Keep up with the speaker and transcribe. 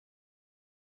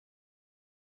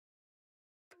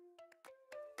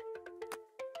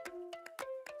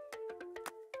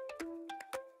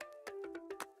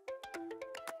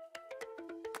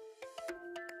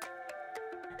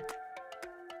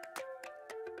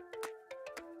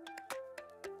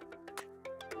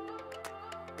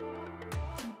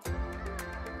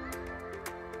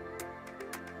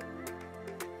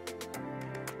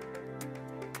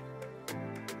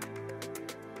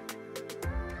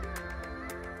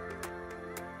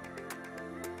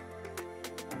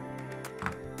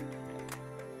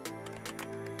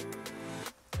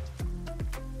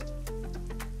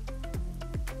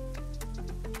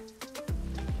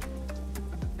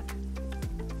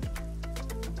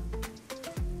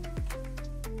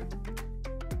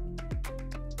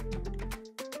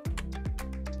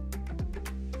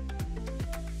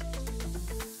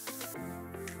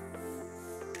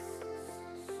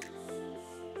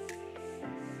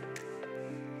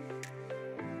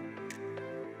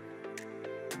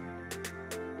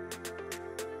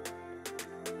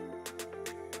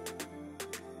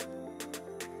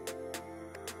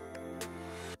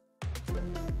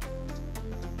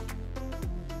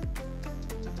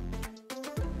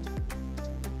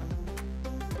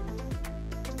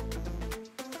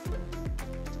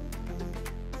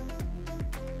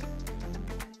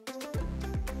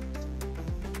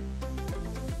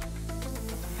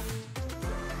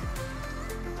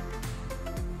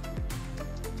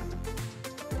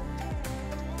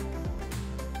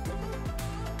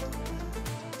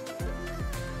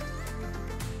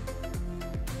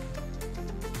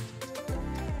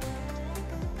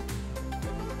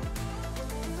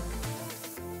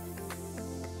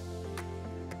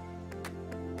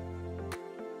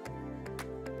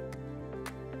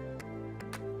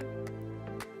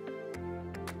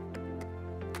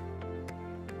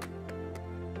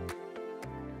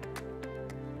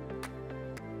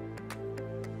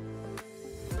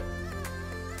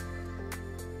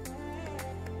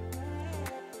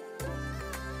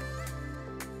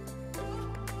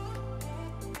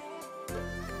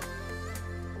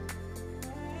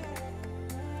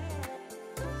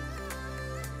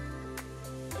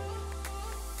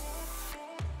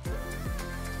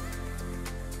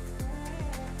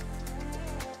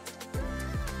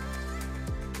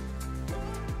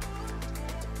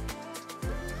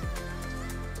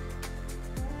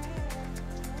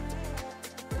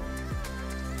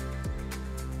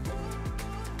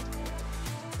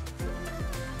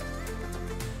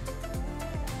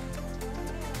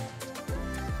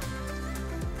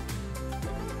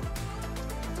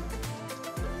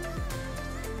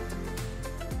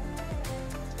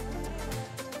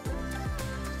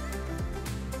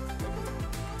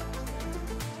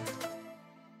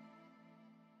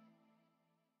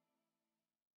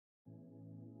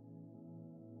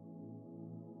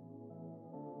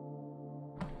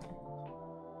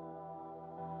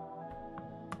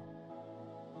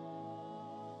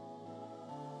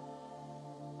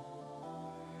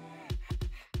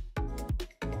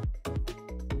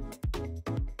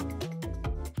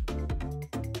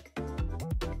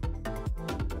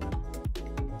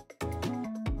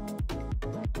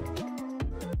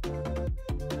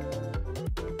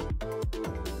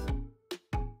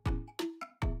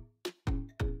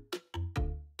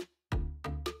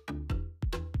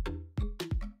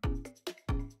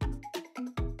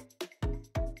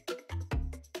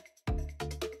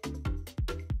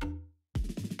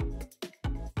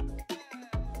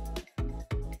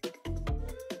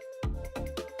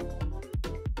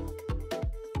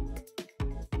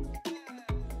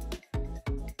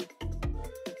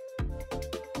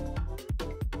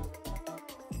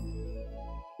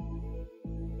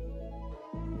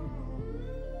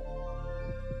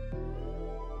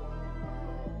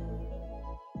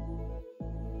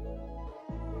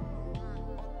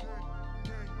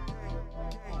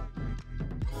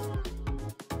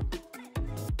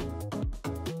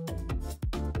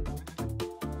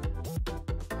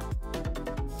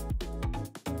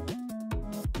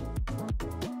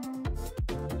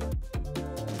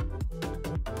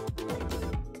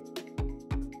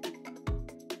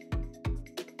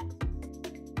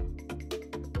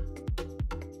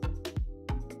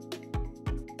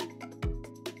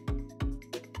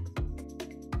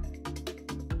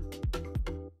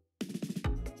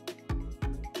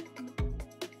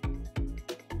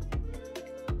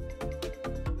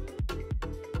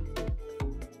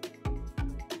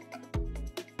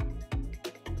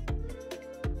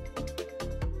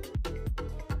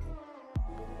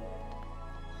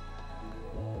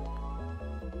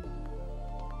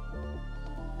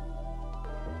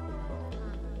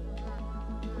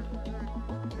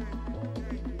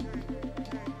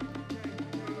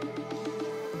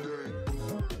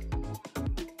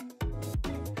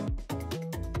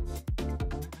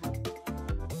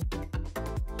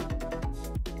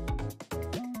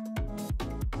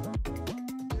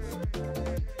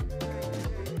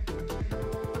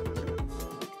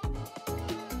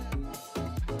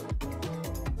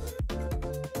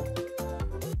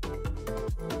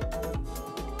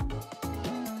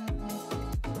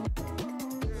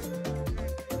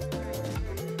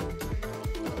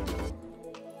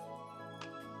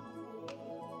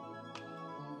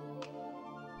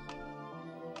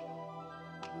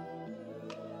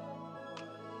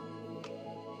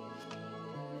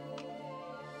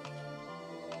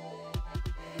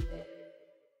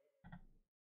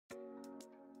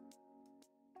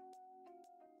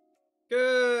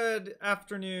Good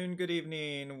afternoon, good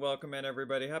evening. Welcome in,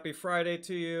 everybody. Happy Friday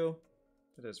to you.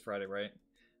 It is Friday, right?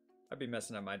 I'd be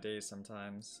messing up my days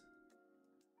sometimes.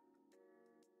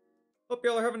 Hope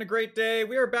y'all are having a great day.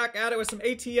 We are back at it with some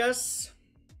ATS.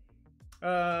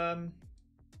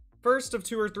 First of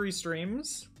 2 or 3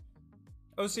 streams.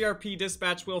 OCRP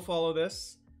dispatch will follow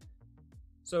this.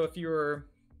 So if you were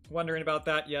wondering about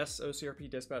that, yes, OCRP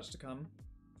dispatch to come.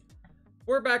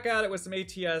 We're back at it with some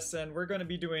ATS, and we're going to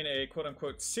be doing a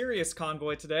quote-unquote serious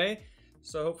convoy today.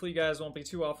 So hopefully you guys won't be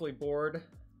too awfully bored,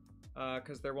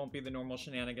 because there won't be the normal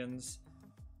shenanigans.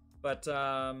 But,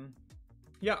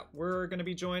 yeah, we're going to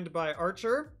be joined by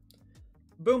Archer,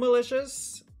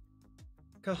 Boomalicious,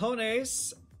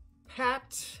 Cajones,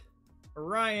 Pat,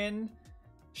 Ryan,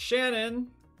 Shannon,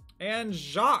 and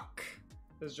Jacques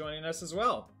is joining us as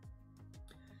well.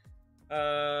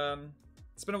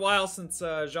 It's been a while since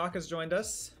Jacques has joined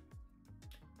us.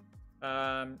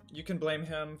 You can blame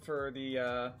him for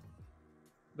the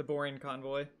boring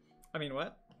convoy. I mean,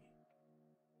 what?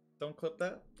 Don't clip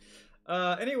that.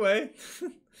 Anyway,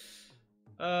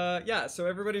 yeah. So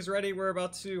everybody's ready. We're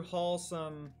about to haul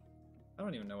some. I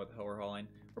don't even know what the hell we're hauling.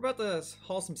 We're about to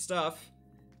haul some stuff.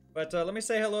 But let me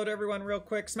say hello to everyone real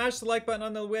quick. Smash the like button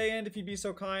on the way in if you'd be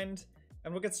so kind.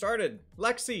 And we'll get started.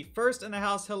 Lexi, first in the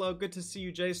house, hello. Good to see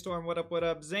you. J-Storm, what up, what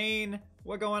up? Zane,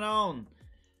 what going on?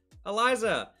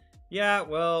 Eliza, yeah,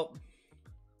 well,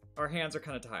 our hands are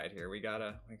kind of tied here. We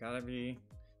gotta be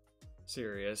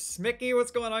serious. Mickey, what's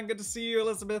going on? Good to see you.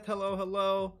 Elizabeth, hello,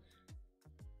 hello.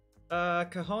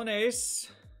 Cajones,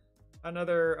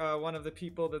 another one of the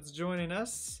people that's joining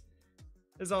us,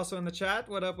 is also in the chat.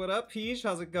 What up, what up? Peach,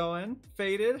 how's it going?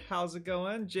 Faded, how's it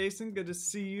going? Jason, good to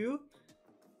see you.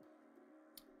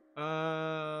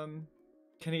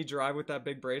 Can he drive with that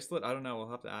big bracelet? I don't know.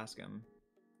 We'll have to ask him.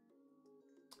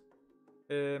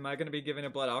 Am I going to be giving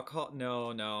a blood alcohol?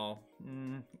 No, no.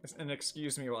 And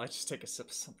excuse me while I just take a sip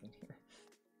of something here.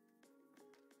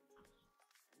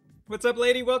 What's up,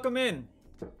 lady? Welcome in.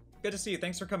 Good to see you.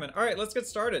 Thanks for coming. All right, let's get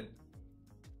started.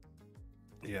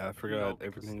 Yeah, I forgot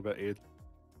everything about it.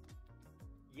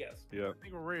 Yes. Yeah. I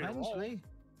think we're ready to roll. Actually,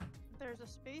 there's a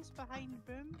space behind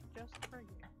Boom just for you.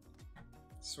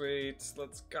 Sweet.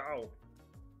 Let's go.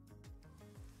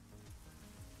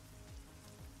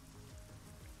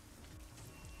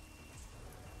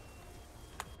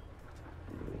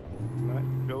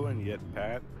 Not going yet,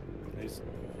 Pat. Nice.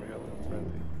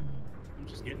 I'm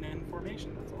just getting in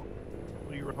formation, that's all.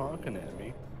 Well, you were honking at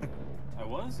me. I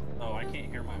was? Oh, I can't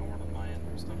hear my horn on my end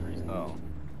for some reason. Oh.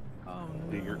 Oh,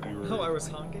 You were... Oh, I was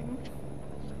honking?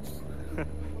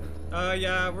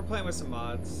 Yeah, we're playing with some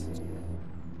mods.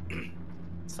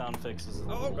 Sound fix is a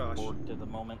Oh, little gosh. bored at the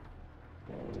moment.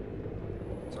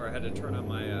 Sorry, I had to turn on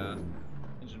my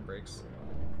engine brakes.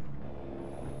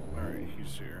 Alright,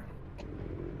 he's here.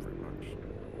 Pretty much.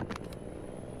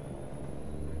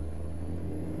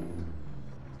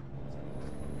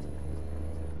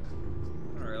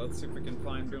 Alright, let's see if we can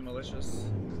find Boomalicious.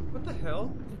 What the hell?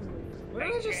 What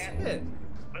did I just hit?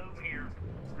 Boom here.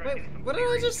 Wait, what did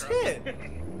I just hit?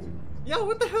 Yo,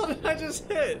 what the hell did I just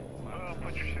hit? Oh,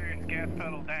 put your serious gas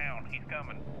pedal down. He's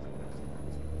coming.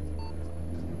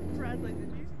 Bradley, did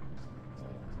you?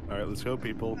 Alright, let's go,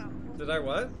 people. No. Did I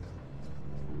what?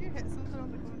 You hit something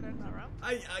on the going down that ramp?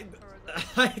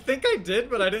 I think I did,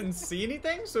 but I didn't see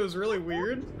anything, so it was really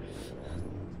weird.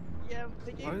 Yeah,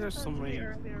 the game Why are there so many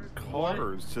earlier.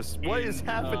 cars? Just what is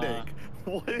happening?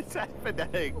 What is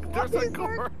happening? There's a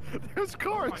car. There's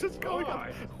cars just going up.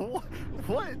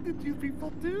 What did you people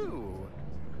do?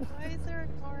 Why is there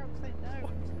a car upside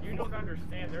down? You don't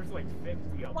understand. There's like 50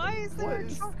 of them. Why is there What a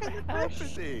is truck in the bush?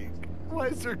 happening? Why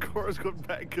is there cars going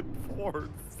back and forth?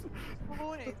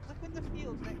 Cajones, look in the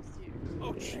field next to you.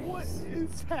 Oh, jeez. What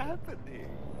is happening?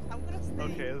 I'm gonna stay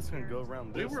Okay, let's gonna here. go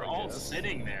around We this. were I all guess.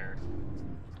 sitting there.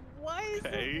 Why is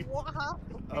Okay. it? What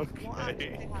happened? What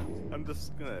actually Okay. happened? I'm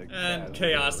just gonna. And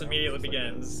chaos immediately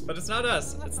begins. But it's not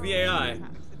us, it's the AI.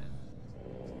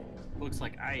 Looks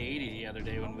like I-80 the other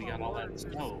day when we got all that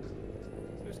snow.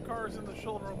 There's cars in the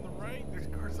shoulder on the right. There's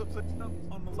cars upside down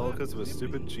on the It's all left. because of a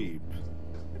stupid Jeep.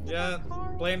 Yeah,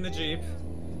 blame the Jeep.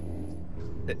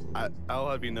 I'll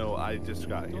have you know, I just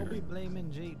got Don't be here.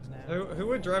 blaming Jeeps now. Who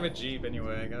would drive a Jeep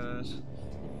anyway, gosh?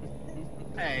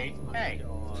 Hey, hey.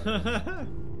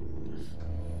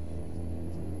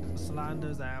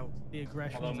 Slander's out. The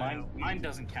aggression's Although out. mine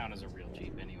doesn't count as a real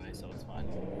Jeep anyway, so it's fine.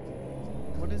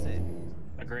 What is it?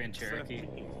 A Grand Cherokee.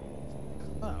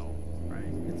 Oh, right.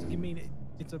 You mean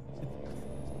it's a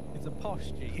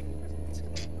posh Jeep.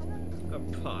 A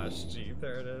posh Jeep,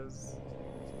 there it is.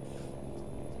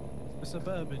 A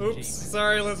suburban Oops, Jeep.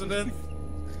 sorry Elizabeth.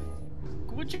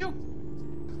 Would you?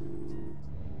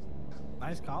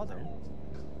 Nice car though.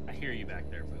 I hear you back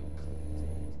there, Boo.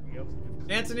 Yep.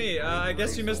 Anthony, I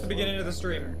guess you missed the beginning of the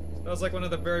stream. That was like one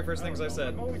of the very first things I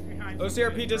said. I'm always behind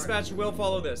OCRP dispatch will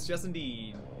follow this. Yes,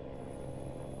 indeed.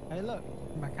 Hey, look,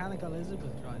 Mechanical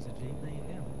Elizabeth drives a Jeep. There you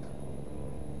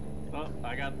go. Oh,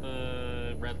 I got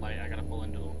the red light. I gotta pull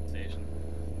into the station.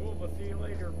 Cool, we'll see you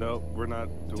later. No, we're not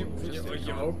doing Dude, this.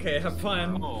 okay, have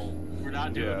fun. Oh, we're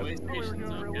not doing Yeah. way Oh, we were stations.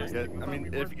 doing real Okay. estate. Yeah, I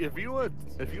mean,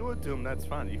 if you would do them, that's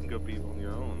fine. You can go be on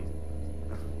your own.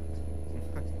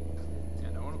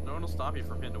 Yeah, no one will stop you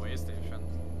from hitting a way station.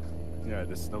 Yeah,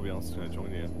 just nobody else is gonna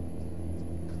join you.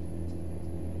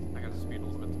 I gotta speed a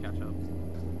little bit to catch up.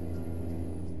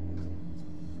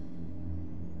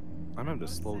 I'm having to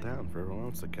slow down for everyone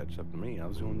else to catch up to me. I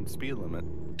was going speed limit.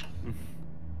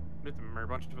 Remember, a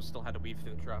bunch of us still had to weave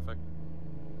through the traffic.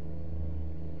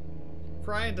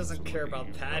 Brian doesn't care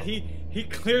about that. He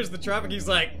clears the traffic. He's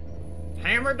like,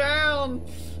 hammer down.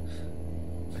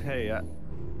 Hey,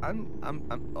 I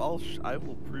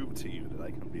will prove to you that I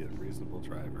can be a reasonable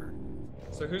driver.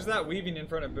 So who's that weaving in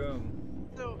front of Boom?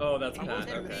 So, Oh, that's he Pat. was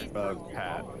Okay.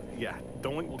 Pat. Yeah,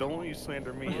 don't let you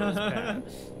slander me. It's Pat.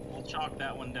 We'll chalk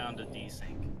that one down to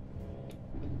desync.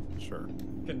 Sure.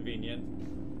 Convenient.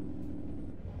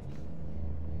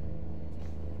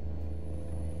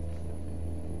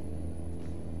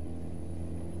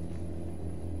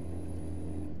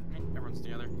 Everyone's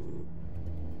together.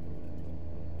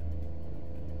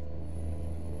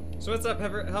 So what's up?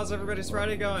 How's everybody's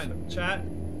Friday going? Chat?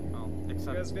 Well, guys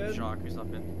except good? Jacques, who's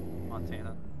up in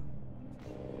Montana.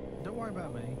 Don't worry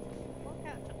about me. we'll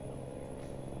catch up.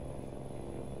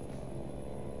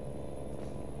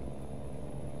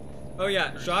 Oh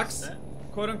yeah, Very Jacques, set.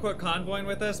 quote-unquote convoying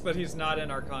with us, but he's not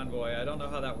in our convoy. I don't know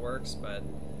how that works, but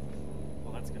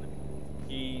Well, that's gonna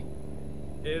be. he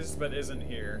is but isn't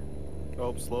here.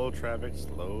 Oh, slow traffic,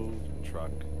 slow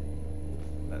truck.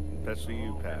 Especially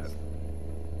you, Pat.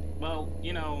 Well,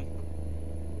 you know,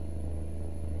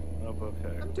 Oh,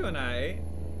 okay. I'm doing alright.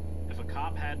 if a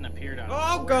cop hadn't appeared out of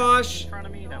Oh, nowhere gosh! in front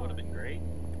of me, that would have been great.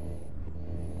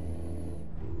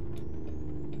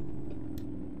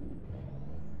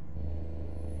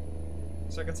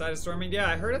 Second side is storming. Yeah,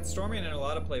 I heard it's storming in a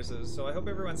lot of places, so I hope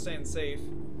everyone's staying safe.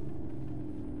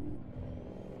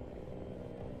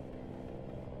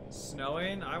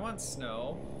 Snowing? I want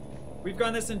snow. We've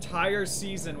gone this entire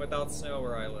season without snow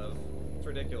where I live. It's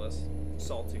ridiculous.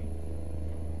 Salty.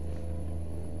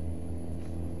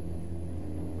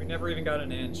 We never even got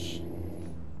an inch.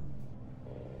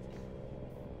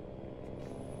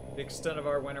 The extent of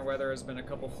our winter weather has been a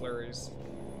couple flurries.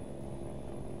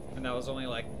 And that was only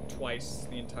like twice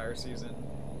the entire season.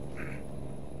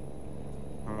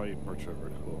 Oh, you perch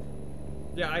over, cool.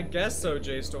 Yeah, I guess so,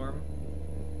 J-Storm.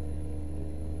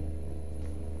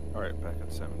 Alright, back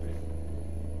at 70.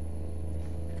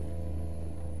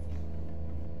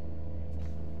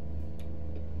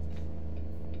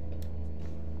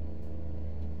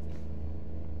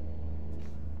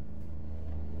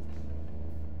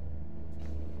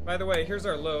 By the way, here's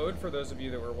our load for those of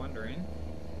you that were wondering.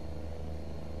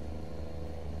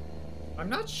 I'm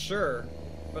not sure,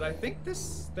 but I think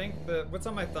this thing, what's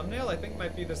on my thumbnail, I think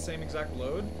might be the same exact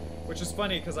load, which is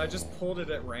funny because I just pulled it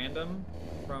at random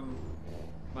from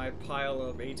my pile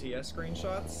of ATS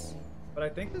screenshots, but I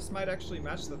think this might actually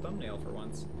match the thumbnail for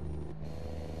once.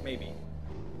 Maybe.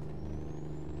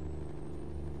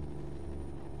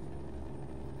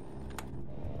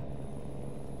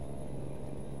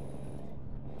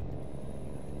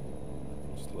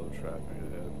 Slow traffic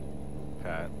ahead.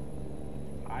 Pat.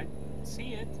 I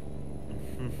see it.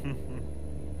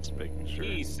 Just making sure.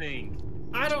 Desync.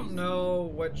 I don't know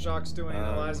what Jacques doing,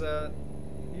 Um, Eliza.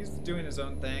 He's doing his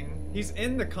own thing. He's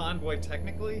in the convoy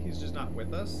technically, he's just not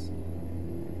with us.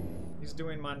 He's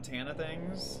doing Montana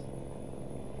things.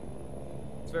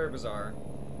 It's very bizarre.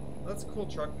 That's a cool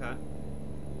truck, Pat.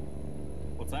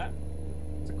 What's that?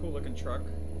 It's a cool looking truck.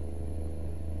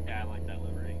 Yeah, I like that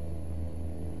livery.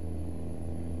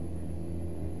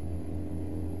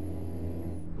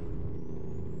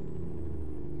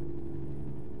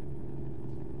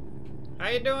 How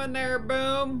you doing there,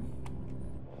 Boom?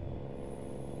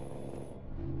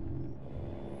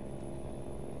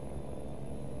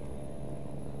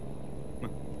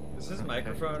 Is his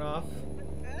microphone off?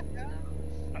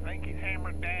 I think he's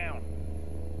hammered down.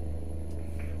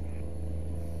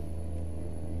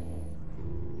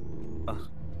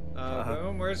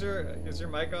 Boom, is your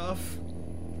mic off?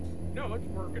 No, it's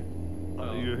working.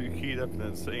 Oh. You keyed up and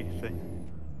didn't say anything.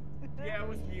 Yeah, it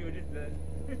was muted then.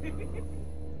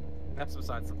 That's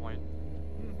besides the point.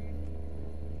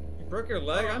 You broke your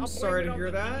leg? I'm sorry to hear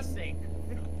that.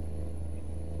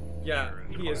 Yeah,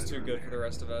 he is too good for the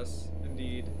rest of us.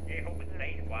 Indeed. Yeah, hope it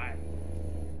stays quiet.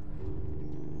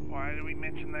 Why did we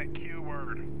mention that Q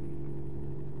word?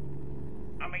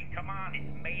 I mean, come on,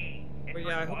 it's me. It's But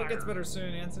yeah, I hope it gets required. better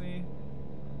soon, Anthony.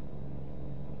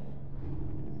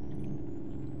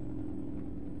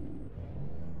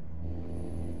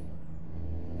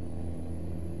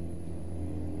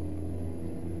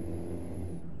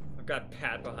 I've got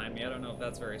Pat behind me. I don't know if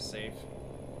that's very safe.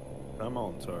 Come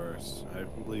on, Taurus. I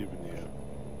believe in you.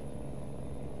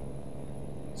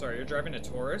 Sorry, you're driving a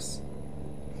Taurus?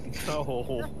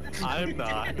 No, I'm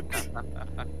not.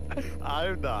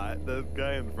 I'm not. The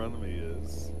guy in front of me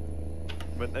is.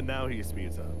 But and now he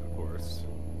speeds up, of course.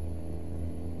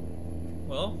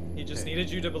 Well, he just Okay. needed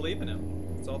you to believe in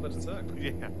him. That's all that it took.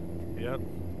 Yeah. Yep.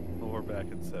 Well, we're back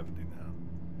at 70 now.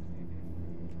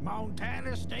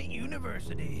 Montana State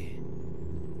University.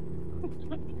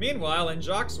 Meanwhile, in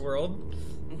Jock's world,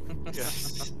 Yeah.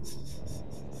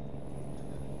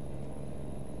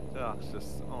 Jock's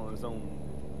just on his own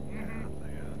path, I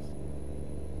guess.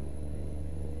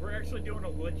 We're actually doing a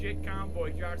legit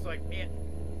convoy. Jock's like, man,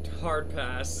 hard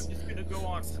pass. I'm just gonna go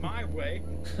on my way.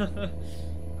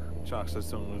 Jock's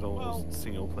just on his own Well-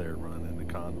 single player run in the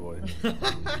convoy.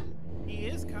 He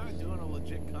is kind of doing a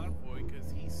legit convoy because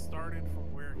he started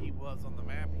from where he was on the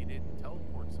map. He didn't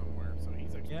teleport somewhere, so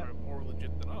he's actually Yep. more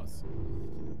legit than us.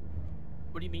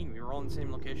 What do you mean? We were all in the same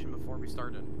location before we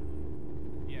started.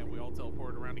 Yeah, we all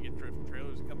teleported around to get drift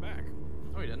trailers and come back.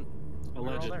 No, we didn't. We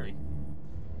were all there. Allegedly.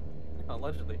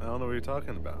 Allegedly. I don't know what you're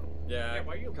talking about. Yeah, Yeah,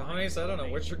 why are you lying Cojones, I don't know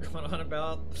to what me? you're going on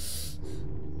about.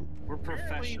 We're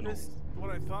Apparently, professionals. what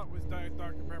I thought was Diet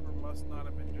Dr. Pepper must not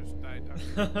have been just Diet Dr.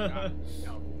 Pepper. God,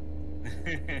 no.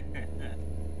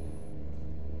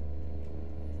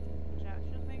 Jack's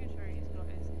just making sure he's got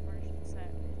his immersion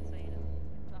set so you know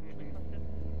it's actually cooking.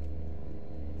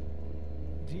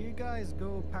 Do you guys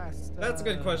go past? That's a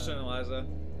good question, Eliza.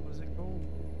 What is it called?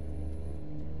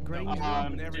 Grange Um,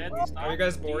 Road? Never- Dead Are stop. Are you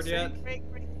guys bored yet? Break.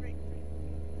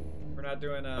 We're not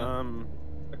doing a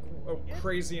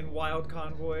crazy and wild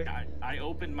convoy. I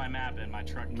opened my map and my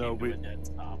truck came No, to a dead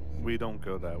stop. We don't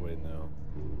go that way now.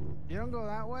 You don't go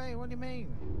that way? What do you mean?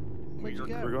 Where'd you We're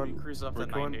go? We're going. We cruise up we're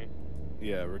to going- 90.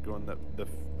 Yeah, we're going the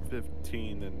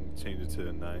 15 and change it to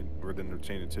the 9. We're gonna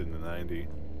change it to the 90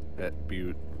 at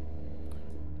Butte.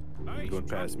 Nice Going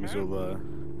truck, past man. Missoula.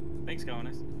 Thanks,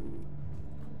 Cojones.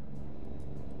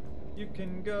 You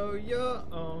can go your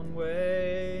own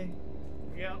way.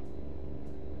 Yep.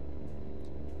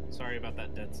 Sorry about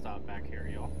that dead stop back here,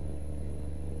 y'all.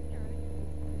 You're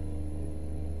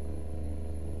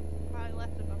right. I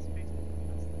left the bus space.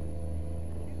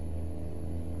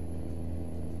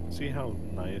 See how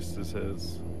nice this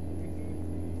is?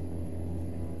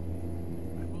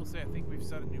 I will say, I think we've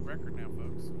set a new record now,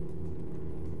 folks.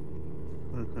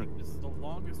 I think this is the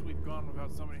longest we've gone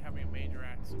without somebody having a major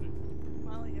accident.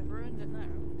 Well, you've ruined it now.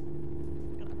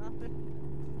 It's gonna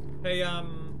happen. Hey,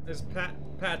 is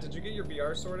Pat, did you get your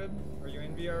VR sorted? Are you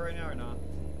in VR right now or not?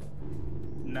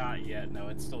 Not yet. No,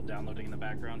 it's still downloading in the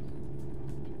background.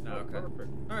 No, okay.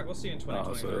 Alright, we'll see you in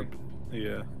Oh, 2023.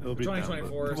 yeah, it'll be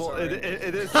 2024, downloaded. Well, sorry.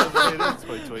 it is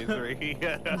 2023.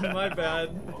 Yeah. My bad.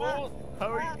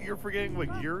 How are you're forgetting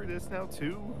what year it is now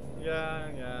too?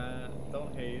 Yeah,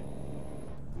 don't hate.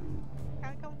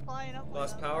 Can't come flying up.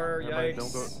 Lost like that. power, Everybody,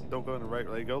 yikes. don't go in the right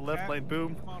lane. Go left Pat, lane.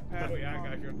 Boom. Come on, Pat. Oh yeah, I come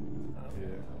got on. you.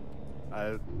 Yeah.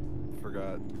 I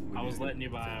forgot. we I was needed letting you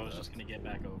to by. say I was that. just gonna get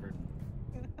back over.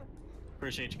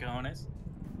 Appreciate you, Cojones.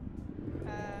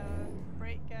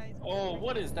 Break, guys. Oh,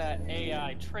 what is that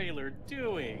AI trailer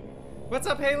doing? What's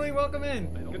up, Haley? Welcome in.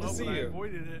 I don't Good know, to see but I you.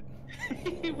 avoided it.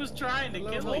 He was trying to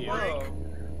Hello, kill you.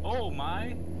 hello. Oh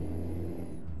my.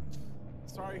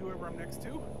 Sorry, whoever I'm next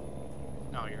to.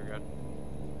 No, you're good.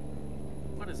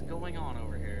 What is going on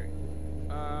over here?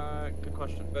 Good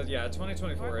question. But yeah,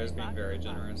 2024 is being very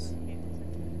generous.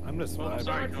 I'm just Oh, vibing.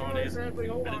 sorry, Cojones. Bradley,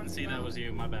 hold I on. didn't see that was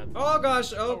you. My bad. Oh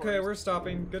gosh, okay, worries. we're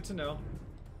stopping. Good to know.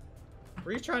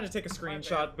 Were you trying to take a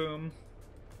screenshot, Boom?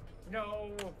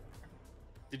 No.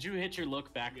 Did you hit your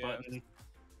look back Yes. button?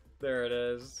 There it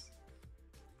is.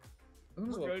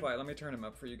 Boom's a We're little good. quiet. Let me turn him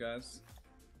up for you guys.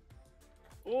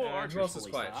 Oh, Who Archer's else is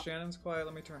fully quiet? stopped. Shannon's quiet.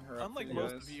 Let me turn her up Unlike for you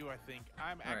most guys. of you, I think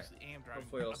I'm Alright. actually am driving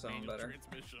Hopefully it'll a sound manual better.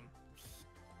 transmission.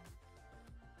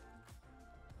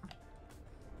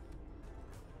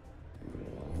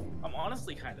 I'm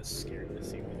honestly kind of scared to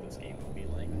see what this game will be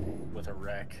like with a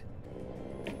wreck.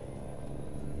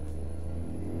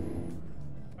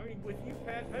 I mean, with you,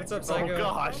 Pat. What's up, that Psycho? Oh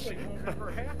gosh. probably won't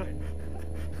ever happen.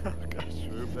 Oh gosh,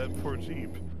 move that poor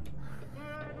Jeep.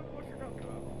 I don't know what you're talking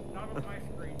about. Not on my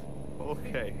screen.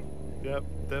 Okay. Yep,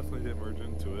 definitely did merge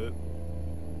into it.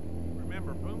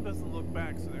 Remember, Boom doesn't look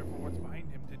back, so therefore what's behind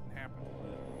him didn't happen.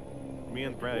 Me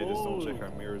and Brady just don't check our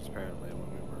mirrors apparently when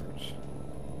we merge.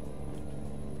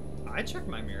 I check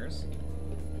my mirrors.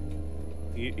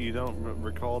 You don't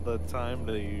recall the time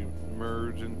that you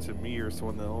merged into me or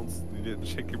someone else? You didn't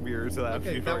check your mirrors after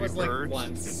Okay, you've that already was like merged?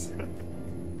 once.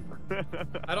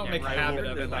 I don't Yeah, make a right, habit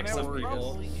we're of it the like That some was people.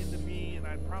 probably into me, and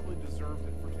I probably deserved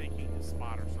it for taking his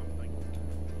spot or something.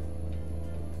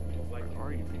 Like, Where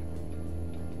are you people?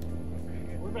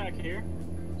 We're back here.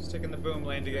 Just taking the boom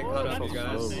lane to get Oh, caught up, that's you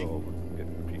guys. slow roll.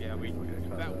 Yeah, we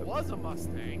That was a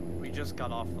Mustang. we just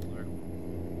got off the loop.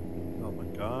 Oh my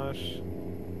gosh.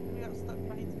 We got stuck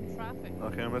behind some traffic.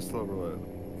 Okay, I'm gonna slow roll at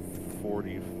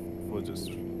 40, what is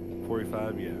this,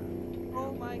 45, yeah.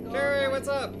 Oh my god. Carrie, my- what's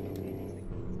up? There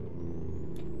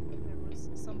was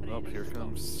somebody. Oh, that here stopped.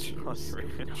 comes Johnny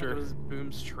Rancher. This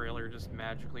Boom's trailer just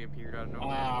magically appeared out of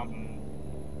nowhere.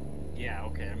 Yeah,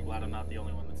 okay. I'm glad I'm not the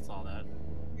only one that saw that.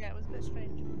 Yeah, it was a bit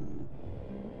strange.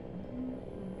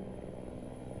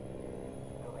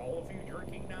 are all of you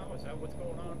drinking now? Is that what's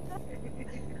going on?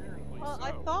 Apparently Well, so.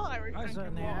 I thought I was I drinking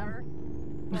certainly water.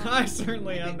 I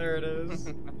certainly am. There it is.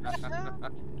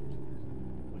 Well,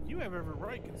 you have every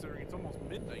right, considering it's almost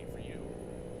midnight for you.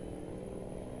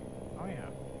 Oh yeah.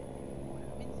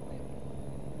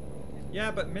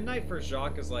 Yeah, but midnight for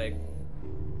Jacques is like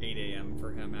 8 a.m.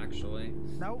 for him, actually.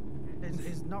 No,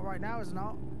 it's not right now. It's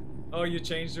not. Oh, you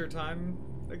changed your time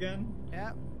again?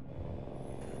 Yeah.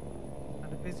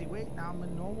 Had a busy week. Now I'm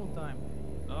in normal time.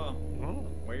 Oh, Oh,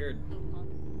 weird.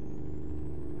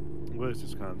 what is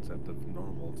this concept of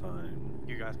normal time?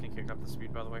 You guys can kick up the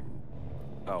speed, by the way.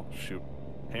 Oh, shoot.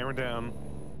 Hammer down,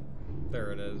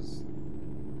 There it is.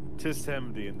 to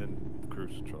 70, and then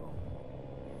cruise control.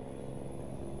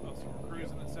 Oh, so we're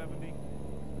cruising at 70.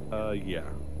 Yeah.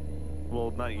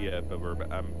 Well, not yet, but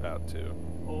I'm about to.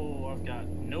 Oh, I've got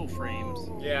no frames.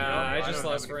 Yeah, No, I I just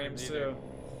don't lost have any frames frames either. too.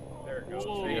 There it goes.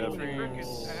 Whoa. Yeah.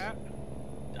 Frickin' Pat.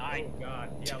 I, Oh god.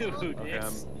 Yeah. dude, Okay,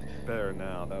 it's... I'm better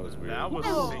now. That was weird. That was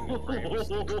single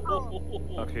frames.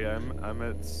 Okay, I'm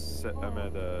at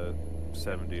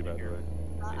 70 by the way.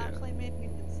 That Yeah. actually made me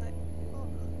feel sick. Oh.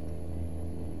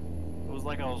 It was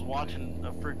like I was watching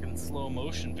a freaking slow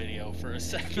motion video for a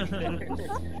second there.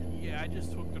 Yeah, I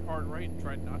just hooked it hard right and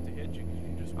tried not to hit you because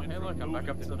you just Oh, went hey, from look, I'm back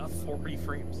up moving to nothing. 40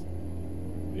 frames.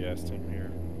 Yes, Tim here.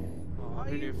 Why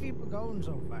are you people going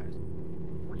so fast?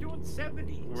 We're doing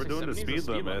 70. We're doing the 70's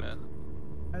speed limit.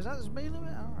 Is that the speed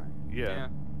limit? All right. Yeah.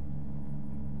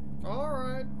 All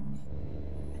right.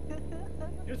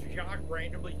 Just Jacques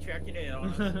randomly checking in on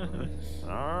us.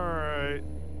 Alright.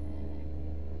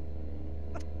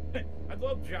 I'd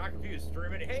love Jacques if he was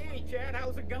streaming. Hey, Chad,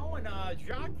 how's it going?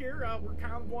 Jacques here. We're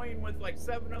convoying with like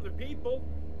 7 other people.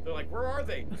 They're like, where are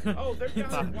they? Oh, they're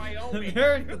down in Wyoming.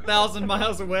 They're 1,000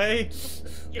 miles away.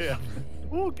 Yeah.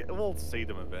 We'll see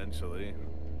them eventually.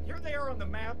 Here they are on the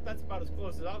map. That's about as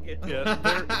close as I'll get to Yeah,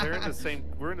 they're in the same.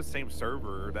 We're in the same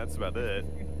server. That's about it.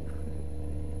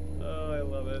 Oh, I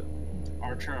love it.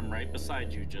 Archer, I'm right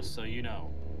beside you, just so you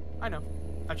know. I know.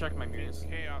 I checked my mirrors.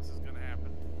 Chaos is gonna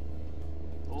happen.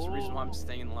 That's the reason why I'm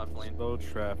staying in the left lane. Slow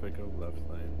traffic on left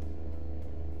lane.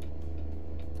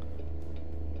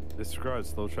 Disregard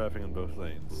slow traffic in both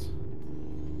lanes.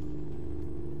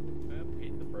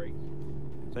 Hit the brakes.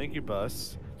 Thank you,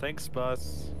 bus. Thanks,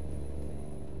 bus.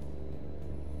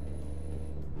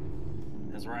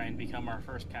 Has Ryan become our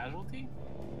first casualty?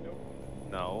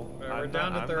 No. We're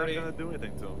down to 30. I'm not gonna do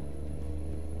anything to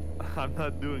him. I'm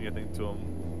not doing anything to him.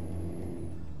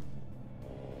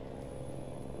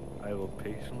 I will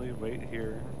patiently wait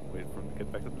here, wait for him to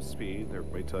get back up to speed, or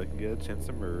wait till I can get a chance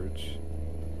to merge.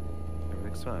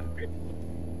 Everything's fine.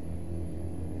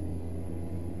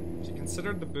 She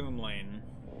considered the boom lane.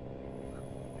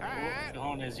 Pat!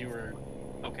 Known as you were...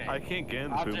 Okay. I can't get in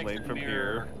the boom Objects lane in from mirror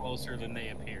here. are closer than they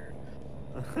appear.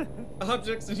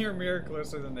 Objects in your mirror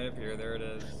closer than they appear. There it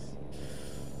is.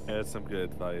 Yeah, that's some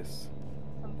good advice.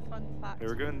 Some fun facts. Okay,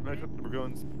 we're going back up, we're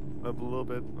going up a little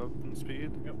bit up in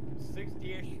speed. Yep,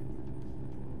 60-ish.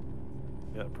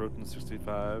 Yeah, approaching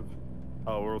 65.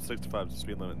 Oh, we're 65 is the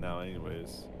speed limit now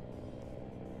anyways.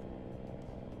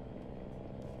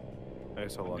 I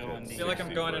guess I'll lock going it. the- I feel like I'm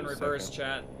 60 going for in a reverse, second.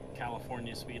 chat.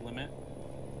 California speed limit.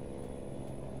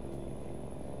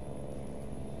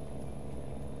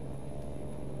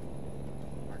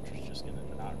 Archer's just gonna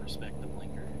not respect the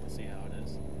blinker. See how it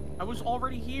is. I was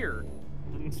already here.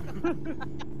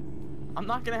 I'm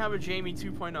not gonna have a Jamie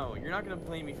 2.0. You're not gonna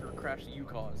blame me for a crash that you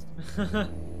caused.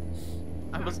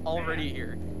 I was already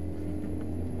here.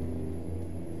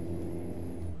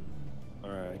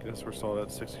 Alright, guess we're still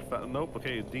at 65. Nope.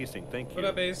 Okay, desync. Thank you. What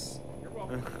up, Ace? You're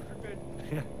welcome. You're good.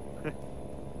 Yeah.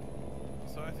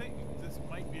 So I think this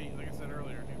might be, like I said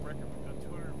earlier, a new record. We've done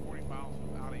 240 miles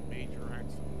without a major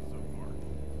accident so far.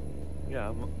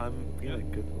 Yeah, I'm being a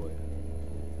good boy.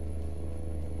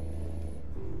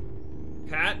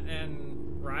 Pat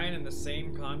and Ryan in the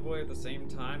same convoy at the same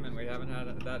time, and we haven't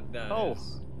had that. Oh.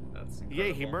 That's incredible.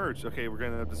 Yay, he merged. Okay, we're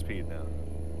getting up to speed now.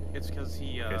 It's because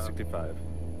he, Okay, 65.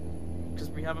 because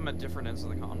we have him at different ends of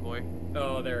the convoy.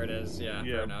 Oh, there it is. Yeah,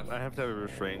 fair enough. I have to have a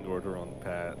restraining order on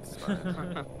Pat. It's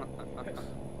fine.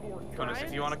 Jonas,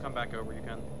 if you want to come back over, you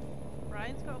can.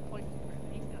 Ryan's got a point.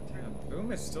 He's got through.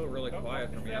 Boom is still really Oh,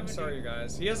 quiet for me. I'm 70. sorry, you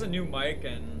guys. He has a new mic,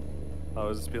 and Oh,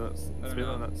 is it speeding? I don't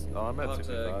know. Oh, I'm at I'll have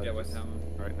 65 to get with him.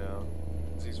 right now.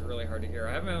 'Cause he's really hard to hear.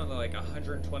 I have him on like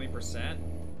 120%,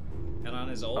 and on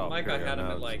his old mic, I okay, had him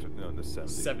now at like it's, no, to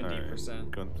 70. 70%.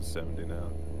 Alright, going up to 70 now.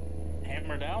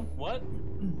 Hammer down? What?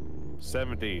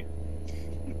 70.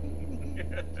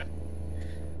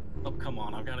 Oh, come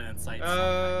on. I've got an insight.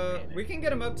 We can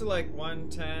get him up to like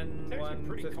 110, It's actually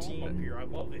pretty calm up 115. here. I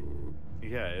love it.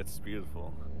 Yeah, it's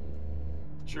beautiful.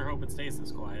 Sure hope it stays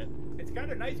this quiet. It's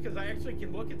kind of nice because I actually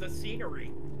can look at the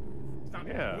scenery. It's not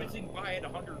Yeah. whizzing by at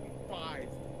 105.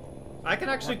 I can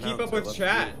actually Now keep it's up with that's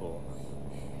chat. beautiful.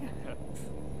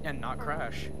 And not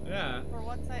crash. Yeah. For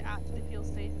once, I actually feel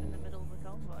safe in the middle of the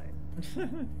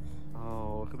convoy.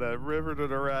 Oh, look at that river to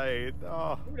the right.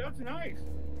 Oh. Ooh, that's nice.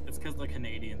 It's because the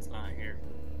Canadian's not here.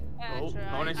 Yeah, Oh, sure,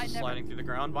 Cones I is never, sliding through the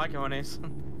ground. Bye, Cones.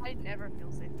 I never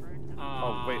feel safe around him.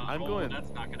 Oh, wait, I'm going-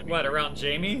 That's not gonna be What, good. around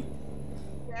Jamie?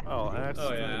 Yeah. Oh, I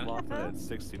actually yeah. lost it at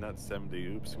 60, not 70.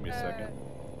 Oops, give me a second.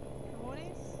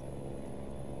 Cones?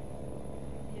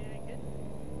 Yeah, good.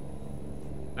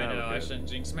 I No, know, I good. shouldn't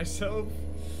jinx myself.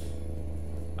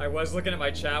 I was looking at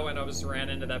my chat when I was ran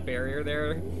into that barrier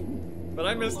there. But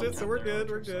I missed it, so we're good,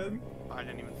 we're good. I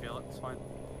didn't even feel it. It's fine.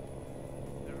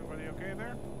 Everybody okay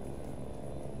there?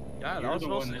 Yeah, that You're was the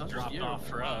supposed one to that that's dropped you. off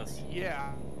for us.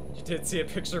 Yeah. You did see a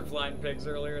picture of flying pigs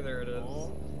earlier, there it is.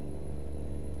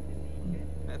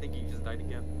 I think he just died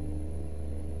again.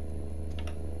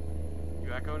 You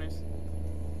back, Cones?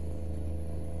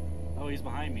 Oh, he's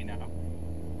behind me now.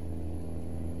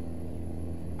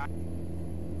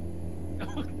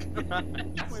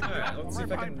 Alright, let's see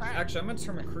if I can. Actually, I'm gonna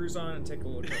turn my cruise on and take a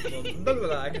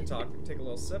little. I can talk. Take a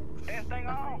little sip. This thing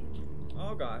on.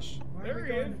 Oh gosh. Why There are we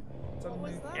he going? is. What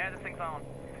was that? Yeah, this thing's on.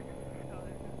 Oh,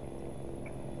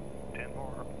 there 10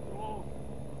 more.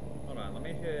 Hold on, let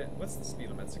me hit. What's the speed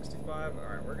limit? 65?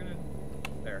 Alright, we're gonna.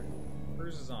 There.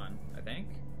 Cruise is on, I think.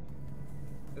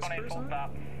 Is On a cruise full on?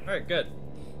 stop. Alright, good.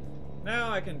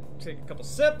 Now I can take a couple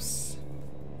sips.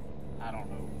 I don't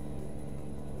know.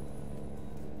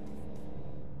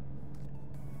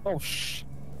 Oh, shh.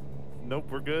 Nope,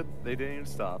 we're good. They didn't even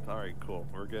stop. Alright, cool.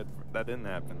 We're good. That didn't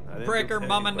happen. I didn't Breaker hit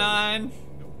Mama anybody. 9.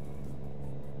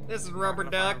 This is Rubber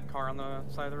Gonna Duck. find a car on the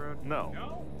side of the road? No.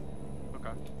 No? Okay.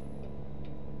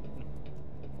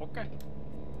 Okay.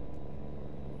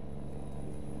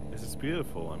 This is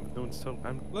beautiful. I'm doing so.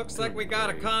 Looks doing like we got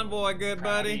a great. convoy, good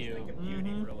Proud of buddy. you. Think of beauty,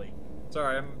 Mhm. really.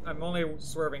 Sorry, I'm only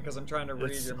swerving because I'm trying to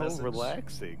read It's your so message.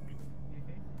 relaxing.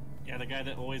 Yeah, the guy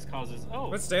that always causes. Oh.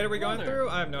 What state are we going hello through? there.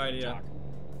 I have no idea. Jock.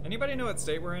 Anybody know what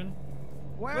state we're in?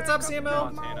 What's up,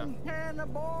 CML? Montana.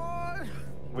 boy.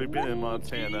 We've been in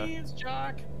Montana. Jeez,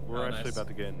 Jock. We're Oh, actually nice. about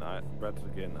to get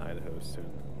in Idaho soon.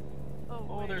 Oh,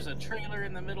 Oh, wait. there's a trailer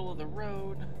in the middle of the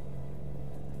road.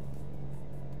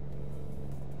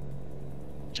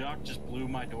 Jock just blew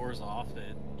my doors off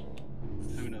at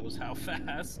who knows how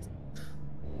fast.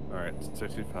 Alright,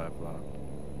 65 block.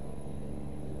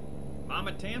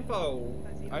 Mama Tampo.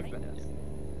 Has he I've made been. this?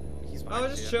 He's Oh, behind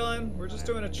just you. chilling. We're just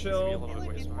doing a Be a chill, little I feel bit like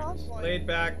ways he's behind us. convoy. laid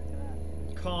back,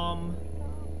 calm,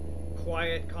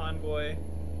 quiet convoy.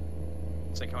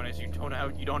 Say, Cones, you don't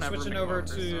have Switching room over go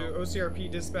to OCRP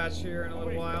dispatch here in a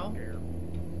little Nobody's while. gonna care.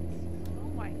 Oh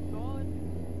my god.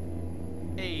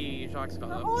 Hey, Jock's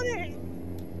got up. Cones!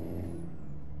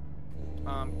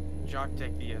 Jock,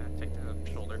 take the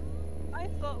shoulder. I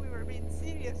thought we were being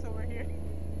serious over here.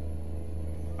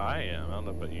 I am. I don't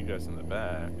know about you guys in the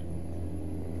back.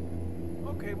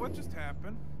 Okay, what just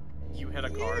happened? You hit a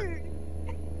car. Dude.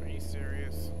 Are you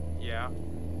serious? Yeah.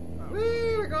 Oh.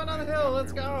 Woo, we're going down the hill.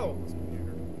 Let's go. This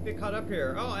computer. Get caught up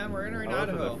here. Oh, and we're entering I love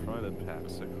Idaho. the front of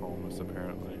Paxic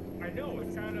apparently. I know,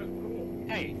 it's kind of cool.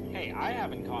 Hey, I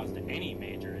haven't caused any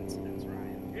major incidents,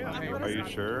 Ryan. Yeah, Hey, Are you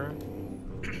sure?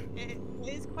 It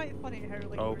is quite funny how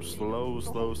like Oh, we're slow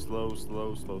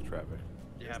traffic.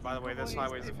 Yeah, by the way, this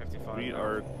highway's a 55. We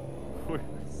are.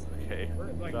 Okay. We're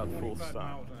at like About full 25 stop.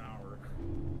 miles an hour.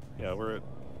 Yeah, we're at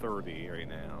 30 right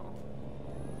now.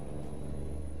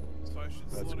 So I should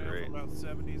That's slow down great. for about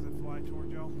 70s and fly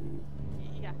toward y'all.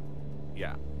 Yeah.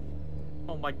 Yeah.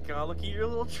 Oh my god, look at your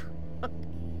little truck. Oh,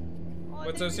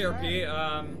 What's there we OCRP?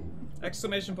 are.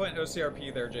 Exclamation point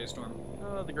OCRP there, J-Storm.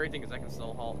 The great thing is I can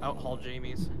still out-haul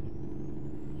Jamie's.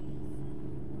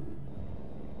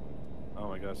 Oh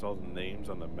my gosh, all the names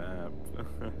on the map.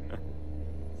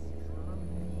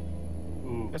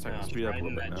 Ooh, Guess I can gosh, speed up a riding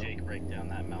little bit that now. Jake right down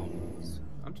that mountain was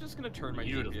I'm just gonna turn my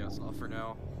Beautiful. GPS off for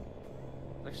now.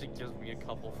 It actually gives me a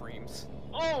couple frames.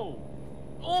 Oh!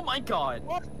 Oh my god!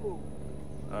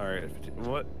 Alright,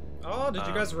 what? Oh, did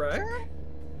you guys wreck?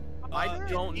 I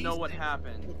don't know East what End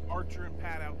happened. With Archer and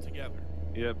Pat out together.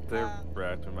 Yep, they're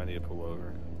wrecked. We might need to pull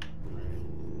over.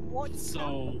 What?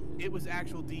 so. It was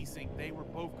actual desync. They were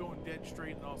both going dead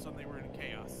straight, and all of a sudden they were in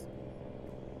chaos.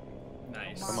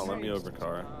 Nice. Come on, let me over,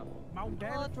 car. Mount Oh,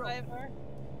 down. driver.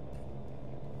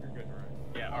 You're good,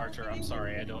 right? Yeah, Archer, I'm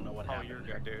sorry, I don't know what Oh, happened. you're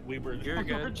good, dude. We were, You're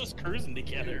we were good. just cruising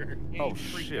together. Oh, It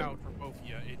freaked shit. out for both of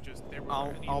you. It just there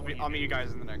was I'll meet you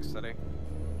guys in the next city.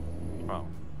 Wow.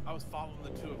 I was following the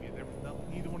two of you. There was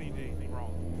neither one of you did anything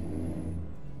wrong.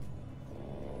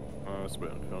 Oh, so we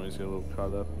can always get a little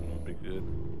caught up and we'll be good.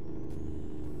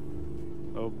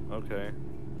 Oh, okay.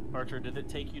 Archer, did it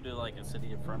take you to like a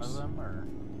city in front of them, or?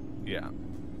 Yeah.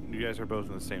 You guys are both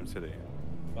in the same city.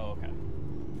 Oh, okay.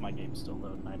 My game's still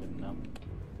loading, I didn't know.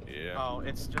 Yeah. Oh,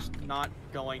 it's just not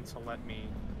going to let me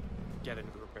get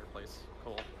into the repair place.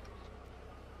 Cool.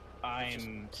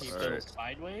 I'm still Alright.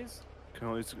 sideways? Can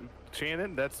always...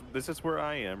 Shannon, this is where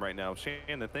I am right now.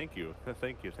 Shannon, thank you.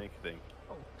 Thank you. I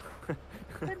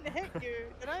didn't hit you,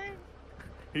 did I?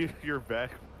 Your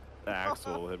back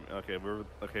axle hit me. Okay,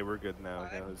 we're good now.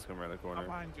 Okay, let's come around the I'm corner.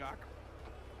 behind Jock.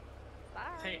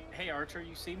 Sorry. Hey Archer,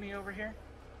 you see me over here?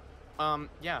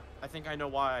 Yeah, I think I know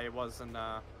why I wasn't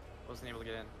able to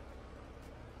get in.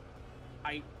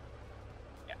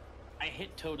 I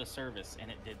hit tow to service and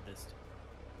it did this.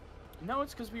 No,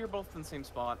 it's because we were both in the same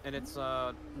spot, and it's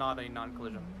not a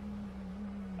non-collision.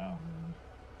 Oh.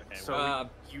 Okay, So Uh,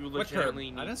 you What curb? legitimately I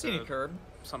need didn't see any to curb.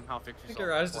 somehow fix think yourself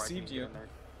your eyes before I can deceived get you. in there.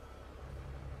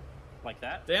 like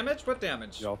that? Damage? What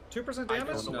damage? Yo. 2% I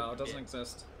damage? don't know No, what it doesn't it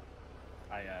exist.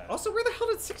 I Also, where the hell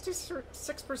did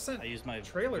 66% I used my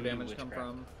trailer voodoo damage come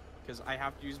witchcraft. from? Because I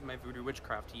have to use my voodoo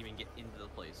witchcraft to even get into the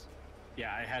place.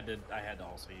 Yeah, I had to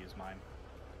also use mine.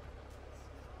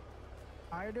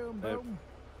 How you doing, Hey. Boom?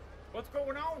 What's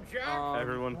going on, Jack?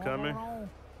 Everyone What's coming? going on?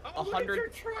 Oh, look at your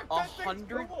truck. That thing's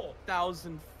cool.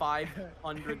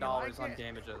 $100,500 on it?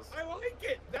 damages. I like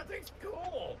it. That thing's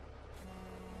cool.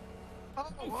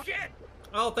 Oh, shit.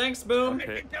 Oh, thanks, Boom. I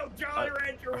didn't know Jolly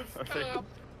Rancher would stop.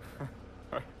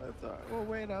 That's alright. We'll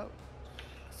wait up.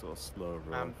 So slow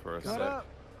roll for a What sec. up?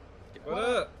 What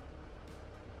up?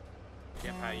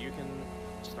 Yeah, Pat, you can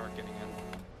start getting in.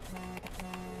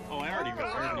 Oh, I already Oh,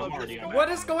 I'm oh, already on What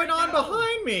that. is going on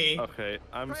behind me? Okay,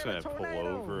 I'm just Drive a gonna pull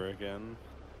tornado. over again.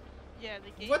 Yeah,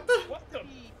 the game. What the? What the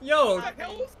Yo,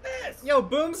 hell is this? yo,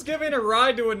 Boom's giving a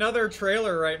ride to another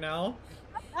trailer right now.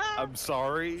 I'm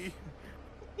sorry.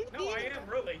 No, I am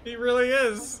really. He really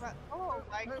is. Oh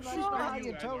my Let me know how god.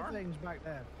 you You tow are. things back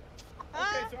there.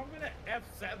 Okay, so I'm gonna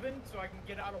F7 so I can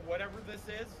get out of whatever this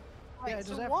is. Yeah, Wait, just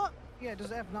so F- what? Yeah,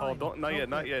 just F9. Oh, not Don't yet,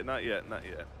 not click. yet, not yet, not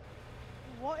yet.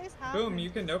 What is happening? Boom, you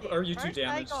can today? Are you too First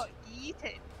damaged? I got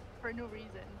yeeted for no reason.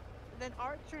 Then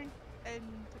Archer and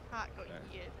Pat got Okay.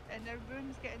 yeeted, and now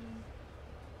Boom's getting.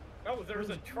 Oh, there's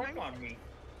a truck on me.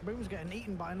 Boom's getting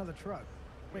eaten by another truck.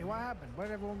 Wait, what happened? Where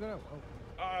did everyone go? Oh.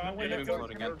 I'm wait, gonna Boom's go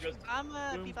loading through in. just. I'm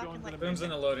be Boom's back going in to like. the Boom's in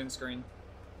the loading screen.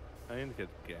 I need to get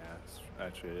gas.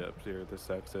 Actually, up here at this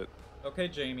exit. Okay,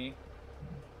 Jamie.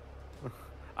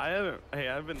 I've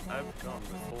gone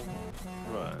this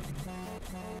whole run.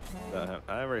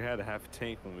 I already had a half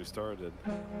tank when we started.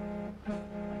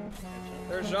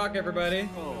 There's Jacques, everybody.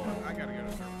 Oh, I gotta go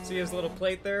to service. See his little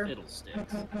plate there?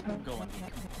 fiddlesticks. I'm going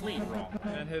the complete wrong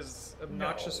way. And his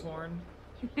obnoxious No. horn.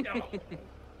 No.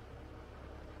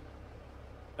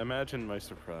 Imagine my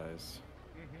surprise.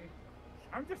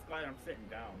 I'm just glad I'm sitting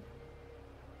down.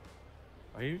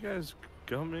 Are you guys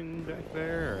coming back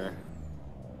there?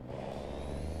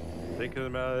 Or thinking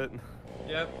about it?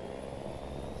 Yep.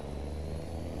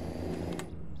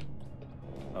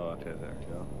 Oh, okay, there we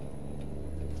go.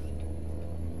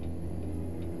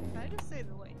 Can I just say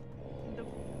that like,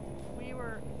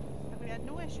 we had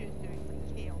no issues doing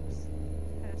like chaos.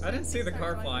 And as I soon didn't as see we the car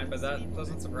started flying, running but the that speed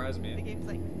doesn't limit, surprise the me. game's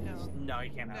like, no, No,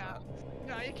 you can't have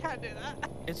no, you can't do that. that.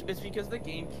 It's because the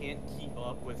game can't keep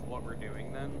up with what we're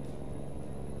doing then.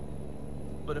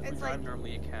 But if we It's drive like-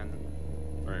 normally, it can.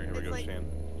 Alright, here we It's go, like- Shan.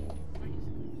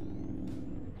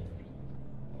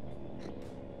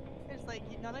 It's like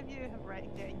None of you have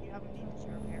wrecked it, and you haven't needed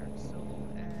your repairs, so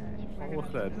Oh, look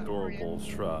at that adorable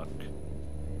truck.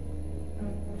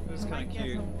 It was kind of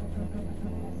cute.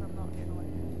 I'm not gonna let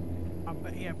you. I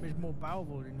bet yeah, it's more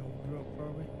powerful than your drug,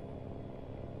 probably.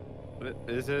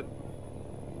 Is it?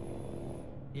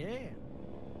 Yeah.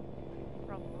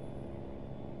 Probably.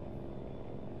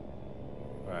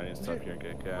 Alright, I need to stop here and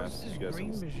get gas. What's this You guys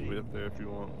green can machine? wait up there if you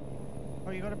want.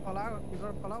 Oh, you gotta pull out. You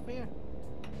gotta pull out here.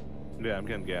 Yeah, I'm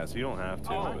getting gas. You don't have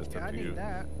to, Oh, but it's I up to need you.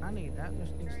 that. I need that. This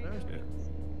thing's thirsty.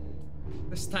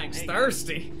 This tank's Hey.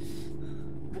 thirsty.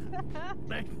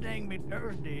 This thing be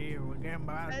thirsty. We're getting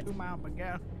by That's- 2 miles per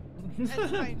gallon. It's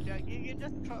fine, Jack. You can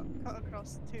just cut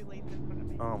across 2 lanes in front of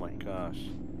me. Oh my gosh.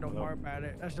 Don't Well, worry about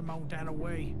it. That's the Montana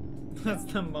way. That's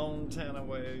the Montana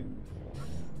way.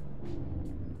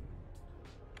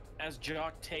 As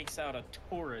Jock takes out a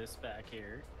Taurus back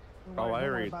here. Don't Oh, worry I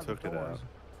already about the took it doors. out.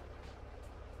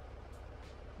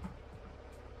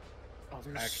 Oh,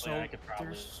 there's Actually, I could there's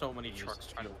probably so many use trucks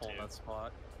trying to fuel, pull too. that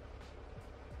spot.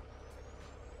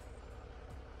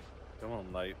 Come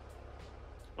on, light.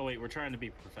 Oh wait, we're trying to be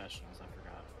professionals. I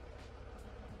forgot.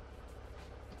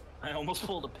 I almost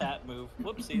pulled a Pat move.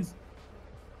 Whoopsies.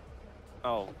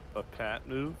 Oh, a pat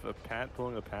move? A pat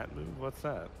pulling a pat move? What's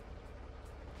that?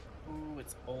 Ooh,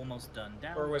 it's almost done.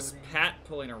 Or was Downloading. Pat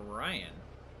pulling a Ryan?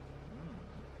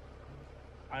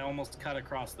 I almost cut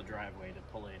across the driveway to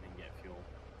pull in and get fuel.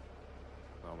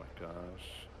 Oh my gosh.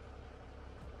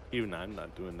 Even I'm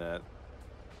not doing that.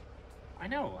 I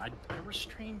know. I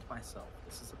restrained myself.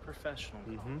 This is a professional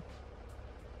call. Mm-hmm.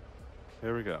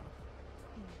 Here we go.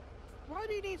 Why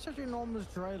do you need such enormous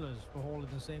trailers for hauling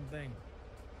the same thing?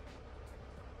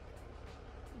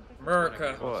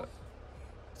 America. What?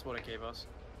 That's what it gave us.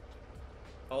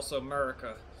 Also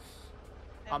America.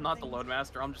 I'm not the load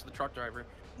master. I'm just the truck driver.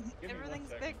 Give me one Everything's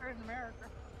second. bigger in America.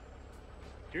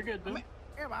 You're good, Boom.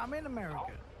 Yeah, but I'm in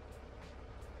America.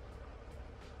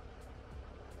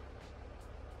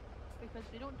 Because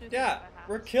we don't do things Yeah, by halves.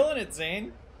 we're killing it,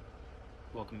 Zane.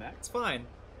 Welcome back. It's fine.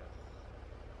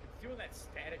 It's doing that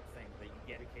static thing that you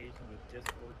get occasionally with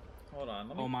Discord. Hold on.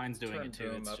 Let me Oh, mine's doing turn it too.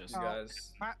 boom It's up, just you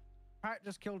guys. Pat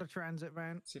just killed a transit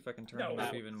van. See if I can turn No. it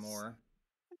up even more.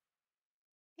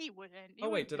 He wouldn't. He Oh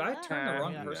wait, wouldn't did do I that. turn the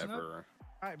wrong Yeah. person up? Never.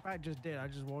 Pat just did. I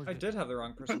just watched I it. did have the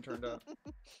wrong person turned up.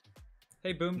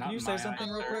 Hey, Boom, Not can you in say my something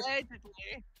eyes, real sir. quick?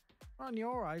 Allegedly. On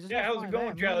your eyes. it's Yeah, not how's fine it there.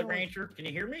 going, Me Jolly and yours- Rancher? Can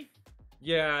you hear me?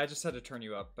 Yeah, I just had to turn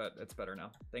you up, but it's better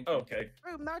now. Thank you. Okay.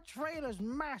 Boom, that trailer's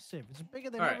massive. It's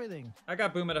bigger than Alright. everything. I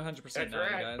got Boom at 100% That's now,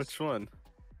 right. you guys. Which one?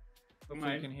 Hopefully you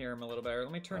Mine. can hear him a little better.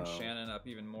 Let me turn Oh. Shannon up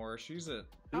even more. She's at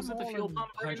Who's I'm at the fuel hauling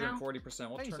pump right now? 140%.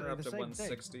 We'll turn Basically her up the to same thing.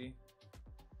 160.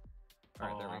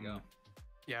 Alright, there we go.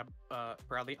 Yeah,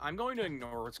 Bradley, I'm going to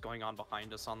ignore what's going on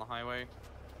behind us on the highway.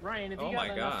 Ryan, have Oh you got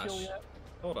my enough fuel gosh. yet?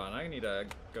 Hold on, I need to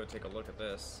go take a look at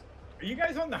this. Are you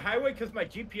guys on the highway? Because my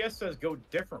GPS says go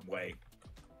different way.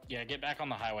 Yeah, get back on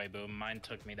the highway, Boom. Mine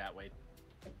took me that way.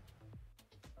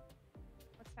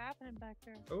 What's happening back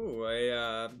there? Oh,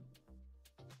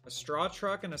 a straw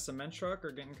truck and a cement truck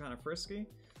are getting kind of frisky.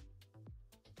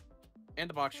 And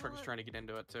the box truck is trying to get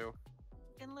into it too.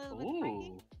 Getting a little bit cranky?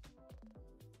 Ooh.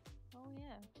 Oh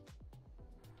yeah.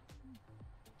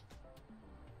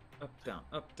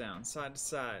 Up, down, side to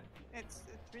side. It's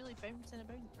really bouncing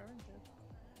about, aren't it?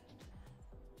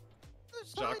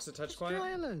 Jock's a touch quiet?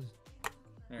 Trailers.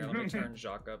 Here, let me turn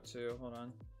Jacques up too. Hold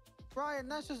on. Brian,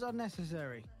 that's just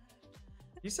unnecessary.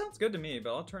 He sounds good to me,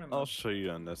 but I'll turn him I'll up. show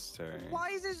you unnecessary. Why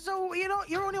is it so?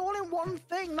 You're only wanting one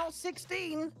thing, not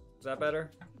 16. Is that better?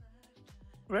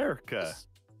 America.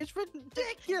 It's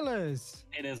ridiculous.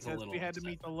 It is a Because little. we had to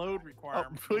meet the load Oh,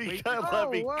 requirement. you gotta Oh,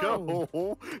 let me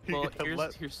go. You Well, gotta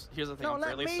let- here's the thing. No, I'm let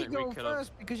fairly me certain go we could have.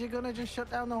 first because you're gonna just shut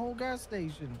down the whole gas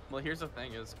station. Well, here's the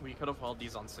thing: is we could have hauled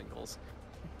these on singles.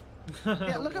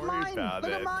 Yeah, look at worry mine. about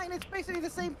Look at it. mine. It's basically the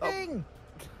same Oh. thing.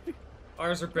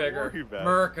 Ours are bigger. worry about it.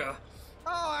 America.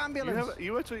 Oh, You ambulance. have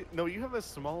you actually no, you have a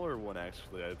smaller one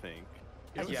actually. I think.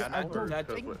 You have a Yeah, I smaller don't that-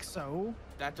 think so.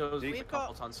 That does We've a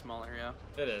couple tons smaller, yeah.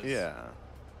 It is. Yeah.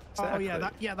 Oh yeah,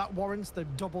 Exactly. that warrants the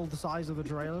double the size of the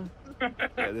trailer.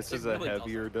 Yeah, this It is a really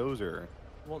heavier dozer.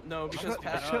 Well, no, because Shut,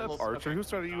 Pat. shut up, Archer. Who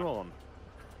started you on?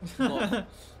 Well, Has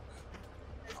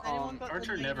anyone got the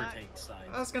Archer never Nina- takes sides.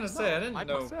 I was gonna say, I didn't I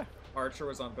know must say. Archer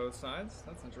was on both sides.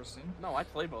 That's interesting. No, I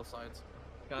play both sides.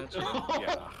 Gotcha.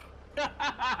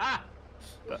 Yeah.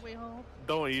 Don't we all?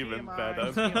 Don't even, TMI. Pat.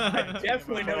 I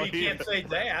definitely know you TMI. can't say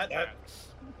that.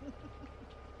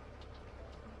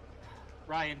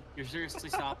 Ryan, you're seriously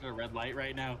stopping at a red light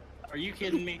right now? Are you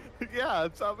kidding me? Yeah,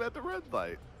 it's up at the red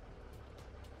light.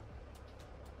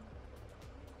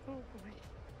 Oh boy.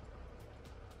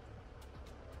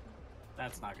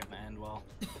 That's not gonna end well.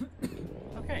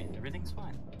 Okay, everything's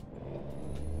fine.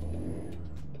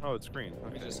 Oh, it's green. We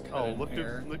Okay. just cut Oh, an look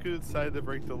error. who decided to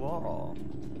break the law.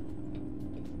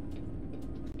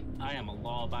 I am a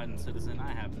law-abiding citizen.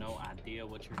 I have no idea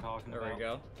what you're talking There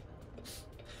about.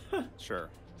 we go. Sure.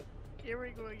 Here we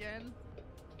go again.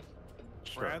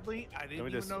 Sure. Bradley, I Let didn't me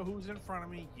even just- know who was in front of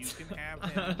me. You can have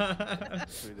him. Let me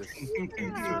just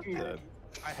insert the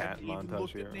I hat hadn't even montage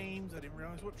looked here. at names. I didn't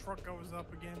realize what truck I was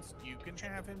up against. You can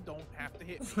have him. Don't have to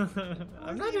hit me.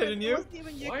 I'm not hitting you.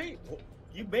 Why?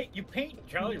 You paint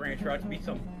Jolly Rancher out to be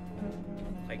some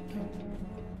like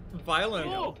Violent.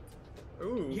 Oh.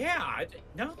 Ooh. yeah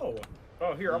no.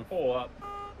 Oh here I'll pull up.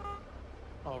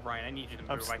 Oh, Ryan, I need you to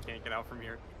I'm move. I can't get out from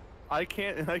here. I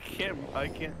can't.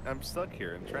 I'm stuck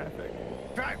here in traffic.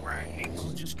 Drive right.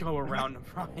 We'll just go around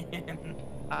Ryan.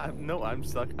 No, I'm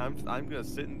stuck. I'm gonna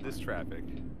sit in this traffic.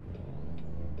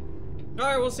 All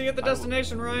right, we'll see you at the I will-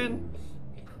 destination, Ryan.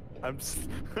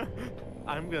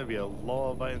 I'm gonna be a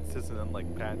law-abiding citizen,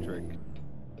 unlike Patrick.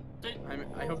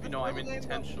 I hope you know I'm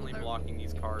intentionally blocking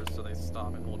these cars so they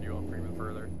stop and hold you up for even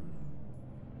further.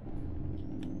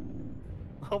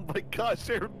 Oh my gosh,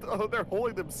 they're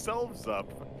holding themselves up.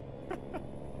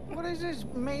 What is this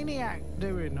maniac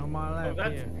doing on my Oh left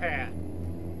that's here? Pat.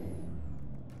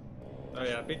 Oh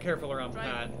yeah, be careful around Right.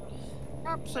 Pat.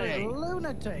 Absolute Hey.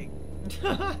 lunatic.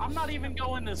 I'm not even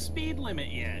going the speed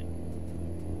limit yet.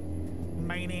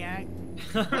 Maniac.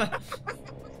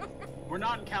 We're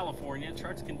not in California.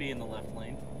 Trucks can be in the left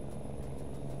lane.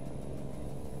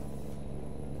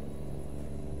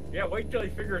 Yeah, wait till he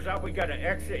figures out we got an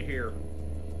exit here.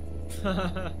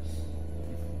 Are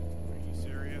you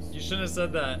serious? You shouldn't have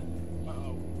said that.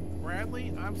 Uh-oh.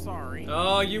 Bradley, I'm sorry.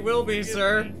 Oh, you will be, Forgive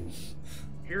sir. me.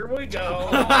 Here we go.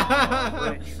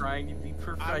 We're trying to be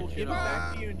I will give it professional.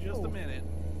 back to you in just a minute.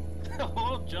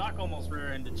 Oh, Jock almost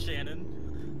rear-ended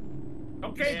Shannon.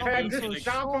 Okay, Yeah, Pat, I'm just so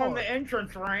stop on the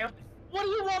entrance ramp. What do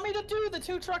you want me to do? The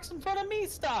two trucks in front of me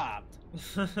stopped.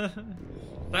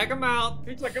 Take him out.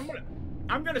 He's like,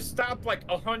 I'm gonna stop like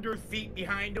 100 feet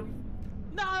behind him.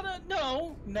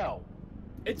 No.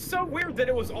 It's so weird that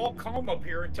it was all calm up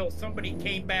here until somebody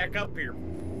came back up here.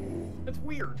 That's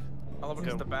weird. I love it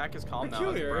because the back is calm now.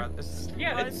 Peculiar. Brad, this is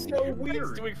Yeah, it's so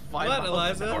weird. doing 5 What, miles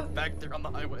Eliza? an hour back there on the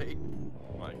highway.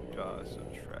 Oh my gosh,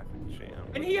 a traffic jam.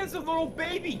 And he has a little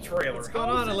baby trailer. What's going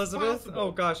How is on, this Elizabeth? possible?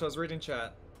 Oh gosh, I was reading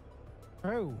chat.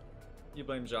 Oh. You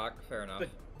blame Jock. Fair enough.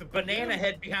 The banana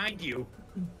head behind you.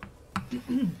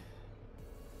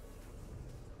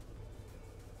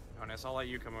 Honest, I'll let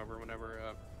you come over whenever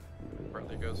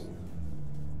Bradley goes.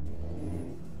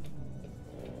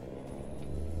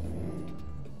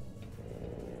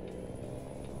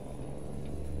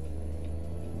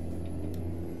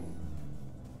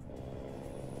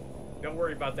 Don't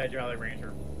worry about that, Jolly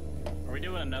Rancher. Are we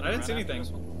doing another? I didn't see run after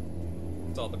anything. this one?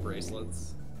 It's all the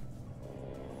bracelets.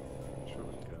 Sure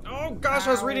we can. Oh gosh,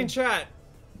 I was reading chat.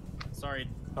 Sorry.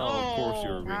 Oh, of course you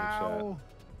were reading Ow.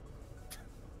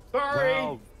 Sorry.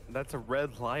 Wow, that's a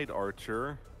red light,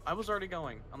 Archer. I was already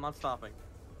going. I'm not stopping.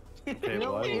 Okay, You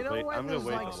know, well, I you will know wait. when I'm gonna there's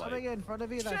wait like the something light. in front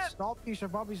of you that Shit. stops, you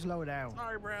should probably slow down.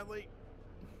 Sorry, Bradley.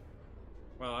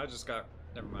 Well, I just got.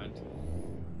 Never mind.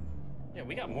 Yeah,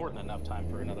 we got more than enough time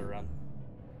for another run.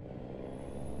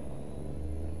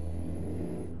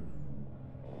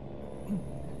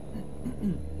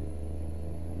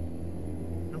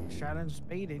 Oh, Shannon's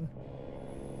speeding.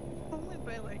 Only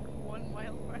by like 1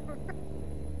 mile per hour.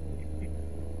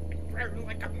 Driving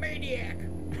like a maniac.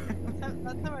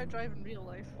 That's how I drive in real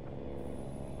life.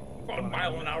 1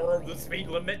 mile an hour over the speed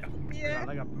limit. Yeah.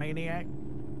 Like a maniac.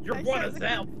 You're I one said of the-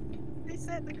 them. They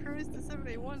set the cruise to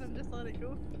 71 and just let it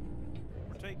go.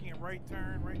 We're taking a right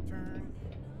turn, right turn.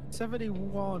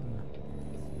 71.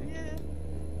 Yeah.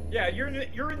 Yeah,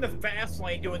 you're in the fast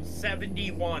lane doing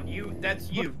 71.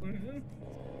 That's you. Mm-hmm.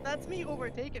 That's me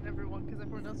overtaking everyone because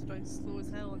everyone else drives slow as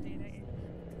hell on A90.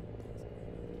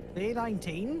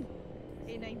 A19?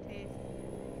 A90.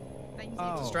 90.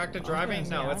 Oh, Distracted I was driving? gonna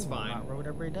say, No, I'm it's on fine. that road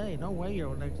every day. No way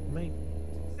you're next to me.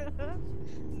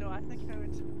 No, I think I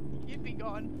would. You'd be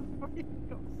gone before you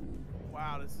go.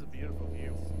 Wow, this is a beautiful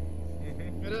view.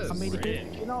 It is. I mean, if Rick.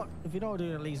 you're not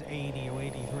doing at least 80 or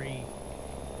 83,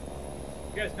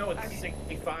 You guys know it's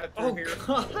 65 through Oh here.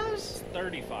 gosh. It's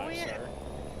 35, Oh, yeah. sir.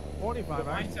 45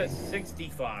 Mine actually. says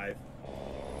 65.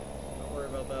 Don't worry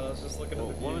about that. I was just looking at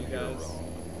Well, the one view, of you are guys. wrong.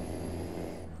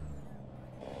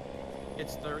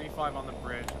 It's 35 on the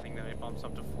bridge. I think then it bumps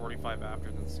up to 45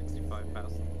 after, then 65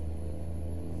 past.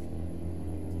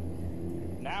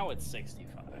 Now it's 65.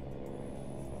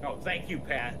 Oh, thank you,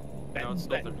 Pat. No, it's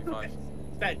still 35.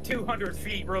 That 200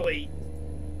 feet really.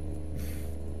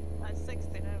 That's 60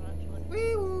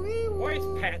 Why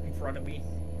is Pat in front of me?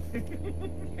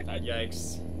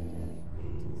 Yikes.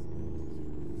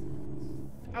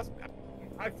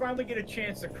 I finally get a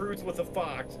chance to cruise with a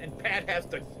fox, and Pat has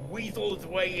to weasel his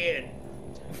way in.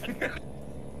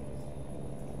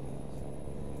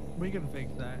 We can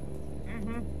fix that.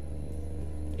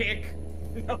 Mm-hmm. Kick.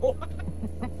 No.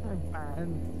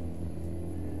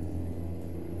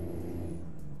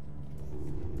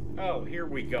 Oh, here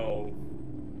we go.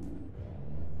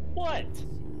 What?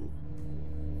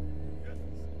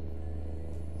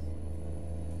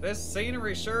 This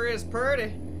scenery sure is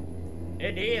pretty.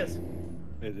 It is.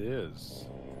 It is.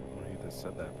 Well, he just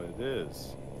said that, but it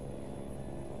is.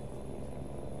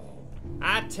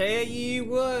 I tell you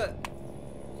what.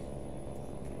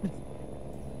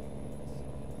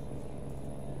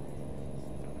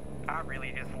 I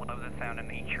really just love the sound of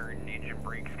nature and engine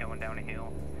brakes going down a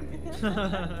hill.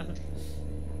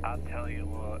 I'll tell you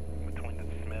what, between the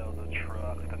smell of the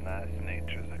trucks, the nice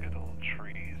nature, the good old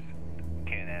trees,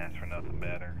 can't ask for nothing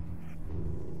better.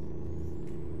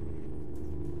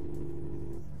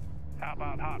 How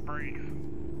about hot brakes?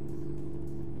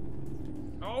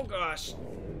 Oh gosh.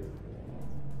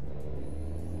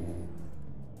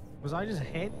 Was I just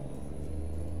hit?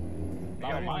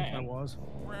 Not on my I end. was.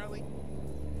 Rally.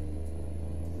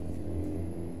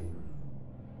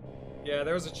 Yeah,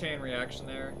 there was a chain reaction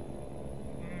there.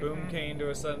 Boom came to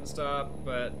a sudden stop,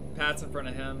 but Pat's in front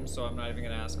of him, so I'm not even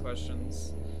gonna ask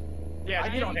questions.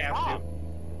 Yeah, you don't have to.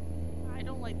 I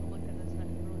don't like the look of this. I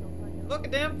really don't like it. Look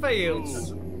at them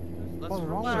fields. Let's What's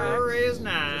wrong? Sure is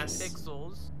nice.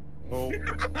 Pixels. Oh,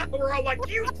 We're all like,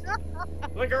 you.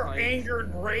 Like our Right. anger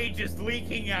and rage is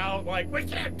leaking out. Like, we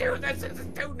can't do this. This is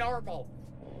too normal.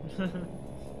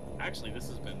 Actually, this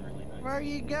has been really nice. Where are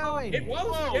you going? It was.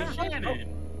 Whoa, Yeah.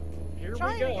 Shannon! Here we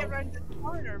Trying to go. get around the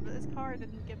corner, but this car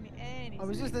didn't give me any. Oh,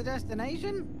 is this the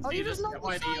destination? Oh, See, you this just is knocked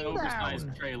why the the sign oversized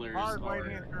down. trailers Hard are...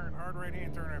 right hand turn. Hard right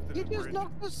hand turn after You this just bridge.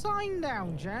 knocked the sign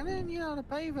down, Shannon. You know how to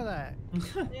pay for that.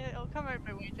 Yeah, it'll come out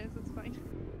my wages. It's fine.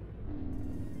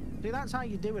 See, that's how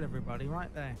you do it, everybody,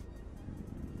 right there.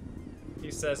 He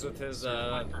says with his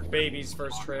baby's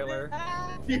first trailer.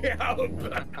 Yeah.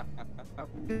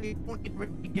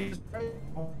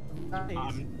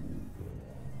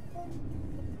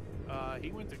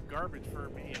 He went to garbage for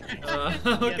me.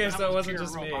 Okay, Yeah, so that it was wasn't pure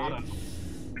just me. roboto.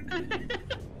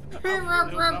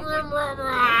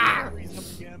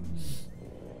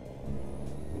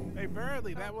 Hey,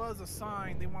 Bradley, that was a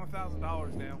sign. They want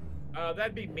 $1,000 now.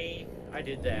 That'd be me. I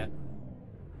did that.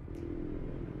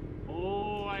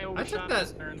 Oh, I I overshot took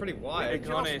this that turn. pretty Hey, wide.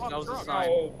 Cones, that was a truck. sign.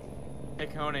 Oh, Hey,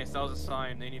 Cones, that was a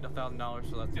sign. They need $1,000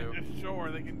 for that too.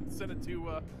 Sure, they can send it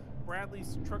to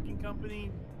Bradley's trucking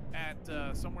company at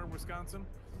somewhere in Wisconsin.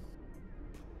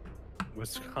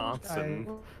 Wisconsin.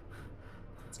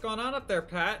 What's going on up there,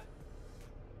 Pat?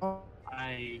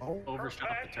 I overshot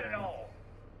the turn.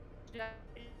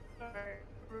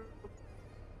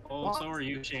 Oh, so are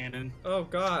you, Shannon. Oh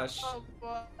gosh. Oh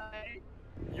boy.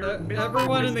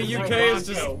 Everyone in the UK is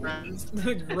just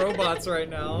Roboto. robots right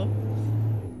now.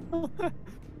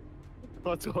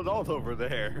 What's going on over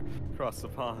there across the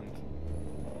pond?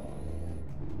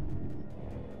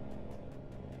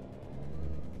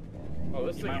 oh,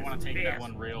 this You thing might is want to take that fast.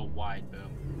 one real wide, Boom.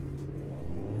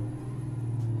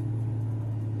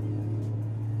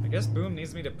 I guess Boom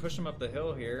needs me to push him up the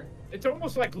hill here. It's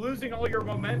almost like losing all your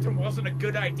momentum wasn't a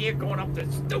good idea going up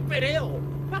this stupid hill.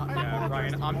 Yeah,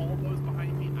 Ryan, I'm- all those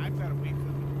behind me. I've got to wait for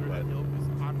them to clear that hill because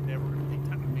I'm never going to take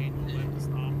time to manual lift to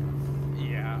stop.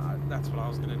 Yeah, that's what I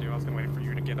was gonna do. I was gonna wait for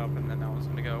you to get up, and then I was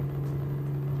gonna go.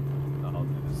 I'll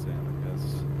do the same, I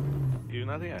guess. You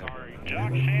nothing? Sorry. Jock,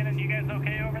 Shannon, you guys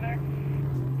okay over there?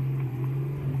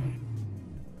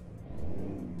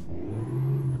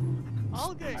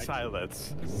 All good.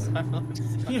 Silence.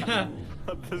 Yeah.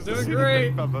 This Doing is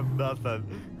great. From nothing.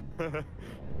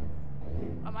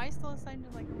 Am I still sounding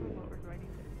like a robot, or do I need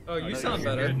to? Oh, you no, sound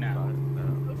you're better. good now.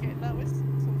 Okay, that was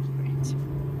so strange.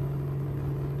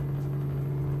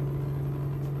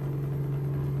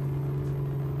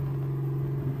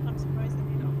 I'm surprised they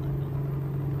made all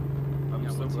that. I'm Yeah,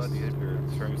 so what's glad this- you have your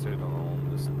turn signal on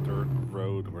this dirt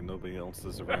road where nobody else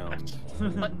is around.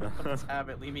 Let's have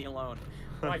it. Leave me alone.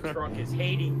 My truck is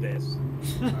hating this.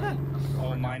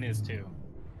 Oh, mine is too.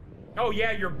 Oh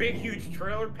yeah, your big huge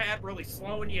trailer, Pat, really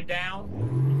slowing you down.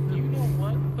 You know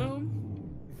what, Boom?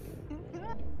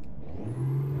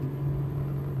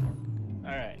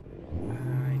 Alright.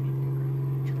 I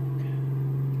need to grab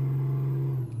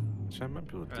Which I might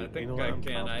be able to I do. think You know I what? I'm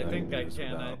can. I confident think I do this can.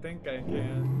 I without think I can.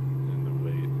 in the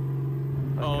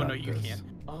wait. I Oh got no, you this. can't.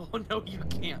 Oh no, you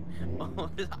can't. Oh,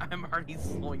 I'm already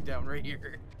slowing down right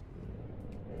here.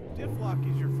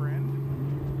 Difflock is your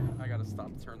friend. I gotta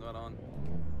stop to turn that on.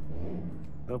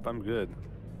 Nope, I'm good.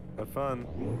 Have fun.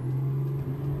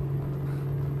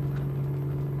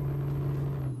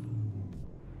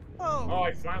 Oh, Oh.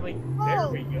 I finally. There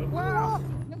we go. Wow.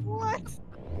 What?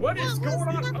 What is What was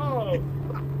going on? that? Oh,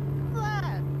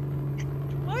 That.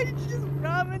 Why did you just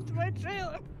ram into my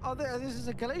trailer? Oh, this is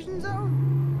a collision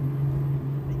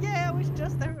zone? Yeah, I was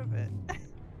just there a bit.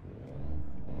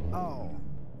 Oh.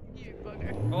 You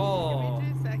bugger. Oh. Give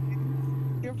me 2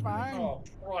 seconds. You're fine. oh,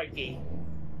 crikey.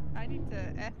 I need to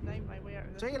F9 my way out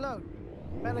of this. See, look.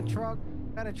 Better truck,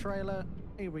 better trailer.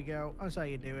 Here we go. That's how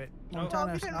you do it.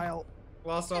 Montana Oh, style.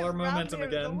 Lost all our momentum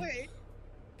again.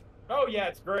 Oh yeah,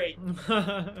 it's great.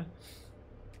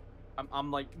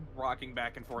 I'm like rocking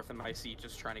back and forth in my seat,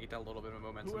 just trying to get that little bit of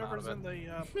momentum Whoever's out in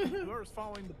of the whoever's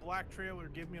following the black trailer,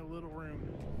 give me a little room.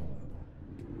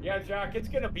 Yeah, Jock, it's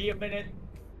gonna be a minute.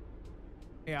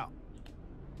 Yeah.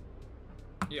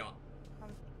 Yeah. I'm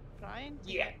trying.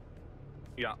 Yeah.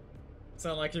 Yeah.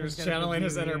 Sound like he was Let's get a channeling good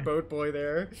his view inner here. boat boy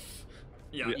there.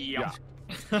 Yeah. Yeah.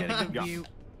 Get a good Yeah. view.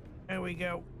 There we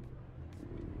go.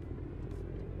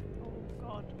 Oh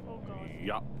god. Oh god.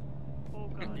 Yeah. Oh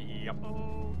god. Yep.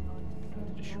 Oh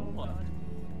god. Sure. Oh god.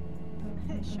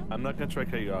 Sure. I'm not gonna try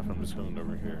to cut you off. I'm just going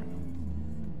over here.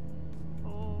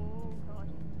 Oh god.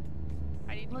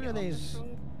 I need to Look get at off this.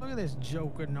 road. Look at this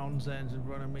joker nonsense in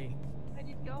front of me. I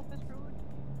need to get off this road.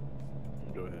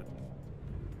 Go ahead.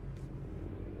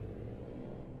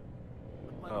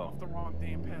 Let Oh. off the wrong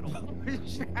damn pedal.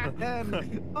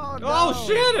 Shannon! Oh, no. Oh,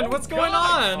 Shannon, what's going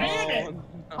God, on? Shannon!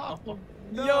 Oh,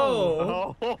 No.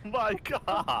 Yo. Oh my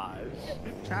gosh!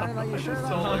 Shannon, are you sure that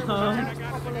So was much-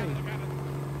 properly?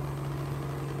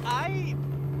 I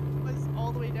was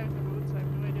all the way down the road, so I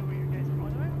have no idea where you guys are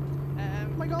going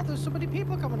Oh my god, there's so many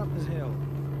people coming up this hill.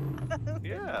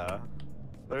 Yeah.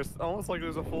 There's almost like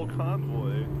there's a full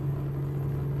convoy.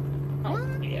 Oh,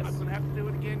 I'm yes. gonna have to do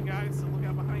it again, guys. So look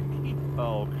out behind me.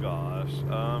 Oh gosh.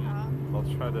 I'll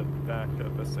try to back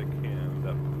up as I can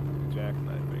without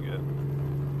jackknifing it.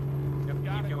 yep,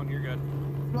 Got keep it. going, you're good.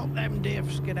 Drop them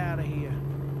diffs, get out of here.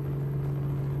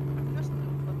 I'm just looking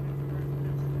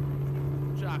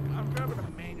Jock, I'm grabbing a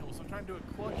manual, so I'm trying to do a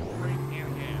clutch, brake,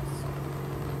 and gas.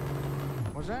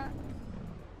 What's that?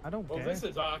 I don't Well, care. this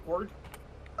is awkward.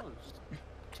 Oh, just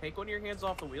take one of your hands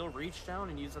off the wheel, reach down,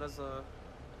 and use it as a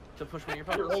to push one of your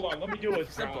Here, pedals. hold on, let me do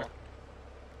it. Simple.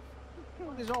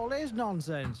 What is all this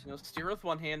nonsense? You know, steer with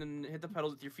one hand and hit the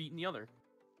pedals with your feet in the other.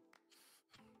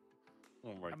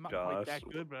 Oh my I'm not gosh. quite that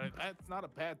good, but that's not a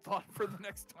bad thought for the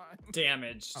next time.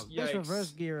 Damaged. Oh, this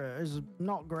reverse Yikes. gear is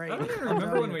not great. I don't even I'll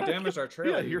remember tell when you. we damaged our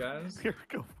trailer, Yeah, you you're, guys. you're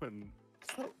going.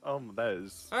 So, that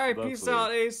is. Alright, that's peace weird.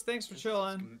 out, Ace. Thanks for It's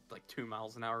chilling. like 2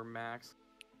 miles an hour max.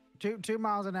 2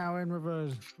 miles an hour in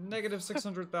reverse. Negative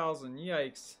 600,000.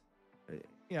 Yikes.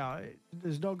 Yeah,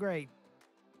 it's not great.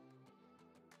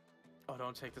 Oh,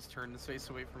 don't take this turn this face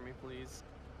away from me, please.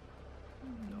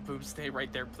 Boom, stay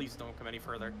right there. Please don't come any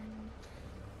further.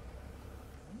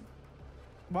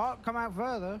 What? Come out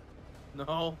further?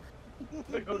 No.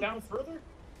 Should I go down further?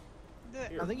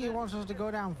 I think he wants us to go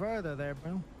down further there,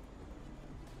 Bill.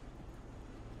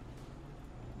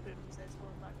 Boom says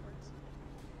going backwards.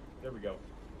 There we go.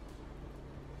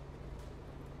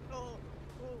 Oh,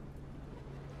 oh.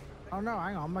 Oh no,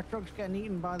 hang on, my truck's getting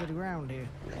eaten by the ground here.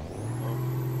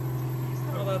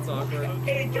 Oh, that's awkward.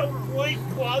 A complete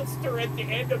cluster at the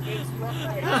end of his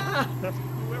ride.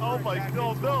 Oh my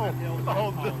god, no!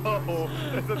 Oh no!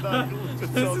 This is not This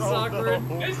is awkward.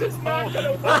 No. This is not Oh,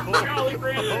 gonna no. work, Jolly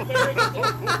Grandpa.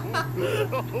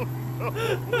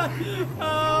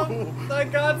 I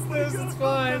got this. It's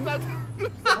fine. Whoa,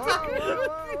 whoa,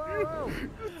 whoa, whoa, whoa.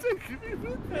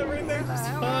 Everything's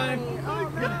fine. Oh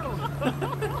no!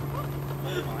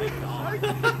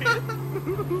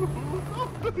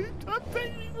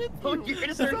 Oh, you're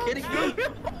gonna start kidding me? Oh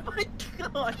my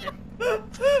god! Oh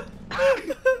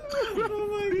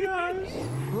my gosh.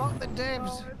 Lock the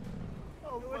divs.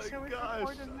 Oh I wish I my was gosh!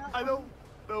 recording that I one. don't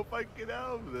know if I can get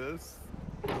out of this.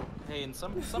 Hey, and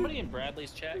somebody in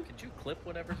Bradley's chat, could you clip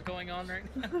whatever's going on right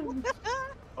now?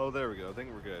 Oh, there we go. I think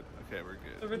we're good. Okay, we're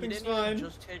good. Everything's You didn't fine. even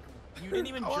just take. You didn't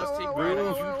even Whoa, just take whoa, Brad. whoa, You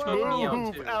whoa, took me out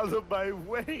Move too. out of my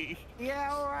way!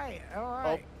 Yeah, alright, Oh,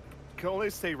 alright. can only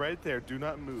stay right there. Do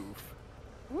not move.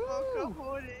 Woo!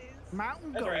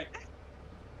 Mountain That's goat. right.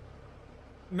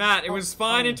 Matt, it was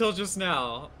fine oh. until just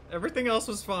now. Everything else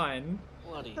was fine.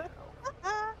 Bloody hell.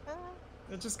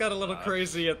 It just got a little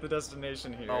crazy at the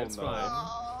destination here. Oh, It's no.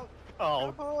 fine.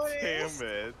 Oh, boys. damn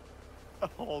it.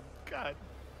 Oh, god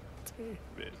damn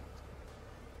it.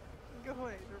 Go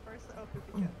ahead, reverse it up if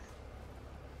you can.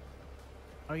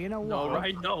 Oh, you know what? No,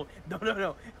 right? No.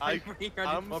 I'm pretty just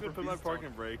gonna put my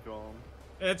parking brake on.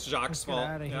 It's Jacques' Let's get fault.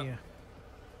 out of Yep. here.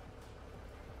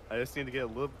 I just need to get a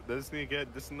little. I just need to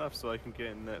get just enough so I can get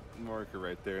in that marker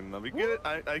right there, and then we get it.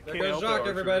 I There can't goes help it, Jacques, Archer.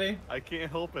 everybody. I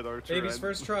can't help it, Archer. Baby's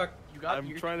first truck. You got.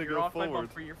 I'm trying to you're go off my forward.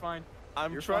 bumper, you're fine.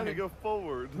 I'm You're trying to fine. go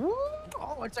forward. Woo!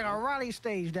 Oh, it's like a rally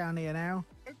stage down here now.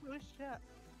 Where's Chat?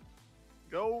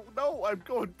 Go! No, I'm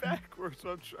going backwards.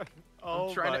 I'm trying. Oh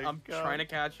I'm trying my to. I'm God. trying to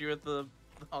catch you at the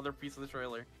other piece of the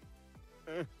trailer.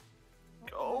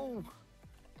 Go!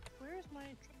 Where's my?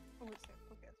 Oh, it's there.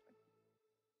 Okay, that's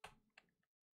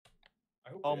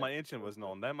fine. Oh, my engine wasn't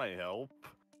on. That might help.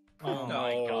 Oh No.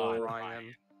 my god,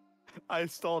 Ryan. I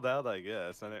stalled out, I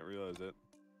guess. I didn't realize it.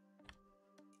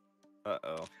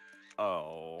 Uh-oh.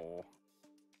 Oh.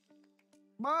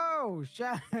 Whoa,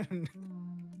 Shannon.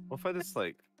 What if I just,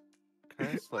 like... Can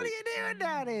I just, What are like... you doing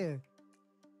down here?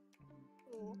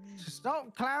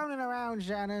 Stop clowning around,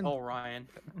 Shannon. Oh, Ryan.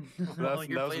 That Oh, was,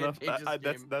 you're that was playing enough. a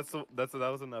Pages game.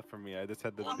 That was enough for me. I just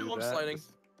had to Oh, do no, I'm that. sliding.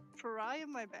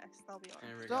 Trying my best. I'll be There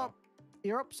honest. we Stop.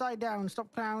 You're upside down. Stop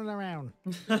clowning around.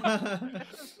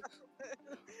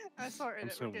 I sorted I'm it.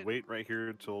 just We're gonna good. wait right here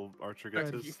until Archer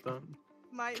gets Good. his done.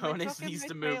 My Cones truck needs and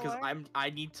to my move because trailer- I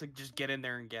need to just get in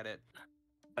there and get it.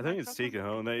 I think it's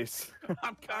Cojones.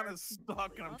 I'm kind of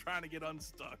stuck and I'm trying to get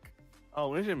unstuck.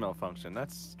 Oh, engine malfunction.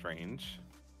 That's strange.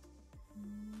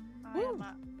 I am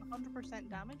at 100%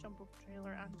 damage on both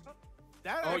trailer and truck.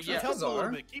 That Oh, actually yeah. helps a little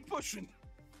Bizarre. bit. Keep pushing.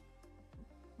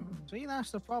 See,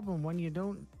 that's the problem when you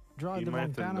don't drive You the might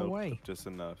have to Montana nope way. just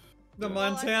enough. The Yeah.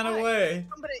 Montana Well, way.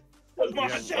 Somebody.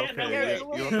 Okay,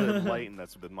 you have to lighten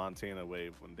that's the Montana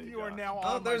wave one day. You are Josh. now on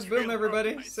Oh, my there's Boom, trailer.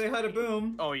 everybody. I Say hi to swear.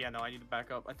 Boom. Oh yeah, no, I need to back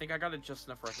up. I think I got it just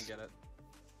enough where I can get it.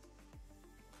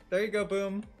 There you go,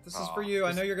 Boom. This is for Aw, you. I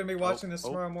this- know you're gonna be watching this oh.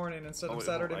 tomorrow morning instead Oh, of wait,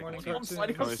 Saturday hold on, morning I can't- I'm cartoon.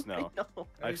 sliding Noise on now. no. There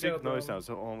I you see go, noise Boom. now,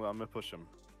 so I'm gonna push him.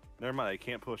 Never mind, I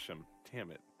can't push him.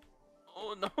 Damn it.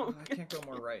 Oh no. Oh, I can't go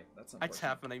more right. That's I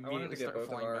tap and I I wanted immediately to get start both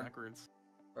of flying our backwards.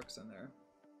 trucks in there.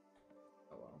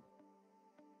 Oh well.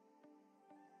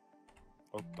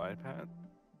 Oh, bye, Pat.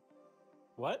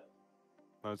 What?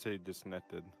 I would say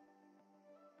disconnected.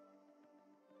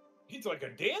 He's like a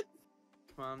dead?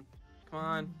 Come on. Come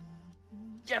on.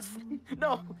 Yes!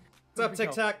 No! What's up,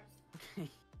 Tic Tac?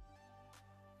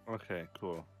 Okay,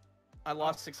 cool. I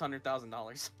lost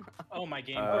 $600,000. Oh, my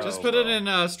game. Oh, Just put it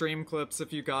well. in stream clips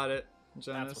if you got it, That's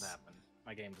Jonas. what happened.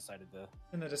 My game decided to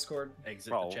In the Discord.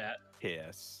 exit Oh. the chat.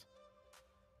 Yes.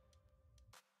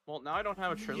 Well, now I don't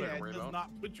have a trailer Yeah, to it worry does about.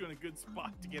 not put you in a good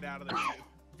spot to get out of there.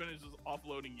 Finishes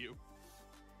offloading you.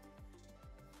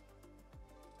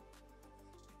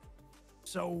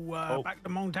 So, Oh. back to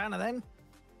Montana then.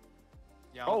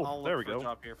 Yeah, Oh, I'll there look we for a go.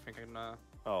 job here if I can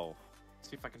Oh,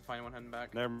 see if I can find one heading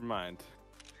back. never mind.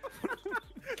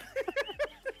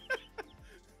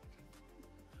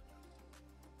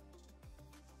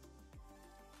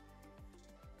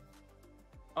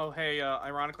 Oh, hey,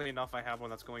 ironically enough, I have one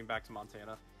that's going back to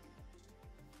Montana.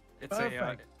 It's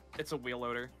Perfect. it's a wheel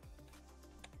loader.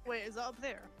 Wait, is that up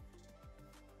there?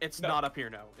 It's No. not up here,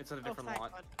 no. It's at a Oh, different thank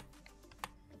lot. God.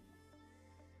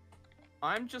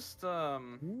 I'm just, Go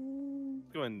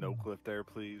and no clip there,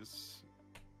 please.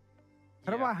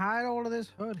 How do yeah, I hide all of this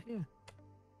hood here?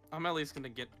 I'm at least gonna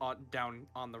get down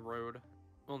on the road.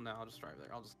 Well, no, I'll just drive there.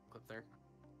 I'll just clip there.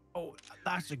 Oh,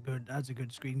 that's a good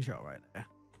screenshot right there.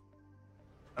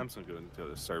 I'm just gonna go into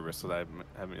the service so that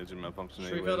I haven't engine malfunction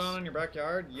Tree anyways. fell down in your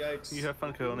backyard? Yikes. You have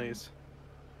fun, Cojones.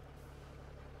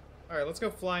 Alright, let's go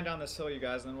flying down this hill, you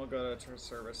guys, and then we'll go to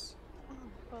service. Oh,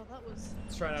 well, that was.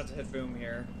 Let's try not to hit Boom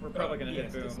here. We're probably gonna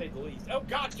yes, hit to say Boom. the least. Oh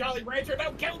God, Jolly Rancher,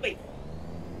 don't kill me!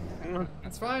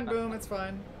 It's fine, Boom, it's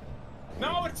fine.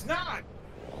 No, it's not.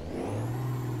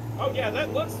 Oh yeah,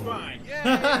 that looks fine.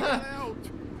 Yeah, out.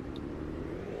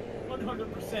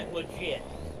 100% legit.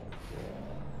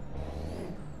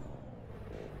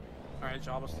 Alright,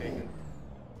 job was taken.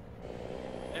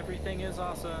 Everything is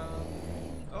awesome.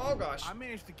 Oh gosh. I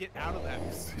managed to get out of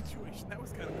that situation. That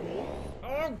was kind of cool.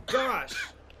 Oh gosh.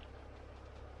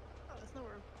 Oh, that's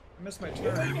nowhere. I missed my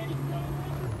turn.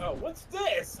 Oh, what's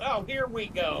this? Oh, here we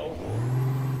go.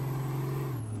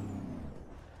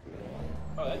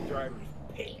 Oh, that driver's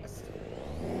pissed.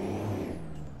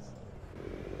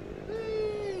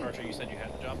 Archer, you said you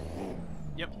had the job?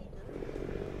 Yep.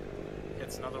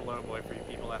 It's another low boy for you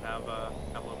people that have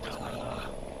low boys.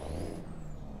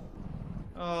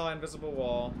 Oh, invisible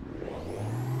wall.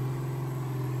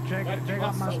 Check That out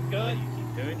looks my so good. You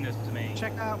keep doing this to me.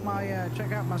 check out my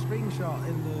screenshot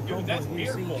in the Dude, that's Convoy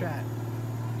VC beautiful. chat.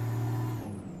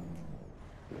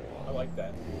 I like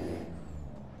that.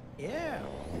 Yeah.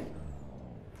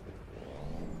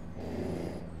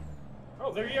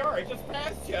 Oh, there you are. I just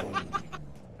passed you.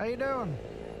 How you doing?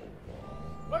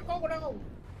 What's going on?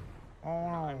 Oh,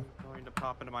 I'm going to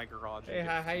pop into my garage. Hey,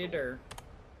 how you doing?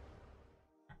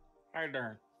 How you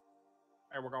doing?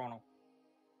 Hey, we're going on.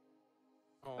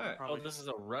 Oh, Alright. Oh, this is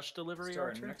a rush delivery,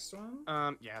 Start Archer? next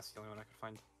one. Yeah, it's the only one I could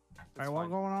find. All It's right, what's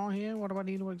fine. going on here? What do I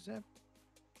need to accept?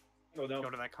 Oh, no. Go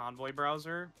to that Convoy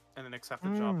browser and then accept the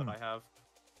job that I have.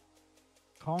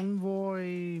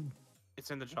 Convoy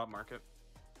It's in the job market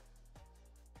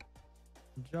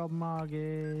job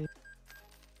market.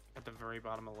 at the very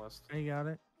bottom of the list. I got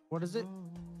it. What is it?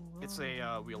 It's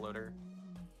a wheel loader.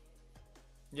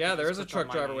 Yeah, there is a Just click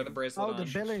on truck my driver with a name. bracelet Oh, on.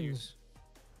 the Billings.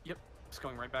 Yep, it's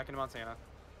going right back into Montana.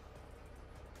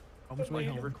 Home sweet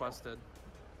You home. requested.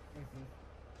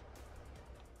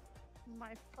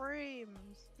 My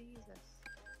frames, Jesus.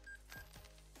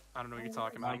 I don't know what you're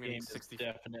talking My about. I'm getting game is 60.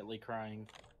 definitely crying.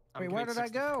 I'm Wait, where getting did I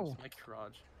 60 go? frames in my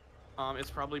garage.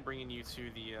 It's probably bringing you to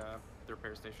the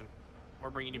repair station, or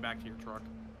bringing you back to your truck.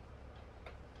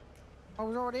 I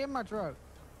was already in my truck.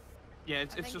 Yeah, I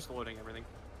it's think- just loading everything.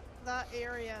 That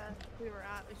area we were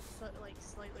at was like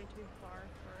slightly too far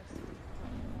for us.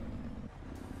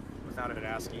 Without it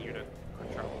asking you to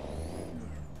quick travel.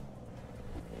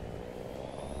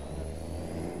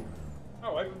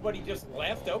 Oh, everybody just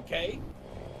left? Okay.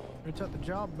 We took the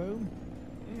job, boom.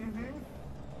 Mm-hmm.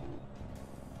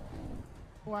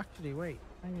 Oh, actually, wait.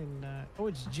 I can, oh,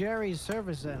 it's Jerry's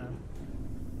service center.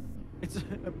 It's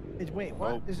wait,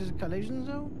 what? Oh. This is a collision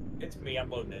zone? It's me. I'm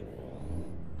loading it.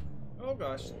 Oh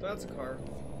gosh, that's a car.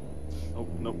 Oh,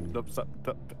 nope, nope, stop,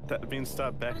 that means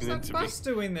stop What is backing that into me. bus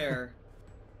doing there?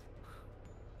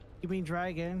 You mean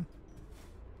dragon?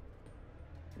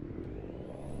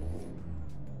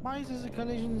 Why is this a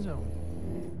collision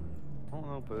zone? I don't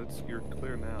know, but you're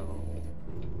clear now.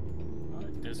 Oh,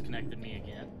 it disconnected me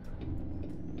again.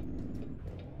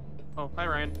 Oh, hi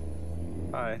Ryan.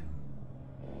 Hi.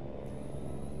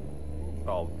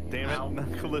 Oh, damn it, Ow.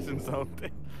 not collision zone.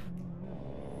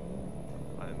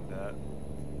 Find that.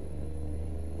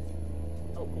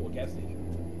 Oh, cool. Gas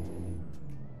station.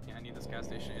 Yeah, I need this gas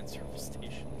station and service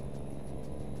station.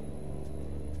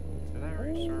 Did I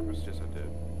already service? Yes, I did.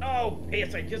 Oh,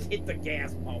 piss. I just hit the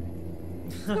gas pump.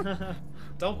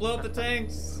 Don't blow up the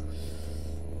tanks.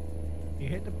 You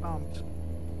hit the pumps.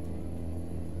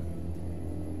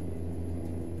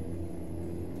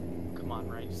 Come on,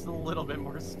 Ryan, just a little bit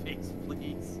more space,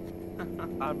 please.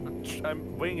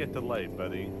 I'm waiting at the light,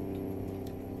 buddy.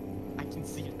 I can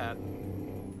see that.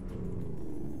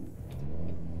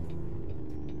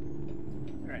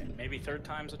 Alright, maybe third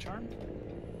time's a charm?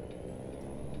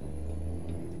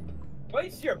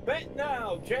 Place your bet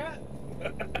now, chat.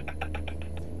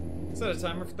 Set a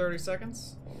timer for 30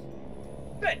 seconds.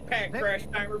 Bet pack crash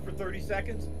timer for 30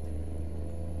 seconds.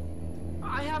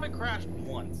 I haven't crashed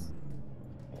once.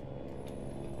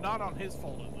 Not on his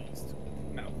fault, at least.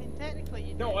 No. I mean, technically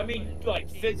you No, did, I mean, but like,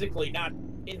 it's- physically, not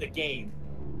in the game.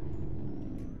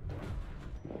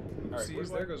 Alright, Oopsies, where's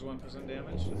there that? goes 1%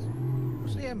 damage.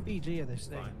 What's the MPG of this It's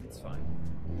thing? fine, it's fine.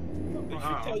 They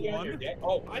should tell you on your deck.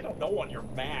 Oh, I don't know on your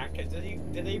Mac. Did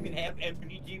they even have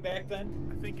MPG back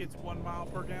then? I think it's 1 mile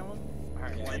per gallon.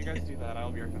 Alright, while you guys do that,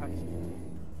 I'll be right back.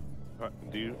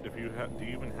 Do you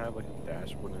even have like a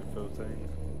dashboard info thing?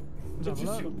 Let's have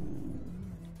a look.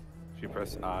 If you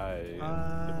press I,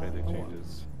 Uh, if anything oh.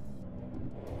 changes.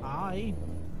 I?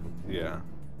 Yeah.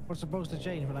 What's supposed to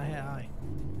change when I hit I?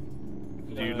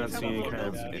 Do you not Have see a any look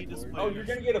kind at of? the display Oh, you're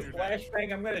gonna get a your dashboard.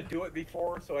 flashbang. I'm gonna do it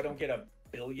before so I don't get a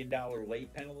 $1 billion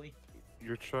late penalty.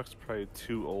 Your truck's probably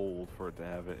too old for it to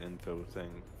have an info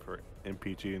thing for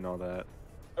MPG and all that.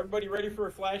 Everybody ready for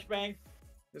a flashbang?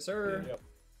 Yes, sir. Yep.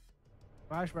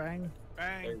 Flashbang.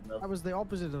 Bang. There you go. That was the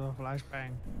opposite of a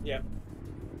flashbang. Yeah.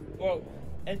 Well,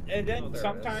 and then Oh, there it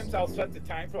sometimes is. I'll set the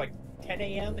time for like 10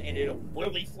 a.m. and it'll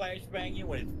really flashbang you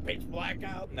when it's pitch black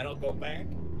out, and then I'll go back.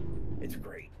 It's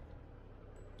great.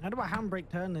 How do I handbrake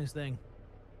turn this thing?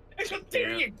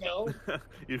 There you go.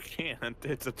 You can't.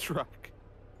 It's a truck.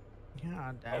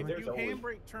 God Hey, damn it. there's If you always-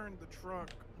 handbrake turn the truck,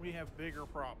 we have bigger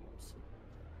problems.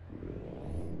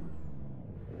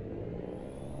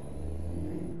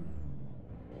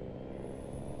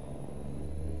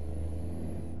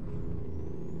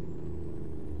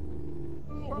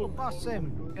 Oh, bust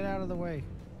him. Get out of the way.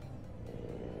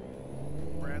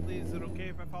 Bradley, is it okay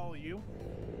if I follow you?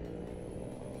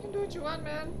 You can do what you want,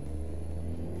 man.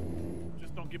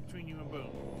 Just don't get between you and Boom.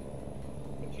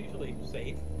 It's usually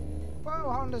safe. Whoa,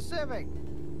 Honda Civic.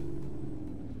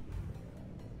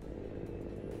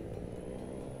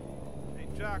 Hey,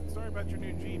 Jock, sorry about your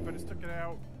new Jeep. I just took it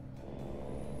out.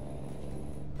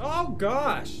 Oh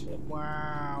gosh!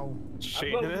 Wow. I'm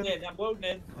Shane loading in. I'm loading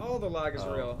in. Oh, the lag is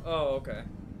Oh. real. Oh, okay.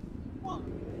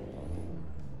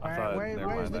 I thought, never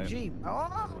Where's mind, the Jeep?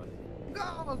 Oh,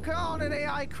 God, an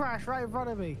AI crash right in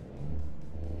front of me.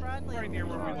 Bradley. Right near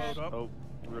where we load up. Oh,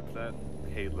 rip that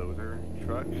payloader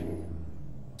truck.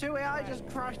 Two AI just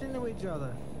crashed into each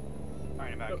other.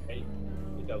 Alright, I'm back. Okay.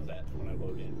 It does that when I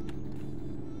load in.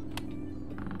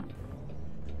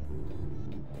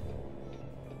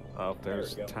 Oh,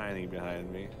 there's There we go. Tiny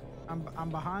behind me. I'm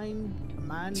behind a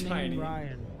man Tiny. named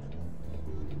Ryan.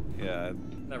 Yeah.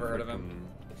 Never heard of him.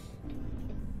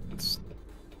 frickin- It's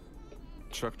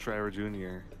Truck Driver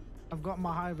Jr. I've got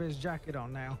my high-vis jacket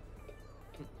on now.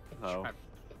 Oh.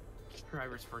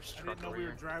 Driver's first I truck didn't know over we were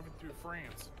here. driving through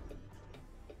France.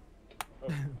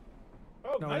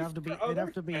 Oh, No, nice. it'd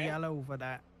have to be yellow for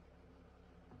that.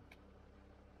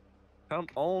 Come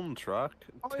on, truck.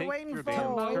 What are we Take waiting your for?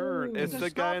 damn Oh, turn. It's There's a the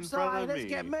guy in stop front sign. of Let's me.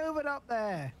 get moving up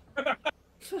there.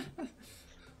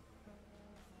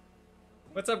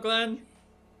 What's up, Glenn?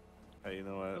 Hey, you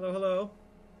know what? Hello, hello.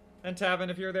 And Tavin,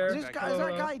 if you're there. Is Hello, that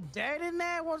hello. guy dead in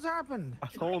there? What's happened?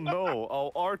 Oh no!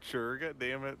 Oh, Archer! God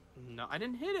damn it! No, I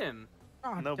didn't hit him.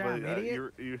 Oh, No, damn, but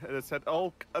idiot. you had said,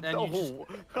 oh, Then no! you just-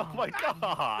 Oh my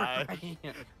god!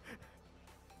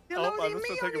 You're Oh, I'm losing just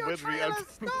me gonna on take it your with me. trailer.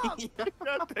 Stop!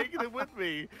 I'm taking it with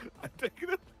me. I'm taking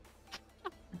it.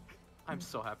 I'm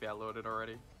so happy I loaded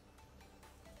already.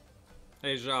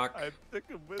 Hey, Jacques. I'm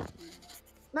taking it with me.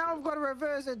 Now I've got to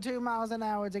reverse at 2 miles an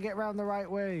hour to get round the right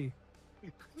way.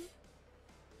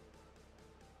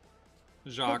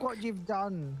 Jacques. Look what you've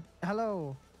done.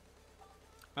 Hello.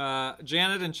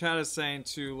 Janet in chat is saying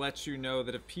to let you know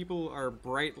that if people are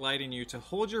bright lighting you, to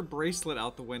hold your bracelet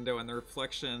out the window and the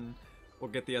reflection will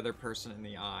get the other person in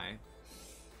the eye.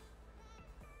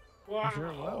 Wow. Sure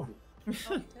it will.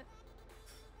 Oh,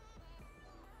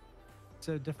 It's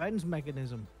a defense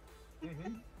mechanism.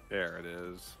 Mm-hmm. There it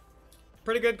is.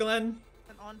 Pretty good, Glenn.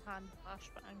 an on-hand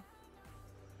flashbang.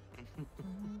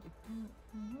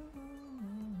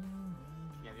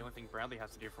 Yeah, the only thing Bradley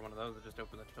has to do for one of those is just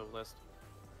open the tow list.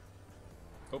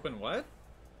 Open what?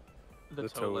 The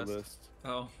tow list.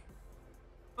 Oh.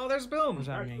 Oh, there's Boom. What's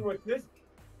that Actually, mean? with this.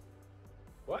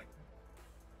 What?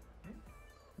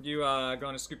 You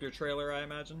going to scoop your trailer, I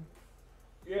imagine?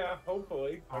 Yeah,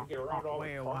 hopefully. I'll get around all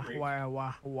the concrete.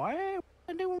 What are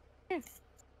you doing?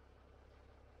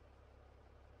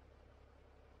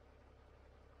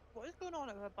 What is going on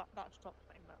at that stop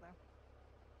thing back there?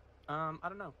 I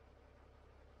don't know.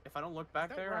 If I don't look back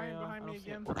that there, Ryan I behind me don't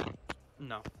see it. again?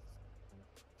 No.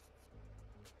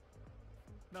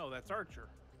 No, that's Archer.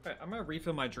 Alright, I'm gonna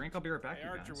refill my drink. I'll be right back, Hey, you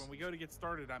Archer, guys. when we go to get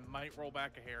started, I might roll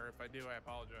back a hair. If I do, I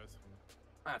apologize.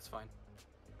 That's fine.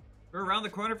 We're around the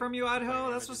corner from you, Idaho.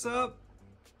 Wait, That's I what's just- up.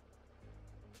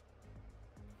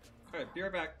 Alright, be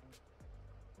right back.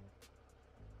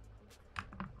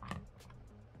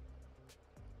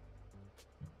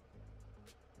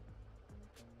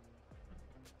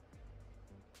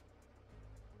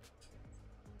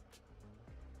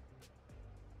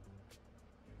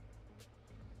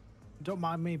 Don't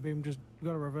mind me, Boom. Just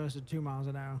got to reverse at 2 miles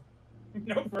an hour.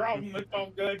 No problem. It's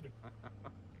all good.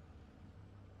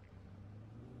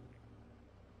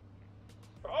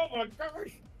 Oh my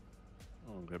gosh!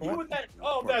 Oh, good. You and that?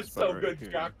 Oh, Park that's spot so right good,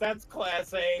 here. Jock. That's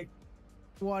class A.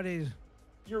 What is?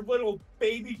 Your little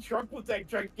baby truck with that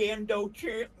gigando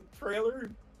trailer.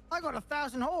 I got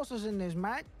 1,000 horses in this,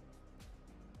 Mac.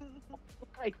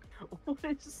 Like, what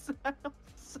is that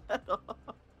set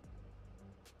up?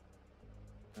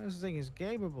 This thing is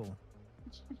capable.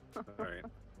 Alright.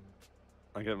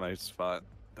 I got my spot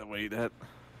that wait at.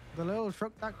 The little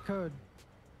truck that could.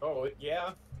 Oh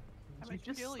yeah. How Did much you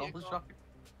just fuel stall you the got? shot?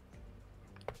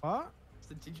 What?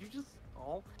 So did you just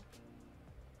stall?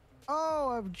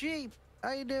 Oh, a Jeep.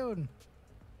 How you doing?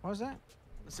 What's that?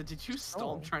 So did you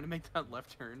stall Oh. trying to make that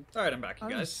left turn? Alright, I'm back, you I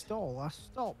didn't guys. stall. I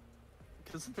stopped.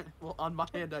 Because, well, on my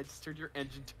end, I just turned your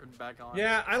engine turned back on.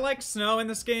 Yeah, I like snow in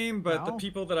this game, but the No.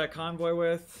 people that I convoy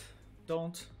with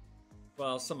don't.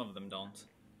 Well, some of them don't.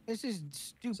 This is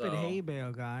stupid So- hay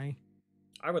bale guy.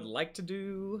 I would like to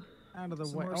do. Out of the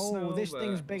Some way. more Oh, snow, this but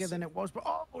thing's we'll bigger see. than it was. But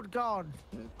oh god.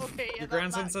 Okay, yeah, Your that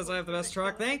grandson Mac says I have the was best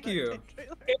truck. Thank you.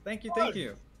 Thank you, thank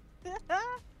you.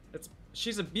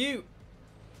 She's a beaut.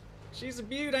 She's a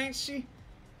beaut, ain't she?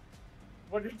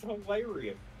 What is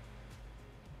hilarious?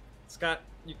 It's got.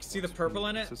 You can see the purple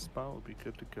in it. This spot will be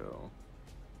good to go.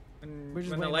 When, We're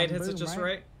just when the waiting light on hits it Boom, just right?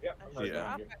 right. Yep. I'm right Yeah.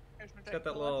 down here. It's got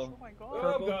that little- Oh my god. Oh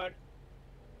Purple. god.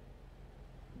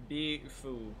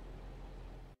 Beautiful.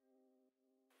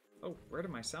 Oh, where did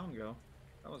my sound go?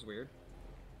 That was weird.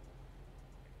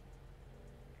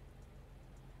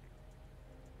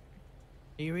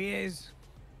 Here he is.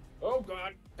 Oh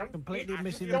God! Completely I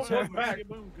missing don't the look turn. back.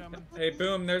 Boom coming. Hey,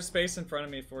 Boom, there's space in front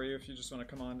of me for you if you just want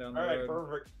to come on down the All right, road.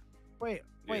 perfect. Wait,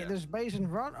 Yeah. there's space in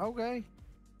front? Okay.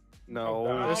 No.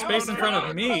 Oh, There's space in front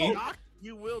of me. Doc,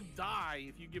 you will die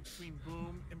if you get between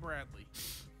Boom and Bradley.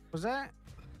 Was that?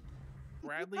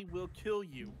 Bradley will kill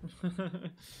you.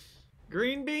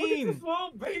 Green Look at bean. this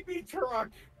little baby truck.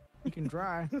 You can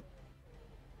try.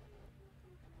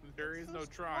 There is no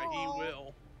try. He small.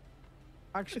 will.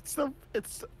 Actually,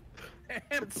 It's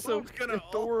And so Boom's gonna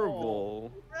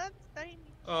adorable. That's tiny.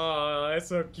 Oh, that's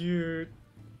so cute.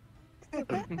 I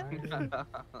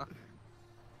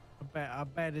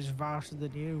bet it's faster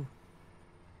than you.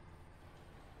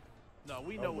 No,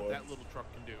 we Oh, know what boy. that little truck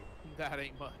can do. That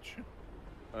ain't much.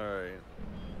 All right.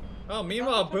 Oh,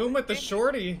 meanwhile, Boom with the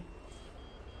shorty.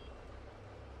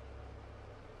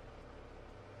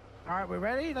 All right, we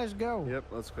ready? Let's go. Yep.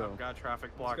 Let's go. I've got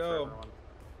traffic blocked for go. everyone.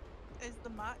 Is the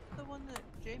Mac the one that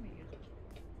Jamie uses?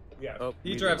 Yeah. Oh,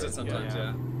 He we drives did it sometimes, Yeah.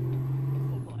 yeah.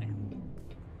 Oh boy.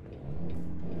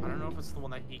 I don't know if it's the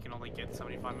one that he can only get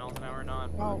 75 miles an hour or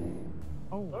not. Oh.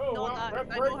 Oh. Oh, No, wow. that- Right,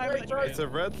 I know right, how right, much right. It's a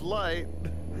red light.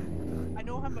 I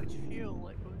know how much fuel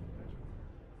it goes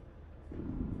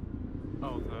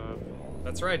Oh, the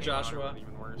That's right, main Joshua. auto,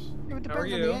 even worse. Yeah, it How are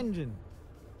depends on you? the engine.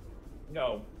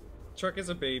 No. Truck is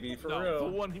a baby, for no, real.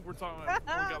 the one we're talking about, we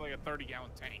got like a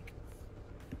 30-gallon tank.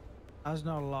 That's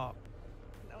not a lot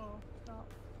through. No, it's not.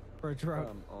 for a truck.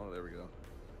 Oh, there we go.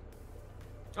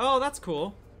 Oh, that's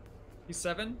cool. He's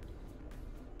 7?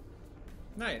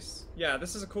 Nice. Yeah,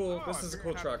 this is a cool. Oh, This is a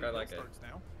cool figured out how truck. to I do like it. starts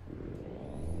now.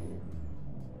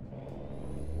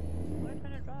 Learn how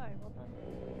to drive. Well done.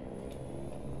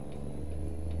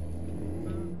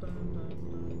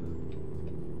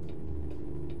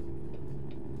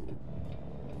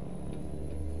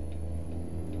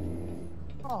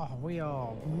 Oh, we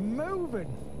are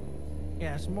moving.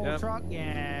 Yeah, small Yep. truck.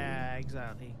 Yeah,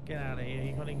 exactly. Get out of here.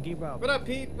 You couldn't keep up. What up,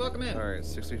 Pete? Welcome in. All right.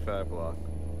 65 block.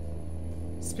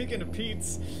 Speaking of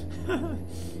Pete's,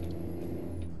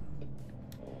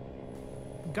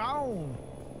 Gone.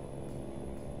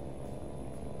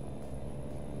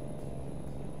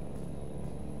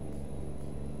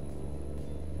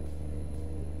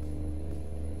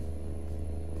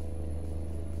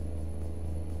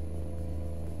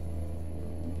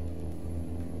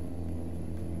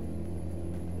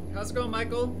 how's it going,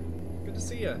 Michael? Good to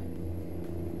see you.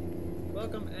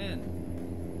 Welcome in.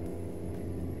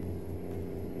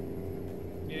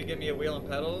 Need to get me a wheel and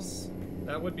pedals?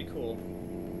 That would be cool.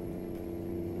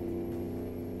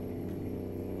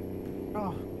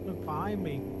 Oh, look behind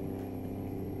me.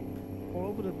 All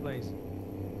over the place.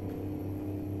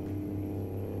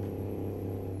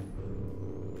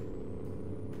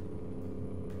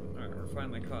 Alright, we're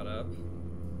finally caught up.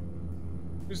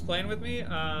 Who's playing with me?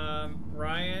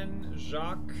 Ryan,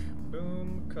 Jacques,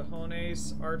 Boom,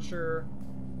 Cajones, Archer.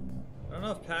 I don't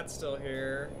know if Pat's still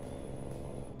here.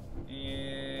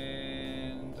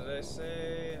 And did I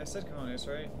say? I said Cajones,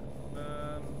 right?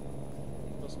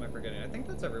 What else am I forgetting? I think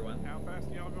that's everyone. How fast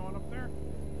y'all going up there?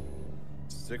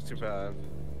 65.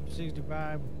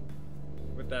 65.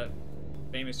 With that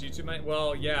famous YouTube mic?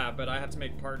 Well, yeah, but I have to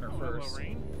make partner Oh, hello, first.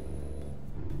 Rain.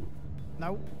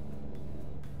 Nope.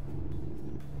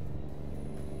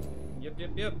 Yep, yep,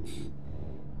 yep.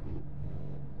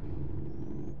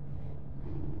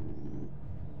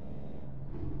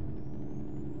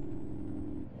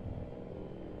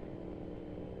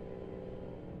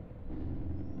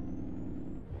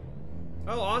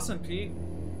 Oh, awesome, Pete.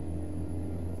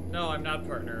 No, I'm not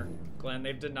partner. Glenn,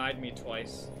 they've denied me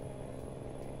twice.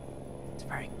 It's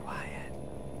very quiet.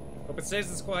 Hope it stays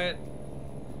this quiet.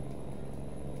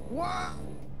 What?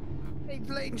 Hey,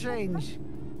 lane change.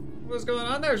 What's going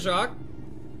on there, Jacques?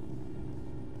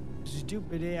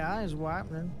 Stupid AI is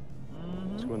happening.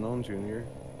 What's going on, Junior?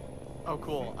 Oh,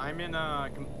 cool. I'm in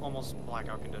almost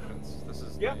blackout conditions. This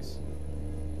is Yep. nice.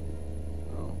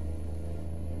 Oh.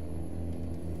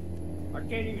 I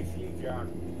can't even see you, John.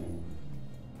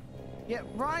 Yeah,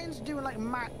 Ryan's doing like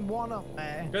Mach 1 up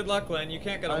there. Good luck, Glenn. You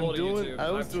can't get a hold of YouTube.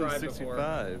 I was I've doing tried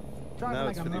 65. Driving now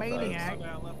like it's a 55. maniac. Slow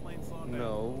down, left lane, slow down.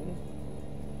 No.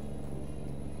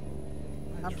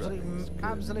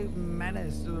 Absolute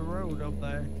menace to the road up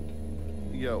there.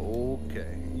 Yeah,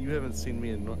 okay. You haven't seen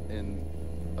me in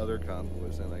other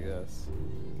convoys, then, I guess.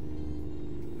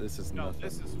 This is No, nothing.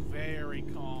 this is very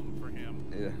calm for him.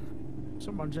 Yeah.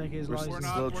 Someone check his We're license.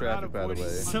 still traffic, by the avoiding way.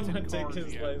 hunted Someone take cars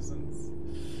his yet. license.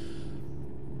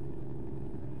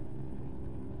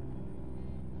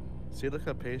 See, look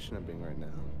how patient I'm being right now.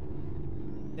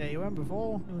 Yeah, you went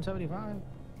before. You were 75.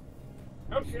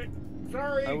 Oh shit.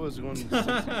 Sorry. I was going 65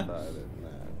 at max.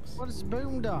 thanks. What has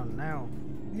Boom done now?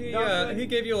 He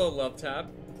gave you a little love tap.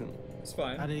 It's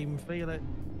fine. I didn't even feel it.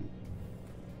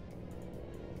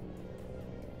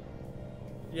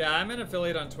 Yeah, I'm an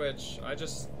affiliate on Twitch. I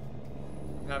just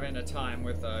am having a time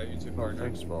with a YouTube Oh, partner.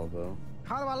 thanks, Volvo.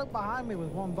 How do I look behind me with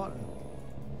one button?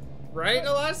 Right,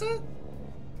 Eliza?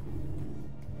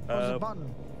 What's the button?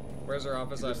 Where's her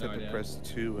office? You I just have no have to idea. press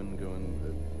 2 and go in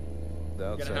the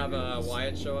You're outside. gonna have views.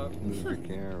 Wyatt show up? Move your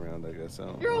camera around, I guess. I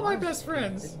don't You're all know. my best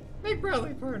friends. Make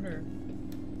Bradley partner.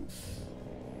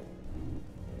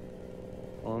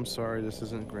 Oh, I'm sorry, this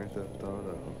isn't Grand Theft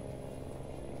Auto.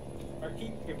 I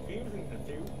keep confusing the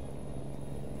two.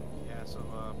 Yeah, so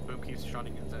Boom keeps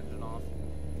shutting his engine off.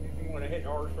 You want to hit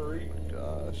R3?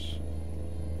 Gosh.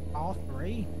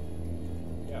 R3?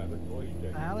 Yeah, the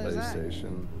joystick. The hell is that?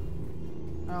 PlayStation.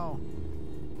 Oh.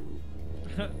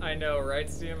 I know, right,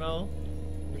 CML?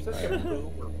 You're such a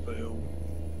boomer, boo.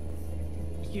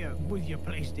 Yeah, with your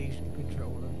PlayStation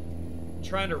controller.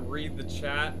 Trying to read the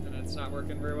chat and it's not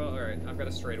working very well. Alright, I've got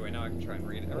a straightaway now. I can try and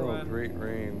read it. Oh, Everyone, great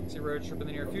rain. see road trip in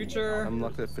the near future. I'm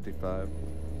locked at 55.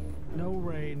 No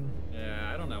rain.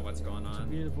 Yeah, I don't know what's going It's a on.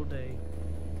 beautiful day.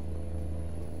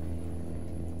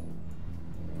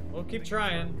 We'll keep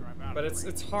trying, but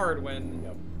it's hard when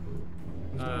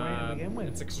There's no rain to begin with.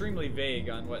 it's extremely vague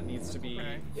on what needs to be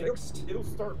fixed. It'll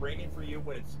start raining for you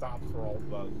when it stops for all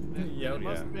of us. Yep. It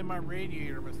must have been my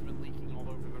radiator. Must have been leaking all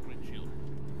over the windshield.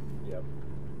 Yep.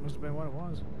 Must have been what it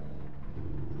was.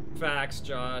 Facts,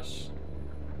 Josh.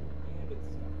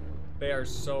 They are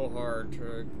so hard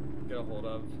to get a hold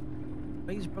of.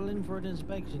 Please pull in for an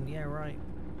inspection. Yeah, right.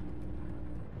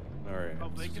 Alright. Oh,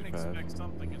 they can 65. expect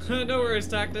something. No worries,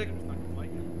 Tactic. It's not gonna like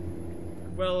it.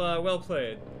 Well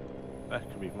played. That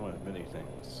could be one of many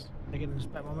things. They can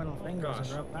inspect my middle finger as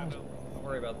Gosh. I drop past. Don't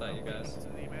worry about that, you guys. To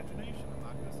the imagination. I'm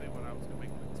not gonna say what I was gonna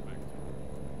make them expect.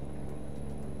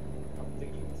 I don't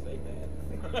think you can say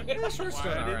that. Yeah, sure, it's Why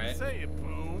doing I didn't alright. say it,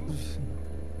 Boom.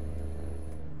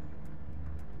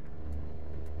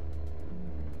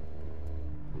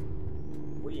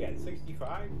 What are you at,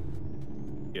 65?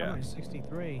 Yeah. I'm at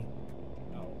 63.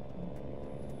 No.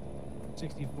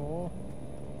 64.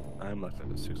 I'm locked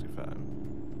at 65.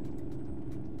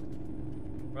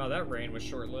 Wow, that rain was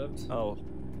short-lived. Oh.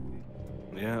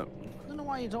 Yeah. I don't know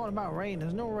why you're talking about rain.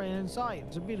 There's no rain in sight.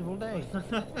 It's a beautiful day.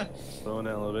 Slowing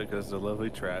down a little bit because of the lovely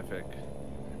traffic.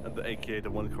 And the AKA,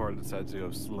 the one car decides to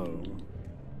go slow.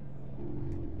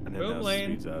 And then Boom now lane.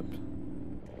 speeds up.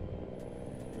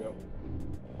 Yep.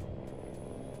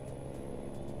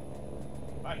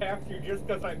 I have to just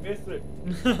because I miss it.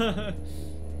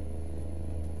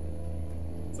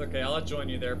 It's okay, I'll join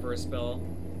you there for a spell.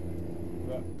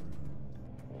 But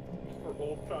just for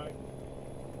old time.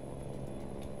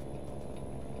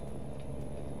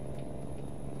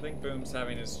 I think Boom's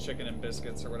having his chicken and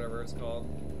biscuits or whatever it's called.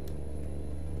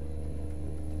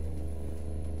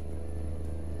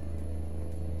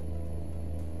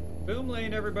 Boom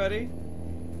lane, everybody.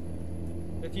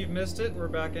 If you've missed it, we're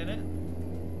back in it.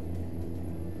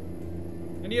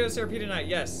 Any OCRP tonight?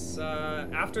 Yes.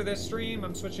 After this stream,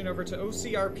 I'm switching over to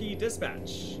OCRP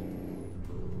Dispatch.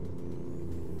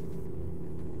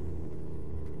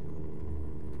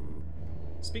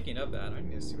 Speaking of that, I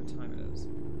need to see what time it is.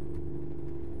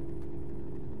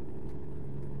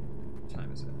 What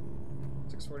time is it?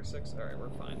 6:46? Alright, we're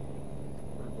fine.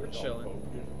 We're chilling.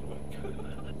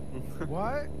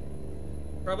 What?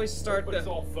 Probably start Everybody's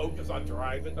the all focused on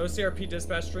driving. OCRP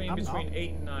dispatch stream I'm between up.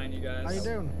 8 and 9, you guys. How you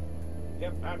doing?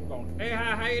 Yep, I'm going. Hey,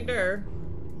 how you doing?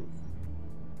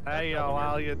 Hey y'all,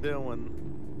 how you doing?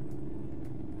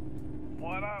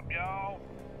 What up, y'all?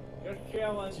 Just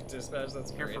chilling. Dispatch,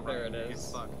 that's Here great. for There it Ryan, you is.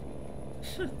 suck.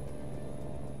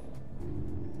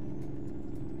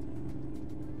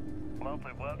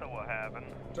 Lovely weather will happen.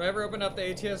 Driver opened up the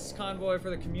ATS convoy for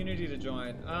the community to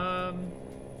join.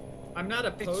 I'm not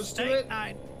opposed to it,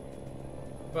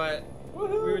 but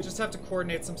we would just have to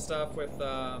coordinate some stuff with,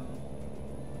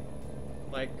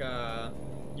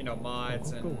 you know,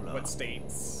 mods and Coca-Cola. what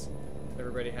states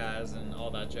everybody has and all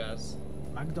that jazz.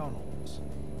 McDonald's.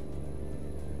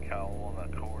 Coal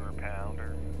and a quarter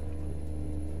pounder.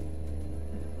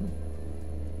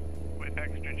 With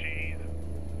extra cheese.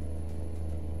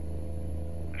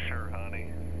 Sure, honey.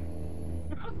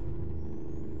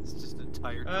 It's just an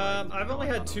entire. I've only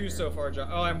had 2 so far,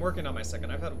 Oh, I'm working on my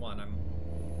second. I've had 1. I'm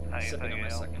sipping on Anything my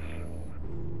else? second.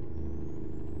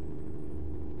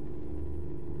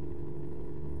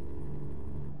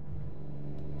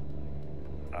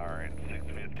 Alright,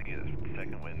 650 to get a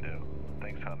second window.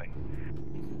 Thanks, honey.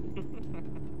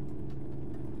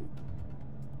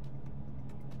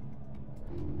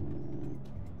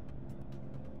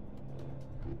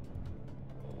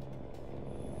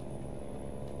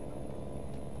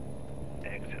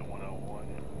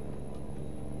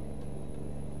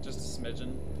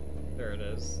 smidgen. There it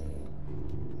is.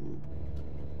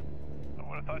 I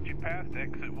would have thought you passed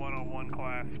exit 101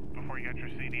 class before you got your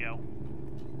CDL.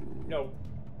 No.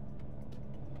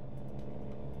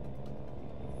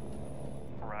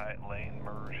 Right lane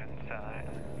merge sign.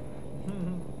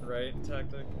 Right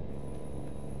tactic.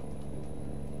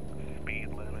 Speed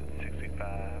limit 65.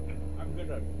 I'm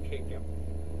gonna kick him.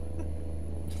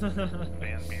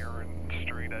 Van Buren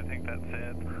Street, I think that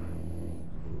said.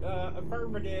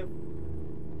 Affirmative.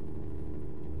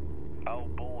 Oh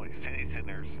boy, City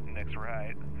Center's next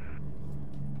right.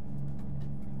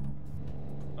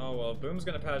 Oh well, Boom's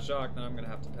gonna pass Jacques, then I'm gonna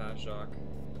have to pass Jacques.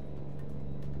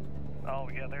 Oh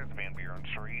yeah, there's Van Buren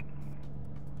Street.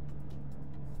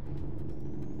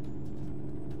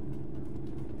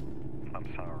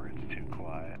 I'm sorry, it's too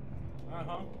quiet.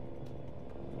 Uh-huh.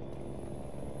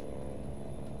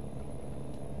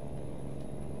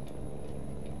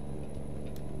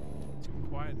 Too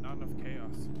quiet, not enough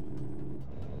chaos.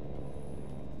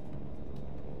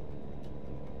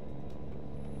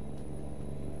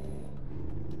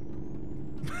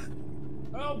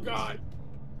 Oh God.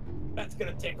 That's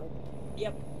gonna tickle.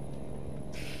 Yep.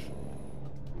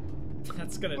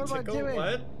 That's gonna What am I tickle doing?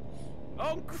 what?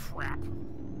 Oh crap!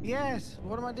 Yes.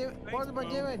 What am I doing? What am I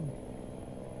Boom. doing?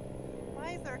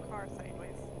 Why is there a car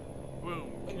sideways?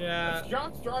 Boom. Yeah.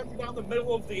 John's driving down the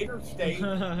middle of the interstate.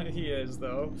 He is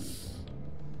though.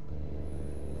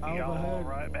 I Y'all overheard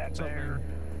right back something. there.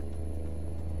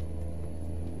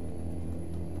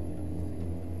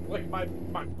 Like my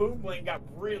boom lane got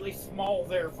really small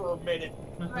there for a minute.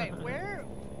 Right,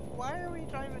 why are we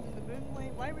driving in the boom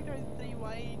lane? Why are we driving 3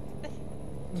 wide?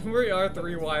 We are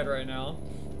 3 wide right now.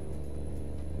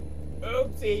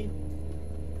 Oopsie.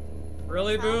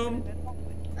 Really, Boom?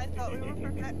 I thought we were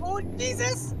perfect. Oh,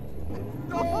 Jesus!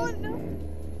 Oh, no!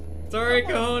 Sorry,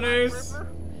 Come on, cojones. River.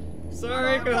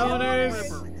 Sorry, Come on,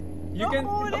 cojones. You can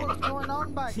What's going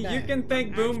on back there? you can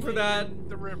thank Boom for Actually, that. in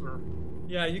the river.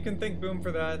 Yeah, you can thank Boom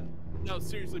for that. No,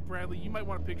 seriously, Bradley, you might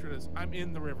want to picture this. I'm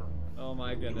in the river. Oh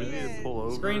my We goodness. need to pull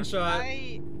over. Screenshot.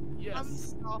 I'm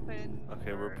Yes. stopping.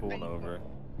 Okay, we're for pulling anyone. over.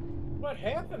 What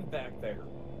happened back there?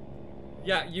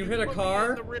 Yeah, you hit a put me in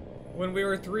car the river. when we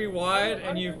were 3 wide, I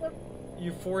and remember-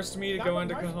 you forced me to Not go on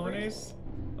into my screen. cojones.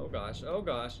 Oh gosh. Oh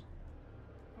gosh.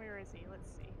 Where is he? Let's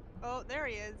see. Oh, there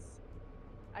he is.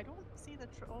 I don't see the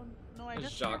oh, no, I There's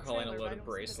just see the Jacques hauling a trailer, but load I of don't see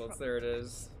the bracelets. truck. There it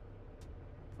is.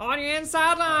 On your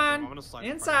inside I'm line. gonna slide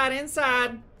Inside,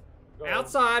 inside. Go.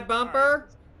 Outside bumper.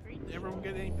 Did everyone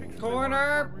get any pictures?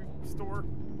 Corner. Of the store?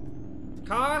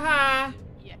 Car high.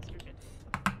 Yes, you're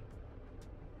good.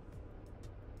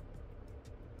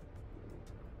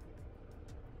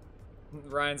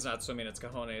 Ryan's not swimming its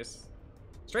cojones.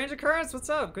 Strange occurrence, what's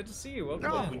up? Good to see you. Welcome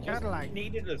No, in. We just Cadillac.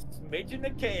 needed a smidgen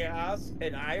of chaos,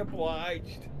 and I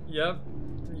obliged. Yep,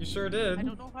 you sure I did.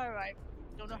 don't know how I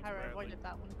avoided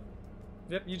that one.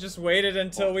 Yep, you just waited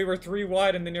until we were 3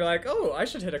 wide, and then you're like, oh, I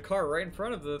should hit a car right in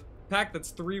front of the pack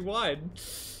that's 3 wide.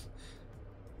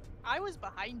 I was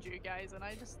behind you guys, and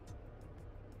I just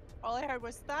all I heard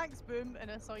was thanks, boom,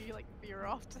 and I saw you like veer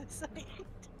off to the side.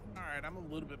 Alright, I'm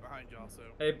a little bit behind y'all, so.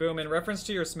 Hey, Boom, in reference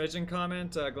to your smidgen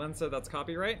comment, Glenn said that's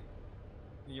copyright.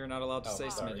 You're not allowed to Oh, say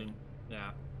sorry. smidgen.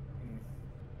 Yeah.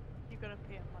 You gotta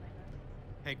pay him money now.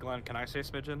 Hey Glenn, can I say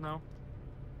smidgen though?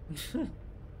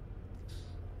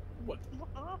 What?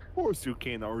 Of course you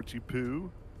can, Archie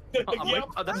Poo. I'm Yep. like,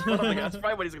 oh, that's what I'm thinking. That's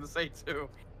probably what he's gonna say too.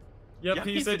 Yep, Yeah,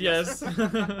 he said yes.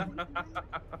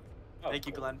 Thank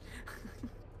you, Glenn.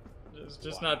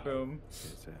 just not Boom.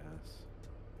 His ass.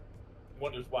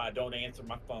 Wonders why I don't answer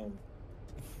my phone.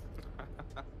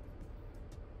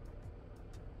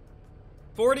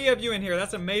 40 of you in here,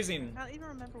 that's amazing. I can't even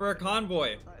remember For a what the convoy.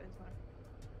 that is now.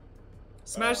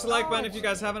 Smash the like button if you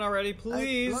guys haven't already, Hey,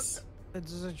 please. look,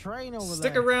 there's a train over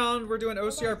Stick there. around, we're doing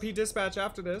OCRP dispatch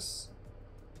after this.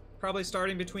 Probably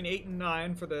starting between 8 and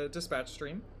 9 for the dispatch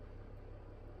stream.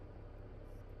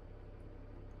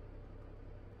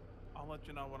 I'll let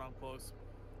you know when I'm close.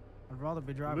 I'd rather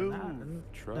be driving that Move, than,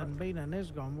 truck. than being in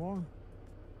this convoy.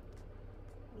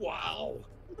 Wow.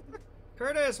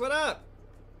 Curtis, what up?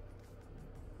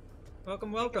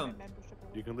 Welcome, welcome. Membership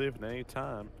or You can leave at any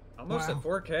time. Almost Wow. at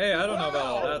 4K, I don't know about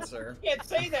all Wow. that, sir. You can't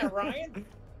say that, Ryan.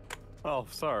 Oh,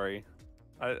 sorry.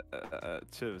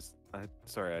 Chivs.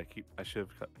 Sorry. I should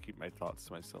have keep my thoughts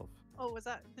to myself. Oh, was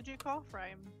that? Did you cough,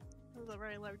 Ryan? That was a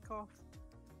very loud cough.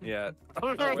 Yeah.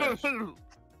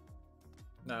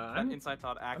 No, That I'm inside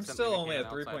thought accent. still made me only get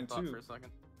at an outside thought 3.2. For a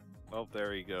second. Oh,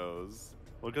 there he goes.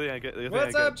 Well, good thing I get. Good thing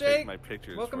What's I got up, to take Jake? my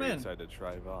pictures Welcome before you in. decide to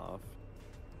drive off.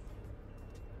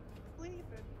 Leave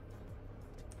it.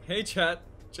 Hey, chat.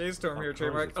 J-Storm here, Of course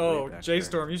trademark. it's way Oh, back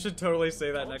J-Storm, you should totally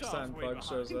say that Told next y'all time it's way Bug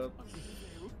shows behind. up.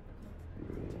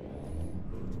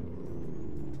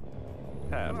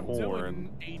 Pat I'm Horn. doing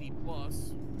 80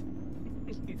 plus.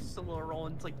 He's still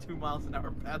rolling it's like 2 miles an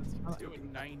hour past I'm you.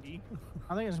 doing 90.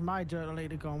 I think it's my turn to lead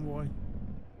the convoy. You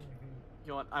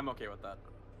know what? I'm okay with that.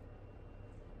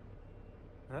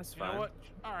 That's You fine. know what?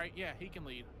 All right, yeah, he can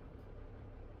lead.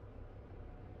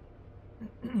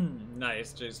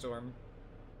 Nice, J-Storm.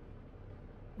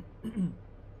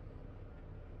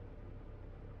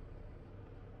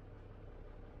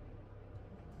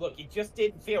 Look, it just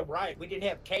didn't feel right. We didn't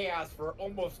have chaos for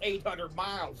almost 800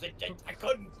 miles. I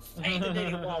couldn't stand it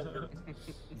any longer.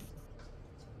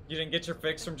 You didn't get your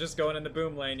fix from just going in the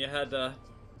boom lane. You had to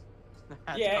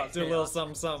Yeah. do a little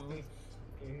something, something.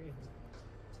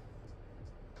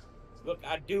 Look,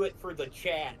 I do it for the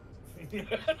chat.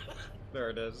 There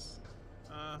it is.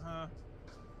 Uh-huh.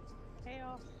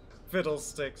 Chaos.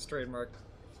 Fiddlesticks, trademark.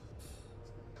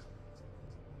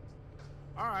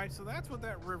 All right, so that's what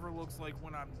that river looks like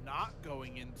when I'm not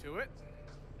going into it.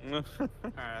 Alright,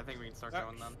 I think we can start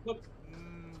going then. Look,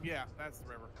 Yeah, that's the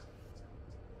river.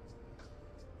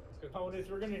 Cajones,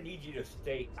 we're gonna need you to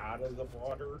stay out of the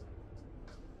water.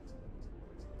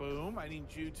 Boom, I need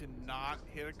you to not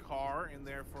hit a car and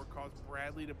therefore cause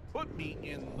Bradley to put me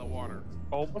in the water.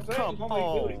 Oh, What's that? come You want me to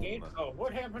do it on. again? Oh,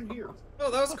 what happened here?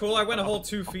 Oh, that was cool. I went a whole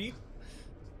 2 feet.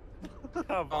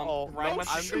 Oh, Ryan no,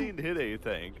 went I to didn't hit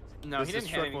anything. No, this he didn't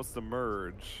hit truck any. wants to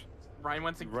merge. Ryan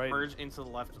went to Right. merge into the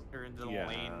left or into the Yeah.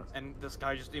 lane, and this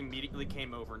guy just immediately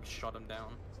came over and shut him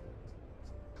down.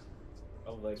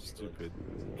 Oh, that's Stupid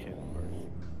kid cars.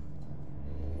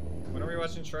 When are we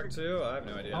watching Shrek 2? I have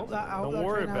no idea. I hope that, I hope Don't that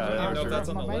worry train about has it. a I don't know if large that's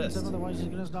on the momentum, list. Otherwise, he's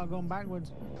gonna start going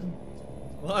backwards.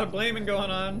 A lot of blaming going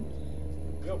on.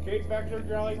 You okay back there,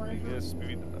 Jolly Ranger? You gonna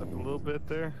speed up a little bit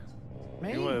there? Me?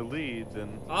 If you want to lead,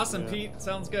 then. Awesome, yeah. Pete.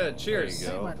 Sounds good. Cheers.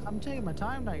 There you go. I'm taking my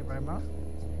time, thank you very much.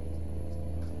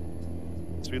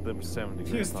 Speed limit 70.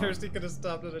 He was Grandpa. thirsty, could have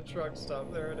stopped at a truck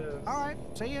stop. There it is. All right,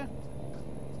 see ya.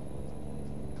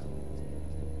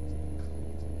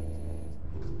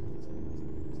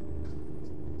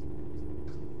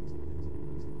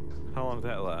 How long did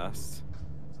that last?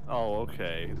 Oh,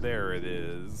 okay. There it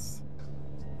is.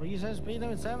 Well, you said speed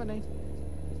limit 70.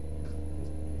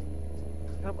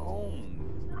 Come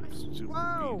on, stupid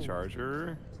Whoa.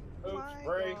 B-Charger. Oops, My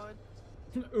break. God.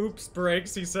 Oops,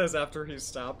 brakes, he says after he's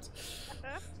stopped.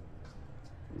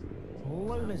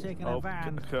 Lunatic in a Oh,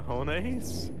 van.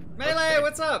 cojones? Melee,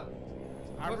 what's up?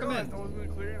 I Welcome realized in. I wasn't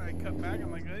gonna clear and I cut back.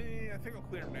 I'm like, I think I'll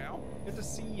clear him now. Good to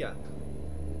see ya.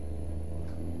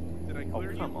 Did I Oh,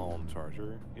 clear come you? on,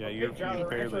 Charger. Yeah, Okay, you Jolly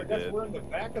barely Ranger, I guess did. we're in the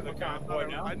back of the convoy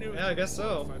now. I knew. Yeah, I guess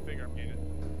so. I figured I made it.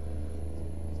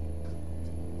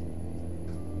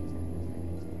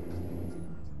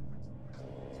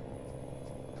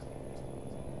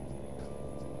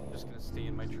 Just gonna stay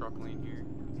in my truck lane here.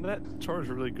 That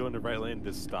Charger really go in the right lane and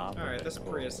just stop. Alright, Okay, this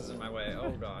cool. Prius is in my way.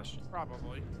 Oh gosh.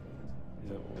 Probably.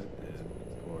 Yep, it did,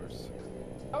 of course.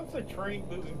 How's the train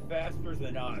moving faster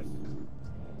than us?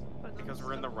 Because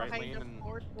we're in the right Behind lane the and-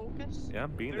 Ford Focus. Yeah,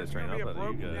 I'm beating There's this right gonna now, be a but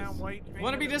you broken guys. down white van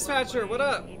Wanna be in the dispatcher, lane. what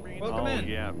up? He ran Welcome Oh, in.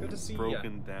 yeah, Good to see ya.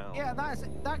 broken down. Yeah,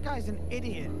 that guy's an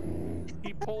idiot.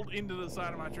 He pulled into the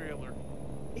side of my trailer.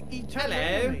 He turned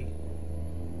Hello. into me.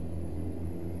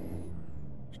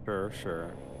 Sure,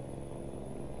 sure.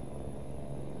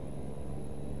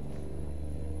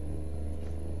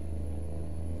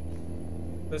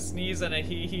 The sneeze and a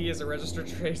hee hee is a registered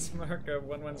trademark of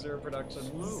 110 Productions.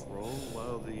 Slow roll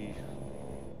while the.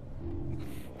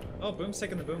 Oh, Boom's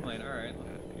taking the boom lane. Alright.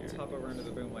 Let's Here. hop over into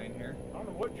the boom lane here. I don't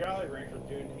know what Jolly Ranger's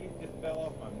doing. He just fell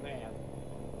off my map.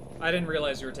 I didn't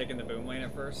realize you were taking the boom lane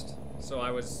at first. So I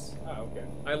Oh, okay.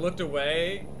 I looked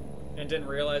away and didn't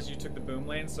realize you took the boom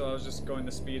lane, so I was just going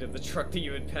the speed of the truck that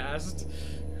you had passed.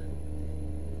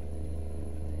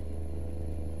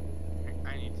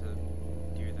 I need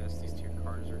to do this. These two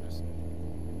cars are just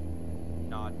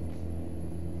not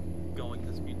going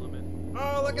the speed limit.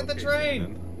 Oh, look at the Okay, train!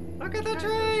 Shannon. Look at the Guys,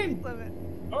 train! limit.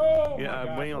 Oh, Yeah, my I'm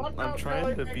God. waiting. Watch I'm out, trying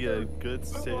Jolly to be a Ranger. good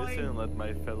Come citizen on. and let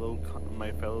my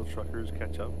fellow truckers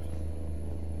catch up.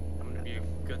 I'm gonna be a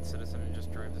good citizen and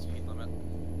just drive the speed limit.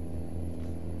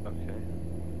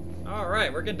 Okay.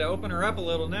 Alright, we're getting to open her up a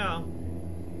little now.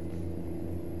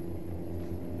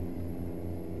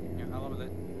 Yeah, I love that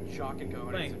Jock and Cohen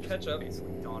Playing have just catch up.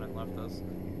 basically gone and left us.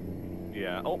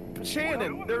 Yeah. Oh,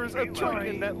 Shannon, there's a truck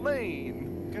in that lane.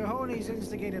 Cojones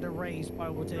instigated a race by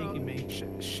overtaking me.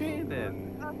 Shannon.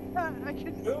 I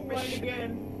couldn't Boom lane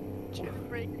again.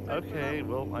 break. Okay,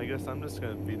 well, I guess I'm just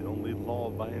gonna be the only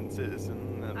law-abiding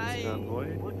citizen of this I-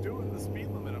 convoy. We're doing the speed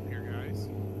limit up here, guys.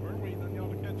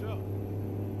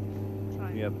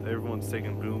 Yep, everyone's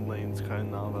taking boom lanes,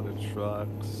 cutting off other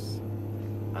trucks.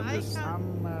 I'm just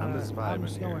vibing I'm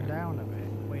slowing here. down a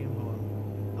bit, waiting for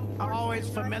him. Oh, it's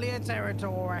familiar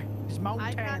territory. It's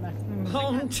Montana.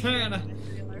 Montana.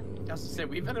 I was to say,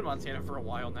 we've been in Montana for a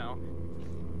while now.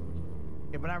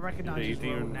 Yeah, but I Yeah, recognize you his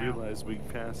didn't road even now. realize we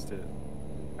passed it.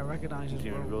 I recognize You his didn't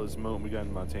even road. realize the moment we got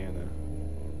in Montana.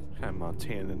 What kind of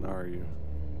Montanan are you?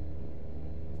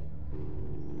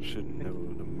 Shouldn't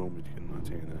know the moment you get in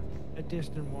Montana. A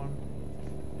distant one.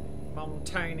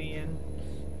 Montanian.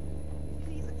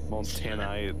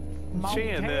 Montana.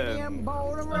 Montanian Shannon!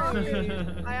 born and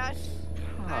raised.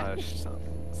 Gosh,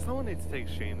 someone needs to take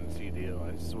Shannon's CDO,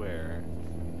 I swear.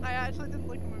 I actually didn't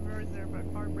look at my mirrors there, but a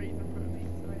car braked in front of me.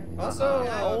 So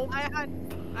Also, I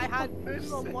had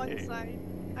boom on one side.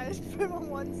 I had boom on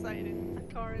one side and a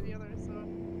car on the other. So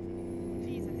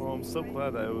Jesus. Well, I'm so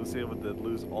glad that I was able to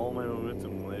lose all my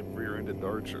momentum when I rear-ended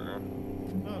Archer.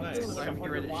 oh nice. It's like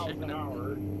 100 miles an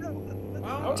hour.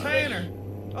 Oh, Tanner.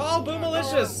 Oh,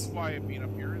 Boomalicious. Quiet being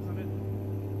up here, isn't it?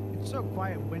 It's so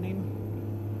quiet winning.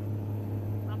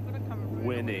 I'm gonna come around.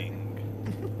 Winning.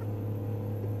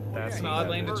 That's It's an Yeah, odd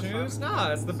he's lane to at first, choose. I'm-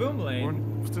 Nah, it's the boom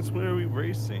lane. Since when are we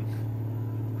racing?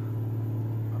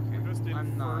 We're just in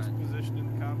I'm not. first position in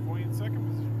the convoy and second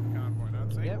position in the convoy.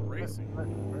 Not saying Yep, we're racing.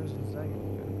 First and second.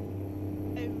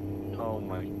 Oh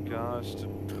my gosh, the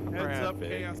Heads up, traffic.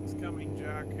 chaos is coming,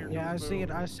 Jack. Here Yeah, I comes see it.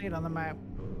 Boom. I see it on the map.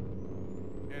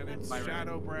 And it's Hi, Ryan.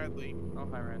 Shadow Bradley. Oh,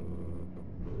 hi, Ren.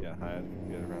 Yeah, I had to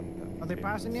get around that. Are they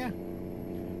passing you?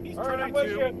 He's All right, trying I'm with to.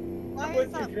 you. Why I'm is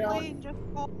with that you, John. plane just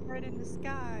falling right in the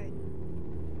sky?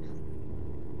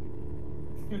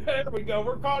 There we go.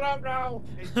 We're caught up now.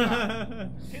 Hey, Jack,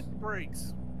 hit the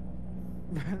brakes.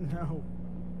 No.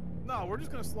 No, we're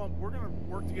just gonna slow. We're gonna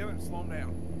work together and slow him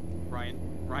down.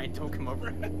 Ryan, don't come over.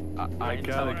 I Ryan,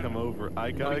 gotta don't. come over.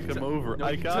 I gotta you come don't. over. No,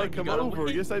 I you gotta don't. You come gotta over.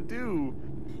 wait. Yes, I do.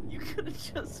 You could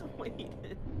have just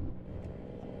waited.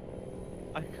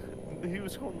 He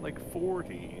was going like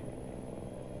 40.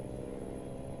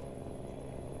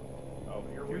 Oh,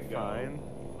 here You're we go. fine.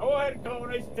 Go ahead,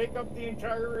 Conus. Take up the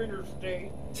entire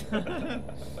interstate.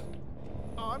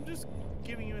 Oh, I'm just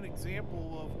giving you an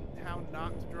example of how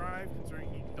not to drive,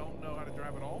 considering you don't know how to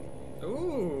drive at all.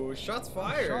 Ooh, shots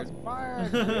fired. Shots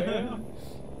fired. Yeah.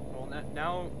 Well,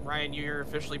 now, Ryan, you're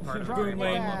officially part of the Rock Boom it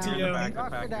lane, down. TM. Back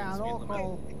Rock back it down. speed All limit.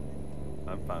 call.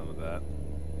 I'm fine with that.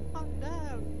 Calm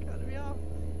down. Cut me off.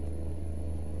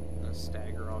 I'm gonna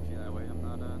stagger off you that way. I'm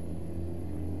not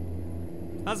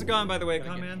How's it going, by the way, gonna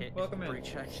get Conman? hit Welcome every in.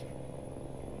 check.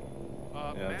 Yeah,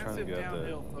 I'm trying to Massive get up there.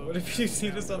 downhill, folks. What if you Massive see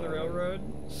this on the downhill. railroad?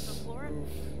 The floor.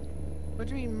 What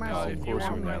do you mean, Oh, massive? if you course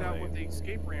want I'm to find that out lane. what the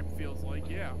escape ramp feels like,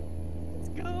 yeah. Let's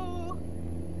go.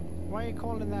 Why are you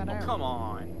calling that Oh, out? come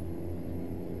on.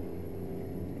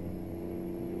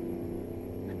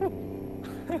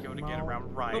 Go to get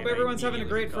around Ryan. Hope everyone's I having a immediately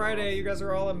great cut Friday. You guys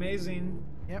are all amazing.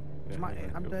 Yep. Yeah, My, yeah,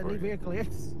 I'm go the for new it. vehicle,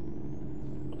 yes.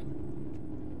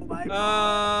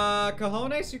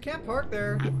 Cojones, you can't park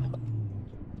there.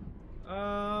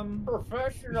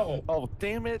 Professional. Oh,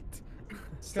 damn it.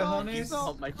 Cojones.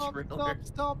 Stop my Stop, trailer. stop,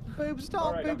 stop, boom, stop,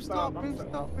 Alright, boom, I'm stop, stopped, boom, I'm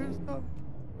stop, boom, stop.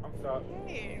 I'm sorry.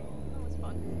 Hey, that was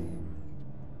fun.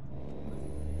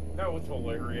 That was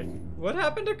hilarious. What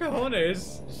happened to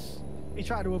Cojones? He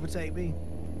tried to overtake me.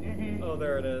 Oh,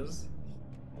 there it is.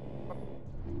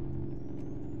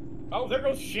 Oh, there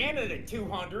goes Shannon at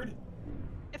 200.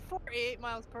 At 48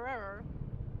 miles per hour.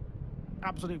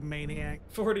 Absolute maniac.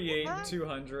 48, What?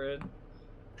 200.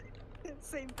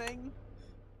 Same thing.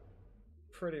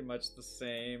 Pretty much the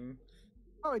same.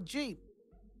 Oh, a Jeep.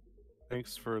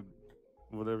 Thanks for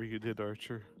whatever you did,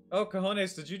 Archer. Oh,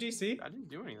 Cojones, did you DC? I didn't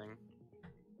do anything.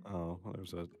 Oh,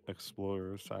 there's an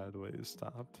Explorer sideways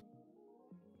stopped.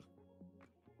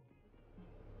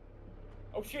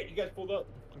 Oh shit, you guys pulled up.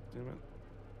 Damn it.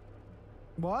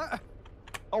 What?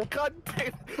 Oh, god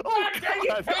damn. Oh,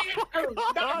 god.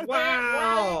 Oh, god.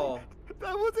 Wow!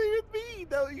 That wasn't even me.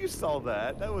 No, you saw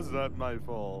that. That was not my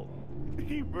fault.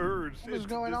 He merged. What was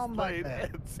into going this on back lane there?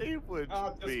 and sandwiched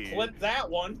me. Just clip that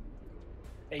one.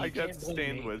 Hey, I you got can't blame me.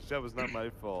 sandwiched. That was not my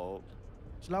fault.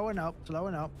 Slowing up,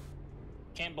 slowing up.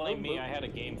 Can't blame me. I had a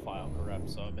game file corrupt,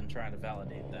 so I've been trying to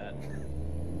validate that.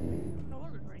 No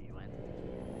wonder where you went.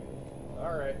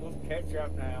 Alright, let's catch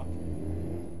up now.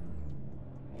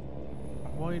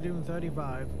 What are you doing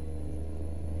 35?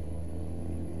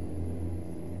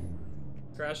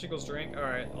 Crash equals drink?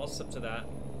 Alright, I'll sip to that.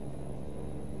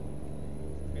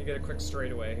 Let me get a quick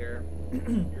straightaway here.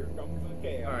 Here comes the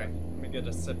chaos. Alright, let me get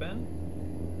a sip in.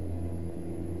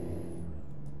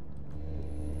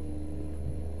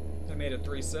 I made it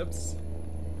 3 sips.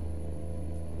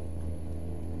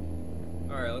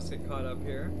 Alright, let's get caught up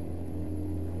here.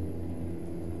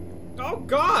 Oh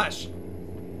gosh!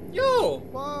 Yo!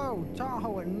 Whoa!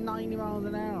 Tahoe at 90 miles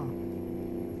an hour.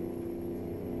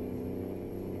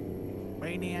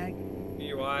 Maniac.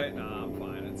 DUI? Nah, I'm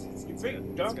fine. It's You good. big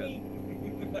It's dummy.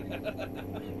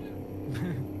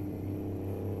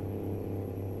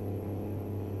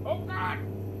 Oh God!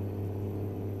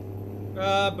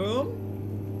 good.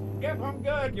 Boom? Yep, I'm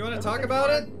good. You want to talk Everything's about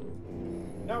it?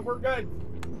 fine. No, we're good.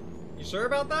 You sure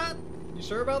about that? You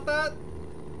sure about that?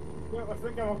 Yeah, I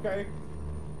think I'm okay.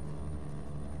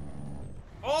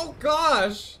 Oh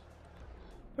gosh!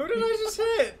 Who did I just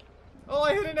hit? Oh,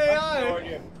 I hit an I have no AI!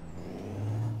 idea.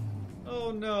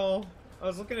 Oh no. I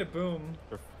was looking at Boom.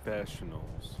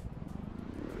 Professionals.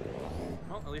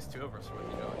 Well, at least two of us are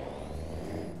with you, Joey.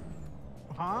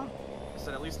 Huh? I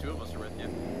said at least two of us are with you.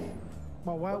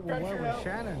 Well, where catching was up.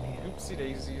 Shannon here? Oopsie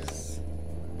daisies.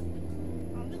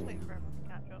 I'm just waiting for everyone to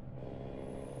catch up.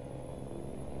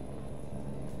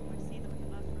 I see them in the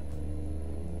background.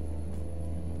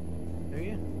 Do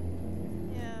you?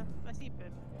 Yeah, I see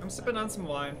Boom. I'm sipping on some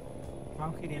wine. How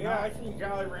could you Yeah, not? I see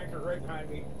Jolly Rancher right behind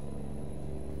me.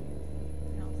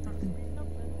 No, it's not speeding up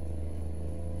then.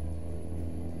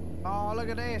 Oh, look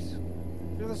at this.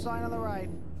 Do the sign on the right.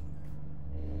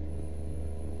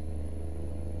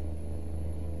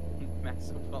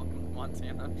 Massive welcome to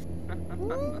Montana.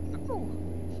 Woo!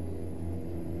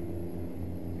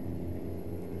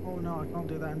 Oh no, I can't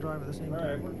do that and drive at the same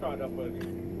Alright, time. we're caught up with you.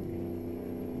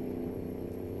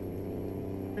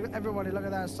 Look at everybody, look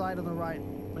at that side on the right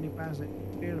when you pass it.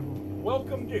 Beautiful.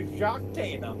 Welcome to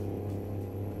Joctana.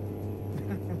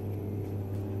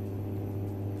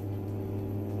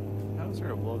 How is there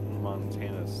a welcome to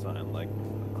Montana sign? Like,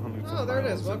 hundreds Oh, of there it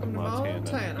is. miles Welcome into to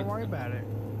Montana. Don't worry about it.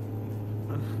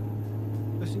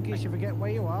 Just in case you forget where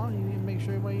you are, you need to make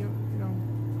sure where you know.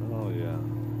 Oh yeah.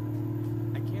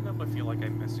 I can't help but feel like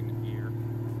I'm missing a gear.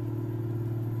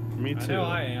 Me too. I know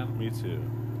I am. Me too.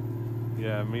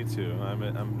 Yeah, me too. I'm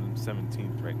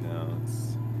 17th right now.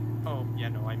 It's Oh, yeah,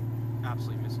 no, I'm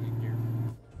absolutely missing a gear.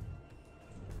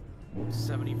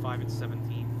 75 and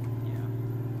 17. Yeah.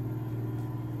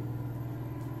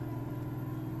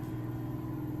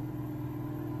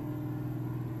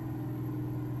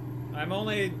 I'm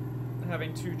only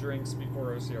having 2 drinks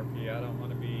before OCRP. I don't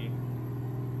want to be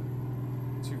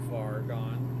too far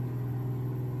gone.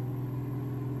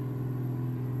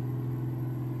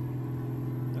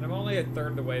 And I'm only a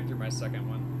third of the way through my second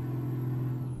one.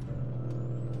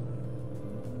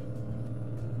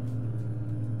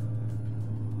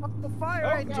 Oh, the fire Oh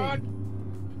engine! God!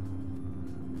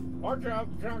 Watch out,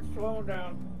 truck's slowing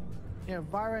down. Yeah,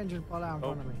 fire engine pull out in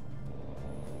front of me.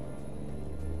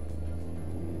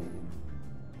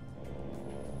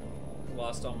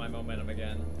 Lost all my momentum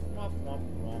again. Womp womp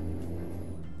womp.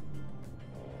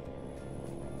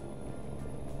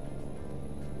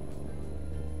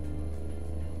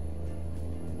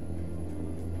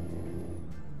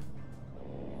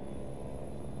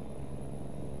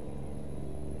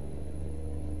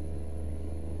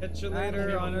 Catch you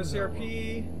later on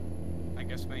OCRP. I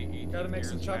guess my 18th Gotta make gear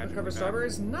some is chocolate magically covered back.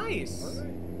 strawberries. Nice!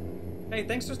 Alright. Hey,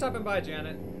 thanks for stopping by,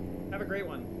 Janet. Have a great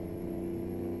one.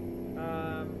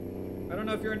 I don't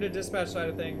know if you're into dispatch side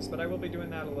of things, but I will be doing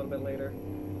that a little bit later.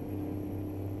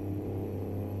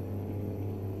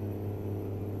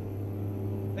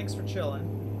 Thanks for chilling.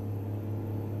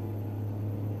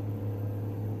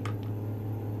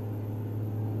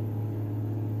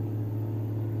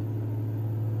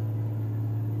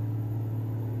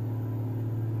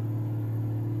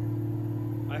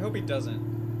 I hope he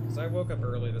doesn't, because I woke up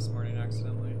early this morning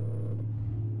accidentally.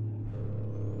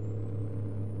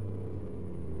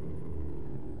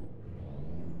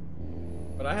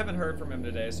 But I haven't heard from him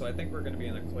today, so I think we're going to be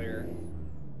in the clear.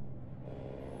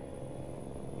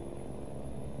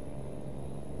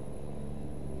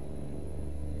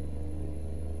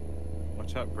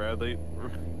 watch out, Bradley.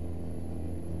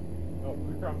 Oh,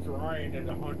 here comes Ryan in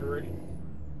the 100.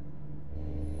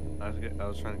 I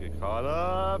was trying to get caught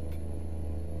up.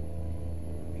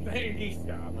 Then he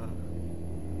stopped.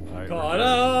 Alright, Caught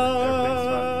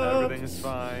up. up! Everything's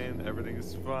fine.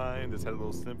 Everything's fine. Just had a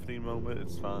little symphony moment.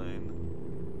 It's fine.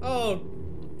 Oh,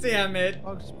 damn it.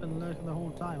 Bug's been lurking the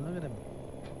whole time. Look at him.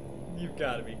 You've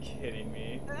got to be kidding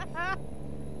me.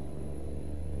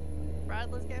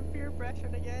 Bradley's getting peer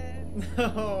pressured again.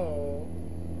 No.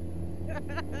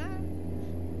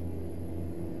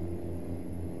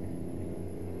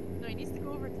 No, he needs to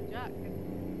go over to Jack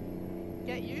and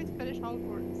get you to finish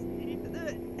Hogwarts. You need to do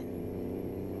it.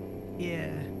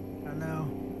 Yeah, I know.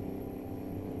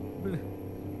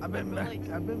 I've been Like-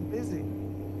 I've been busy.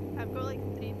 I've got like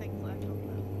 3 things left on the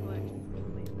collection.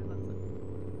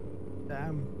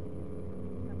 Damn.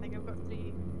 I think I've got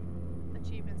 3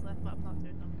 achievements left, but I'm not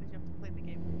doing them because you have to play the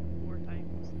game 4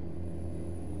 times.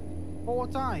 4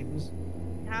 times?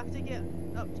 You have to get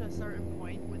up to a certain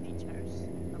point with each house.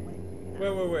 And,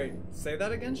 like, Wait. Say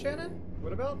that again, Shannon?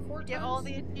 What about 4 get times? all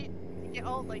the get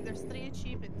all like there's 3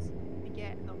 achievements. To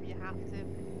get them, you have to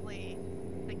play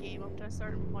the game up to a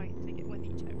certain point to get with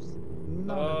each house.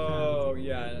 No, Oh,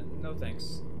 yeah. No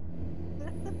thanks.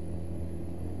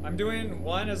 I'm doing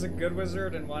 1 as a good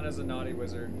wizard and 1 as a naughty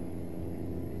wizard.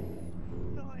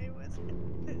 No, it was.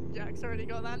 Jack's already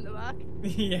got that in the back.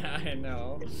 Yeah, I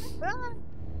know.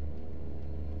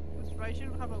 Which I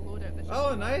shouldn't have a loadout. That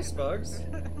Oh, nice, Bugs.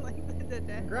 Like the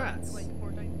death. Congrats. Like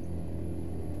 4 times.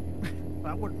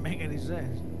 that wouldn't make any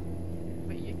sense.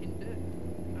 But you can do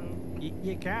it.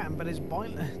 You can, but it's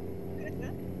pointless.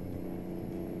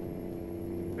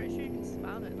 Pretty sure you can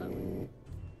spam it that way.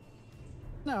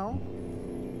 No,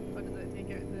 Or does it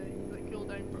take out the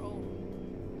cooldown for all?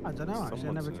 I don't know. Actually, I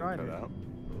Someone's never gonna tried cut it. out.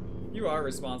 You are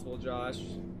responsible, Josh.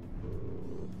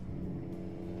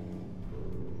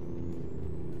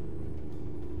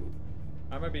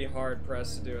 I'm gonna be hard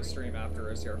pressed to do a stream after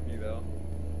OCRP though.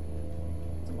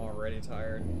 I'm already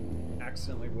tired.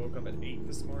 Accidentally woke up at 8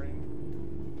 this morning.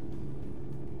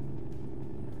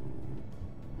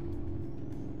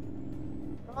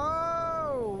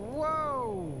 Oh,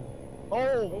 whoa!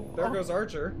 Oh, there goes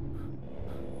Archer.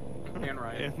 And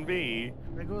Ryan. And me.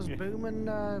 There goes Boom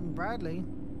and Bradley.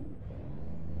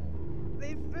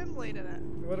 They've been late in it.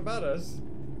 What about us?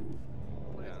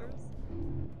 Losers.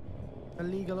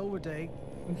 Illegal overtake.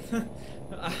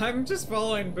 I'm just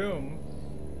following Boom.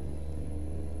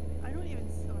 I don't even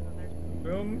see one of theirs.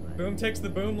 Boom takes the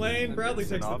boom lane, Bradley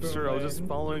takes the boom Officer, I lane. was just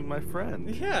following my friend.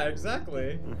 Yeah,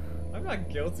 exactly. I'm not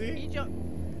He guilty.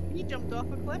 jumped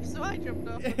off a cliff, so I jumped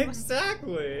off a cliff.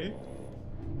 Exactly.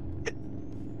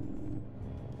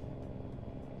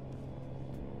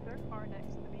 They're far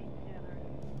next to me. Yeah,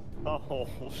 they're. Oh,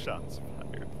 shots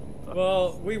fired.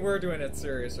 Well, we were doing it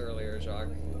serious earlier, Jacques.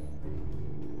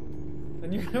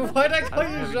 And you why'd I call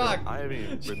you Jacques? I haven't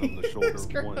even been on the shoulder Jesus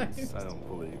once, Christ. I don't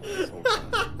believe, this whole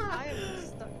time. I am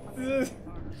stuck. This-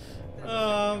 The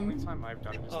Um, only time I've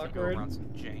done it is to go awkward. around some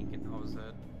jank, and that was it.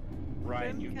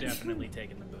 Ryan, Them you've can- definitely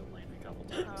taken the boom lane a couple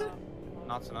times.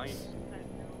 Not tonight. I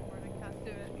know, I can't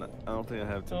do it. I don't think I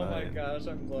have Oh my tonight. gosh,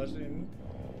 I'm blushing.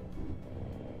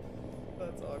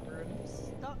 That's awkward.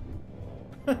 Stuck.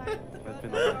 I've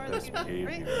been on my best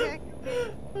behavior.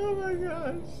 Oh my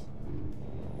gosh.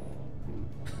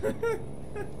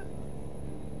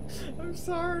 I'm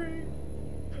sorry.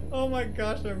 Oh my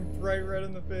gosh, I'm bright red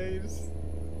in the face.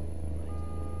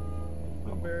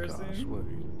 Oh Embarrassing. gosh, what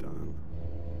have you done?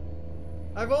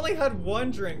 I've only had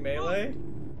 1 drink, Melee,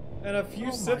 and a few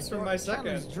Oh sips from God, my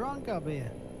Shannon's second. drunk up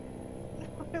here.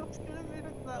 I was gonna move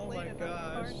into that Oh lane my and then the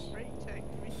car's gosh. brake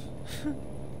checked me.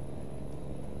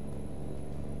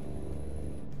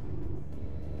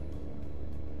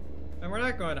 And we're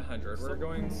not going 100, we're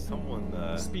going Someone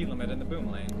speed limit in the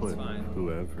boom lane. It's put fine.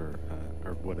 whoever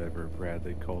or whatever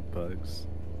Bradley called Bugs.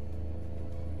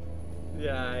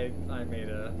 Yeah, I made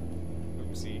a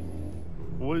oopsie.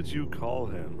 What did you call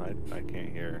him? I can't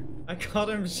hear. I called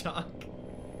him Jacques.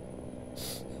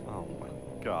 Oh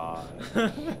my god.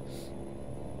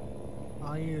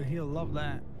 Oh, he'll love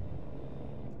that.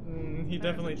 He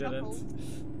definitely chuckles.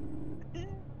 didn't.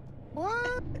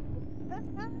 What?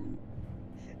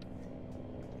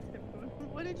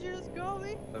 What did you just call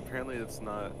me? Apparently it's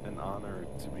not an honor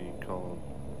to be called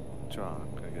Jock,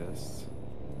 I guess.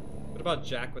 What about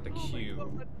Jack with a Oh my Q?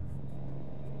 God.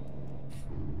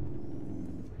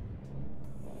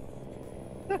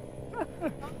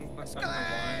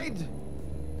 Slide!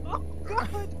 Oh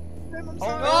God! I'm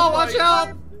sorry. Oh, watch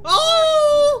out!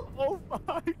 Oh! Oh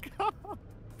my god!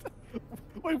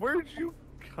 Wait, where'd you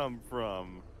come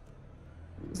from?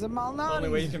 The Only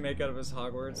way you Malnati. can make out of his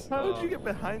Hogwarts. How did Oh. you get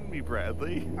behind me,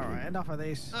 Bradley? Alright, enough of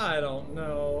this. I don't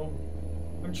know.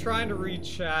 I'm trying to read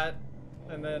chat,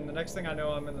 and then the next thing I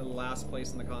know, I'm in the last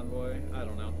place in the convoy. I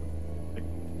don't know. I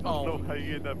don't know how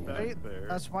you end up back Right, there.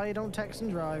 that's why you don't text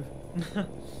and drive.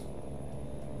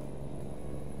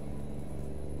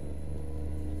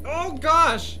 Oh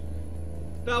gosh!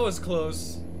 That was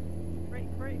close. Break,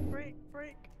 break, break,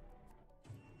 break.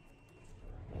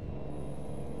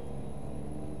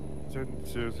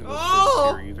 Seriously, no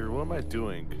Oh! sense here either. What am I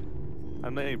doing?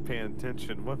 I'm not even paying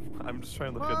attention. What? I'm just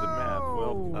trying to look at the map.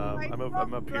 Well, Whoa!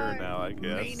 I'm up here now, I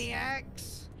guess.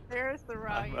 Maniacs! There's the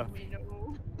Ryan up. we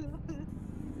know.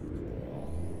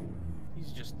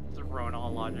 He's just throwing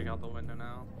all logic out the window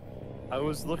now. I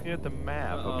was looking at the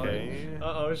map, okay?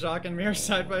 Uh-oh, Jacques and me are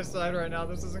side by side right now.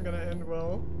 This isn't gonna end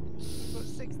well. We've got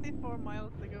 64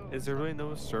 miles to go. Is there really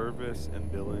no service in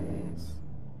Billings?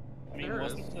 I mean, There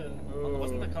wasn't is. the Ooh,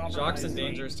 wasn't the compromise? Jock's in like-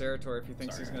 dangerous territory if he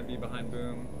thinks he's Sorry. gonna be behind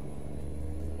Boom.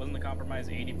 Wasn't the compromise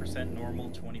 80% normal,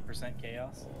 20%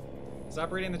 chaos?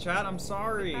 Stop reading the chat, I'm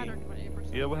sorry.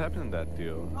 120%. Yeah, what happened in that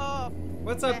deal? Oh,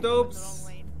 What's up, Beck was in the dopes? wrong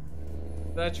lane.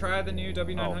 Did I try the new Oh, good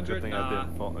W900? thing I Nah.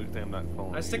 didn't fall. Good thing I'm not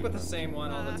following I stick you with the then. same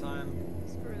one all the time.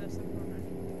 Screw this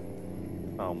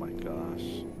corner. Oh my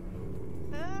gosh.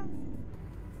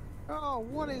 Oh,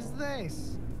 what is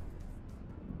this?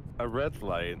 A red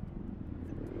light.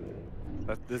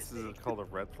 This is called a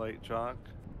red light, Jock?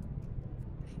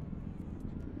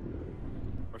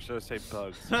 Or should I say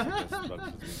bugs? Since I guess bugs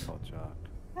is being called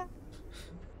Jock.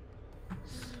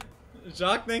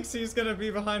 Jock thinks he's gonna be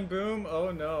behind Boom.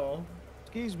 Oh no.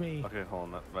 Excuse me. Okay,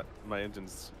 hold on. My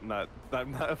engine's not.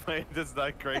 My engine's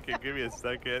not cranking. Give me a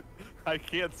second. I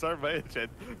can't start my engine.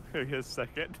 Give me a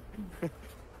second.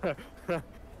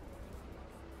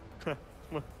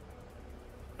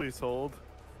 Please hold.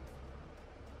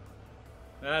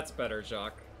 That's better,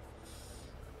 Jock.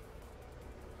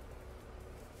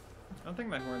 I don't think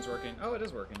my horn's working. Oh, it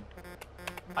is working.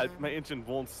 My engine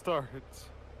won't start.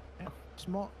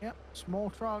 Yep. Small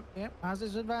truck. Yep, has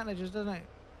its advantages, doesn't it?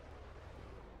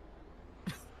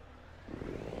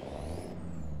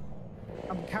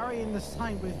 I'm carrying the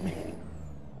sign with me.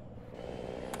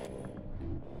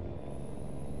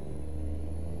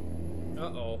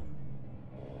 Uh-oh.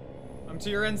 I'm to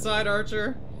your inside,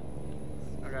 Archer.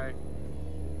 Okay.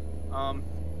 I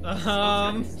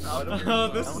Oh,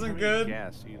 don't this have isn't any good.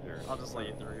 Gas either. I'll just let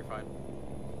you through. You're fine.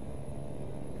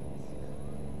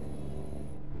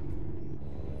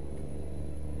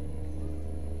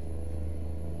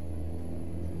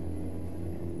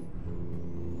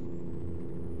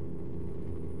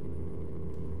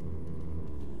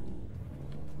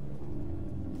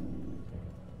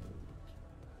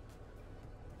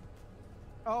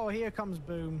 Oh, here comes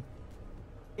Boom.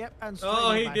 Yep, and straight Oh,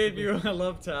 in the he back gave of you a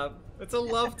love tap. It's a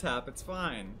love tap. It's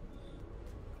fine.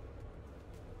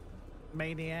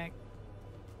 Maniac.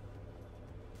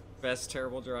 Best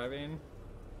terrible driving.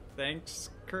 Thanks,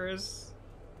 Chris.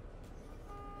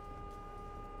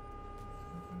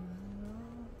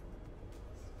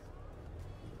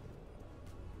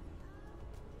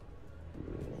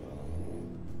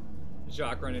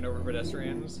 Jacques running over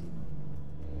pedestrians.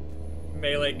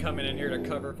 Melee coming in here to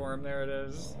cover for him. There it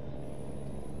is.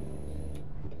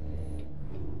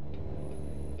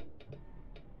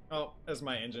 Oh, as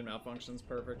my engine malfunctions,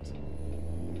 perfect.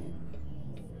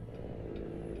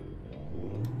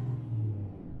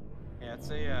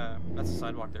 Yeah, that's a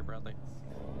sidewalk there, Bradley.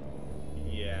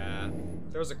 Yeah.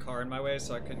 There was a car in my way,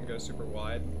 so I couldn't go super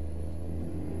wide.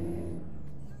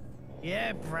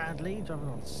 Yeah, Bradley, driving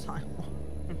on the sidewalk.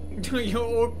 You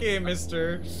okay,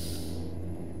 mister?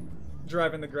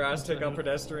 Driving the grass, take out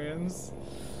pedestrians.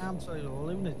 Absolute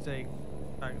lunatic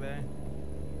back there.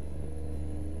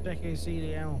 Check his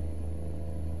CDL.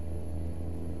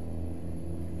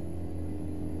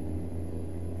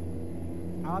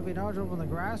 Harvey, no, I drove on the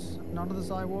grass, not on the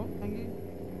sidewalk, thank you.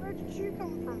 Where did you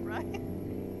come from, Ryan?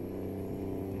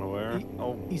 Where?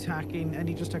 Oh, He's hacking, and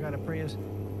he just took out a Prius.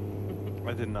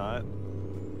 I did not.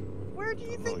 Where do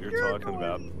you I don't know think what you're you're talking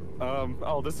about. going?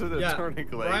 Oh, this is a Yeah, turning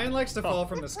lane. Brian likes to fall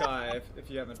from the sky, if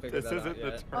you haven't figured This that isn't out the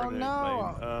yet. turning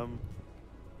no. lane.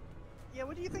 Yeah,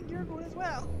 where do you think you're going as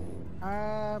well?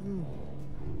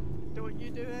 Don't you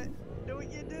do it.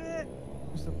 Don't you do it.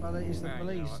 It's the I know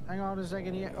police. it. Hang on a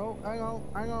second here. Oh, hang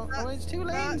on. Oh, it's two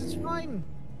lanes, That's- it's fine.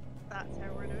 That's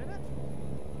how we're doing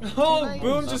it. Oh, lanes.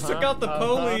 Boom just took out the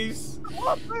police.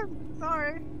 Oh, boom.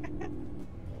 Sorry.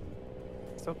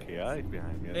 It's okay, I like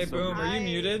behind me. Hey, It's so- Boom, are you Hi.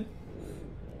 muted?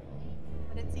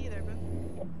 I didn't see either,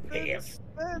 boom. Yes.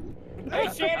 Boom. Hey,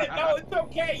 Shannon, no, it's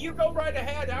okay. You go right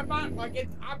ahead. I'm not like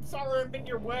it's. I'm sorry, I'm in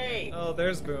your way. Oh,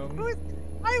 there's Boom.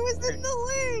 I was in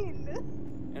the lane.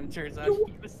 And it turns out You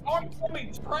he was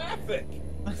oncoming traffic.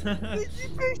 Did you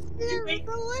push me You, in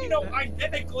the lane? you know,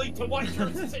 identically to what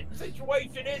your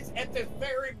situation is at this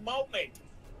very moment.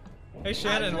 Hey,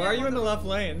 Shannon, why are you in the left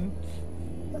lane?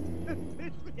 Push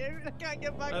me out. I can't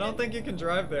get back I don't in. think you can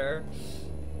drive there.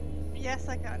 Yes,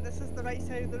 I can. This is the right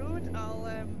side of the road.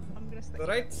 I'm gonna stick. The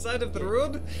right side of the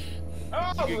road?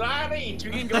 Oh, laddie.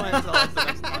 You can go into like, the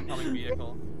next oncoming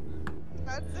vehicle.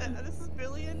 That's it. This is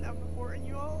bullying. I'm reporting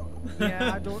you all.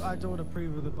 Yeah, I don't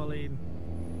approve of the bullying.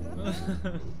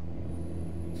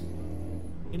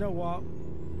 You know what?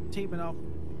 Teaming up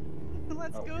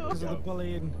Let's go. because of the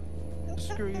bullying.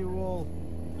 Screw you all.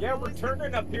 Yeah, we're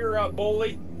turning up here,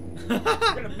 bully. We're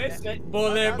gonna miss it.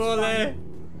 Bole, That's bole. fine.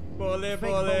 Bole, Fake bole.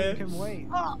 bullying can wait.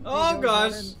 Oh, There you go,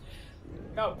 gosh. Shannon.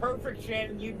 No, perfect,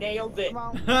 Shannon. You nailed it. Come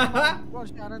on, come on, come on,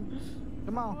 Shannon.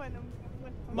 Come on.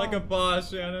 Come Like a on.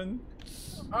 boss, Shannon.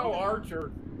 Oh,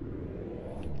 Archer.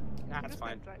 Nah, I'm it's just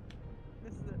gonna fine. drive.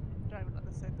 This is it. Driving at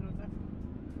the side of the road now.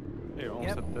 Hey, you're almost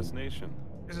Yep. at the destination.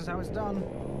 This is how it's done.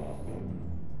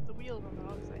 The wheel's on the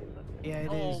wrong side, but Yeah, it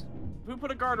Oh, is. who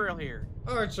put a guardrail here?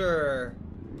 Archer.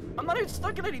 I'm not even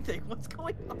stuck in anything. What's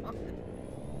going on?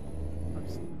 I'm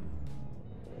just...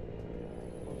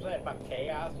 What was that about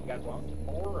chaos? You guys want some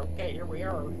more? Okay, here we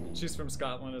are. She's from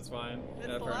Scotland. It's fine. it's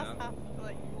Yeah, the fair last enough.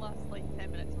 last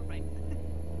 10 minutes we're fine.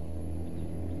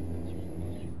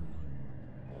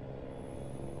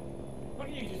 Why are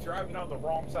you just driving on the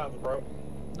wrong side of the road?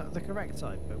 No, the correct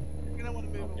side, Boom. You're gonna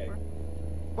want to move Okay. over.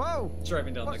 Whoa!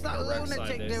 Driving down What's the that correct side,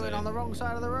 lunatic they doing say. on the wrong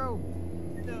side of the road?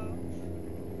 No.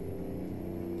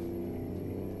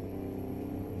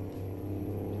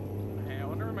 Hey, I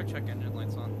wonder where my check engine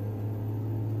light's on.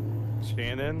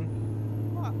 Shannon,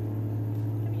 What?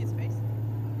 Give me a space.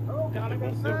 Oh, God, I got it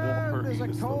won't No, hurt there's you a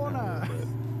to slow down corner. a bit.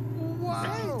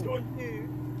 Whoa! Two.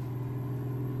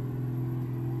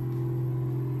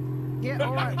 Yeah,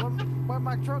 alright. When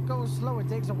my truck goes slow, it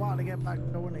takes a while to get back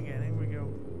going again. Here we go.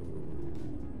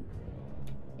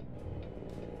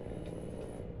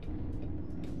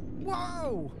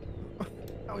 Whoa!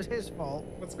 That was his fault.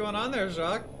 What's going on there,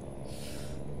 Jacques?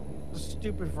 The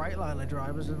stupid Freightliner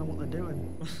drivers don't know what they're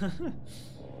doing.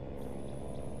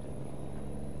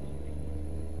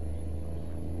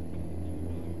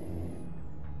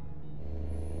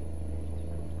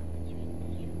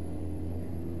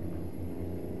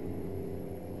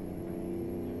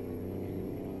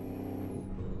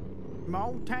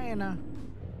 Montana.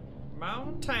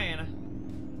 Montana.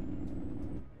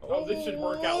 Oh, this should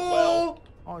work out well.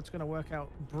 Oh, it's gonna work out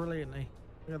brilliantly.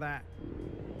 Look at that.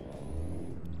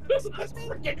 This is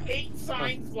freaking 8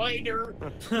 signs later.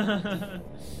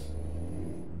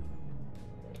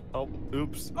 Oh,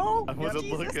 oops. Oh, I wasn't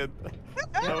Jesus. looking.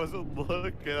 I wasn't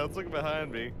looking. I was looking behind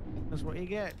me. that's what you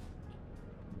get.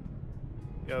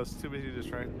 Yeah, I was too busy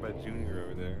distracted by Junior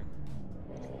over there.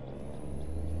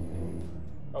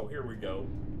 Oh, here we go.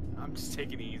 I'm just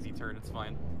taking the easy turn. It's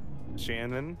fine.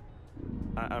 Shannon,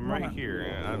 I'm What? right here.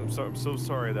 And I'm so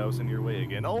sorry that was in your way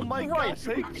again. Oh my Right. God!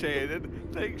 Thanks, Shannon.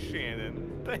 Thanks, Shannon.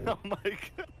 Oh my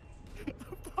God.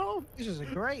 Oh, This is a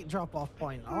great drop-off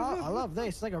point. I love this.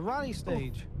 It's like a rally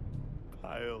stage.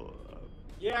 pile up.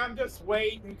 Yeah, I'm just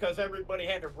waiting because everybody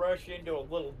had to rush into a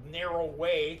little narrow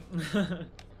way.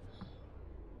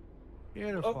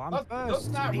 Beautiful. I'm let's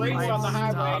first. not He race won. on the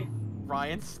highway.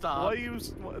 Ryan, stop. Why you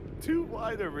too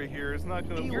wide over here? It's not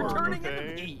gonna You're work. turning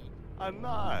okay? into me. I'm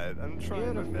not. I'm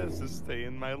trying my Beautiful. best to stay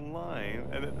in my line.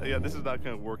 And yeah, this is not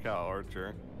gonna work out,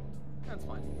 Archer. That's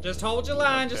fine. Just hold your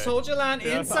line. Just Okay. hold your line.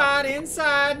 Yeah. Inside,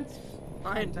 inside.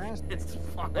 Fine. Fantastic. It's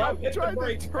fine. Well, I'm hit the trying to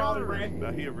brakes, Valley turn. Red.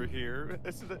 Now he over here.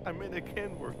 I mean, it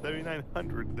can work.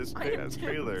 3900. This I am man's too.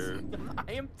 trailer.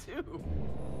 I am too.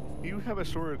 You have a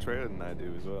shorter trailer than I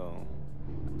do as well.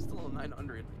 I'm still a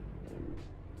 900.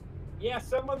 Yeah,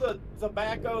 some of the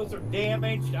tobaccos are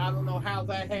damaged. I don't know how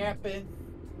that happened.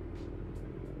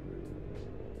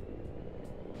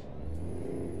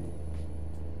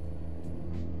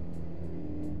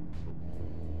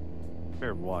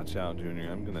 Better watch out,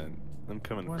 Junior. I'm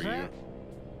coming What's for that?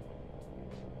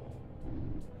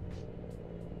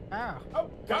 Ah, Oh,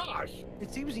 gosh.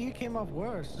 it seems you came off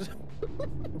worse.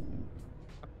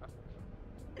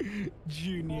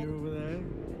 Junior over there.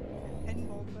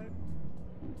 Pinball mode.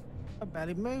 I bet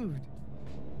he moved.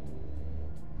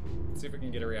 Let's see if we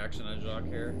can get a reaction on Jacques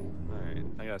here. Alright,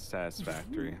 I got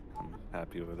satisfactory. I'm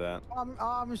happy with that.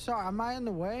 I'm sorry. Am I in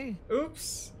the way?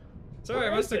 Oops. Sorry,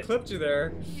 Where I must is have it? clipped you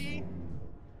there.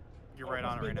 You're right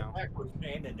on it right now. Backwards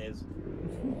Shannon is.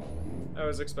 I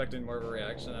was expecting more of a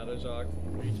reaction out of Jacques.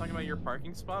 Are you talking about your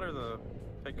parking spot or the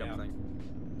pickup Yeah. thing?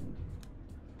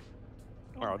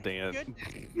 Oh, my dang it.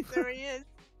 goodness, there he is.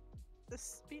 The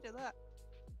speed of that.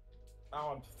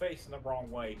 Now I'm facing the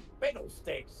wrong way.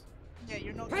 Fiddlesticks. Yeah,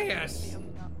 you're not Pass. gonna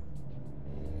be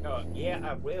on that. Yeah,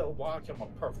 I will. Watch, I'm a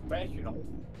professional.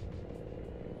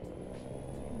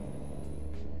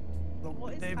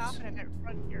 What is Dibs. happening out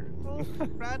front here? Oh,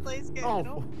 Bradley's getting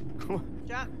Oh, up.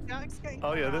 Jack's getting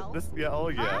oh yeah, corralled. yeah, oh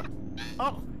yeah.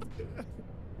 Oh.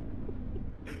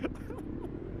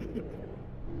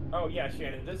 Oh yeah,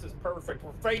 Shannon, this is perfect.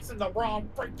 We're facing the wrong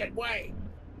freaking way.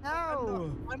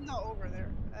 No! I'm not over there.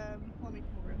 Let me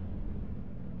come over.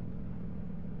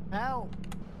 Help!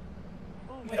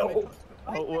 Oh, No.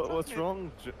 Oh, what's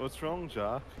wrong? What's wrong,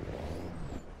 Jock?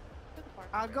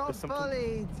 I got There's something-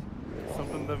 bullied!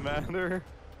 Something the matter?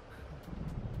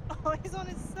 Oh, he's on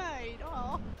his side.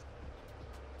 Oh.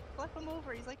 flip him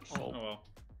over. He's like a sheep. Oh well.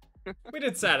 We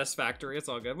did satisfactory. It's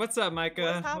all good. What's up,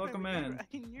 Micah? What's Welcome happening?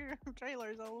 in. Your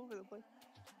trailer's all over the place.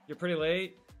 You're pretty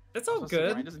late. It's all Also,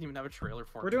 Brian good. doesn't even have a trailer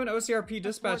for We're me. doing OCRP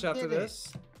dispatch what after did it.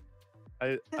 this.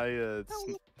 I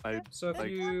So if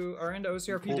like, you are into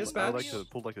OCRP I dispatch, like to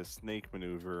pull like a snake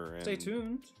maneuver and stay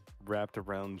tuned. wrapped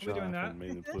around We're doing Jock that. and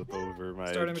made him flip over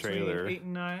my Starting between trailer. 8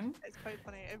 and 9. It's quite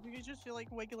funny. If you just feel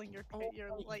like wiggling your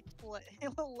Oh. like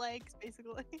legs,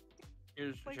 basically.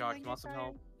 Here's Wiggling Jock. You your want some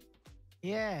help?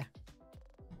 Yeah.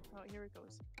 Oh, here it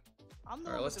goes. I'm the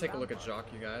Alright, one let's with the take a look at round Jock,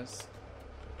 you guys.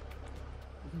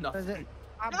 Does Nothing. it?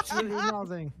 Absolutely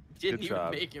nothing. Didn't Good even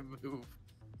job. make him move.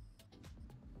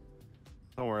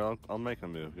 Don't worry, I'll make a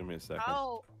move. Give me a second.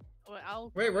 I'll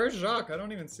Wait, where's Jacques? I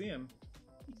don't even see him.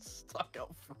 He's stuck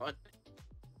out front.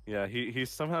 Yeah, he's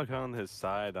somehow gone on his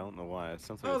side. I don't know why. It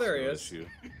sounds like Oh, a there he skill is. issue.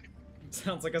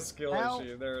 Sounds like a skill Help.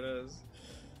 issue. There it is.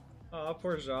 Aw,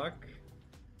 poor Jacques.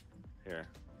 Here.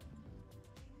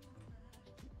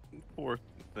 Poor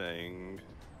thing.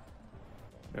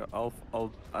 Yeah, I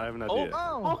have an idea.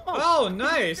 Oh. Oh,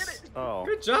 nice! Oh.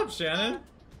 Good job, Shannon.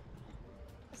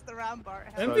 It's the round bar.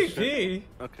 So I MVP.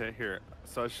 Okay, here.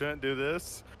 So I shouldn't do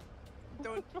this.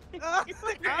 Don't.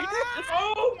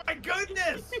 Oh my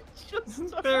goodness!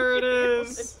 There it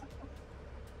is.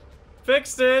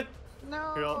 Fixed it.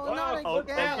 No, Here, not I'll-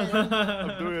 again.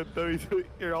 I'm doing it.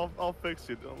 Here, I'll fix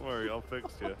you. Don't worry, I'll fix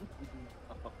you.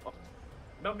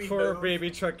 Not me. Poor move. baby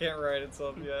truck can't ride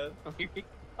itself yet.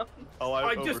 Oh, I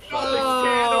I just overshot.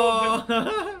 saw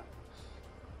the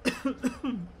Oh.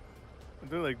 I'm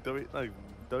doing like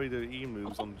WWE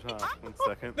moves on Jock. 1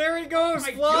 second. There he goes,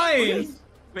 My flying. goodness.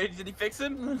 Wait, did he fix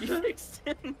him? He fixed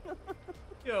him.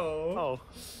 Yo.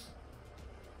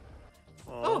 Oh.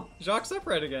 Oh, Jacques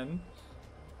upright again.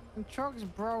 The truck's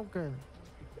broken.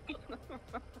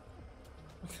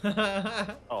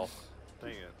 Oh,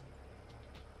 dang it.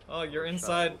 Oh, you're Shot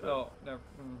inside. a little Oh, never.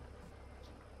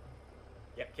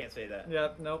 Yeah, can't say that.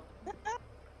 Yep, nope.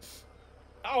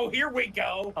 Oh, here we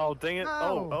go. Oh, dang it.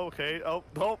 No. Oh, okay. Oh,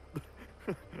 nope.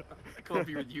 I come up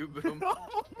here with you, Boom.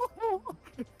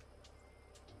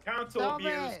 Console Stop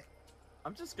abuse. it.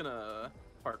 I'm just gonna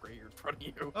park right here in front of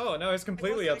you. Oh, no, it's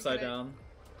completely wasn't a upside good down.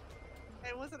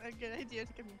 It wasn't a good idea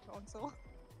to give me console.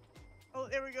 Oh,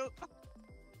 there we go.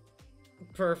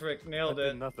 Perfect, I nailed did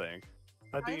it. nothing.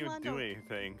 I didn't even do Rhinelander.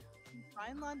 anything. Try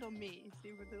and land on me.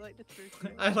 See what they like the truth.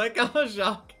 I like how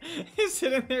Jacques is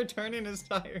sitting there turning his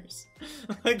tires.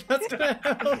 Like, that's gonna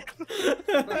help.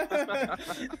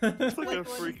 It's like a Like, what is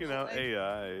freaking out like-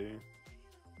 AI.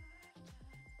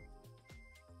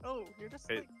 Oh, you're just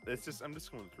It, like. it's just I'm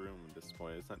just going through him at this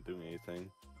point. It's not doing anything.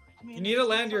 I mean, You need to there's two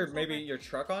land your trucks maybe over- your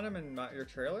truck on him and not your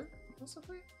trailer,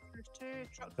 possibly. There's two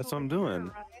trucks That's what over I'm here, doing.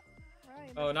 right?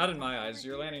 Right, Oh, there's not two in my trucks eyes. over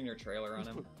You're here. landing your trailer on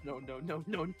him. No.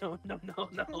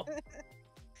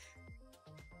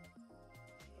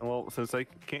 Well, since I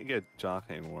can't get Jock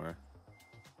anymore.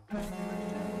 Oh,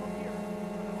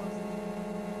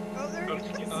 there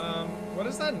it is. What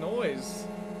is that noise?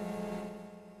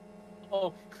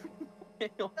 Oh, I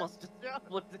almost just Jock.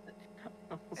 flipped it.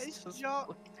 I almost It's just Jock.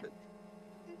 flipped it.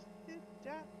 It's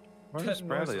Jack Where's That noise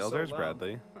Bradley? is Oh, so there's loud.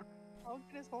 Bradley.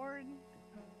 honking his horn.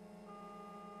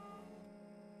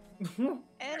 I'd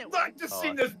Anyway, like to see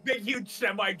Oh. this big, huge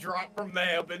semi drop from the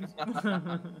heavens.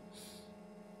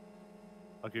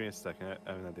 Oh, give me a second.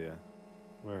 I have an idea.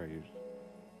 Where are you?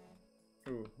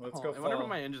 Ooh, let's Oh, go and whenever fall.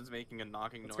 my engine's making a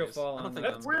knocking Let's go noise. fall I don't on think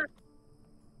the- that's That's good. weird.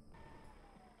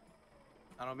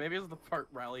 I don't know, maybe it was the part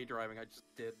rally driving I just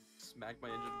did. Smack my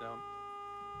engine down.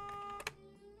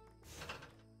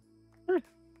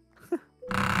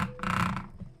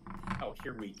 Oh,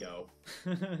 here we go.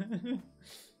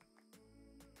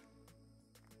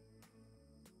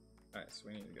 Alright, so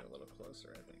we need to get a little closer,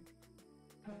 I think.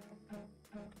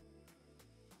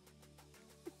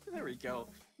 There we go.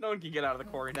 No one can get out of the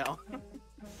quarry now.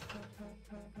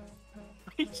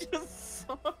 I just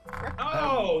saw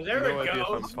Oh, there no it idea if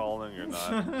I'm goes. falling or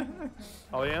not.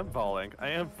 Oh, I am falling. I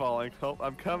am falling. Help!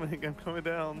 I'm coming. I'm coming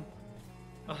down.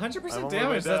 100% I'm on my way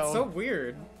damage, that's so down.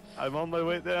 weird. I'm on my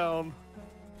way down.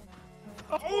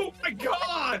 Oh my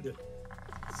god!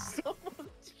 someone.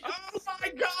 Oh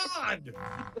my god!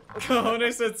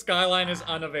 Kahone said Skyline is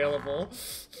unavailable.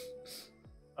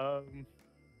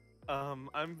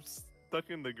 I'm stuck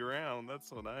in the ground.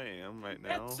 That's what I am right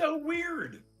now. That's so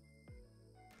weird.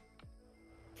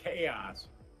 Chaos.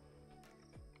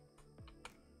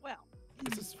 well,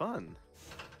 This is fun.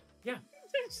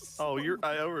 There's Oh, so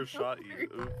I overshot you.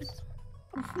 Oops.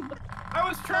 I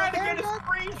was trying to get a There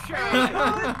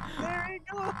screenshot. there it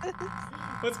goes.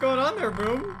 What's going on there,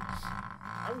 Boom?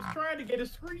 I was trying to get a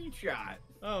screenshot.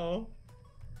 Oh.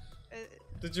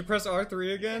 Did you press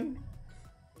R3 again?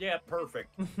 Yeah,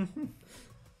 perfect.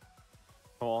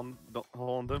 Hold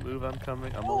on, don't move. I'm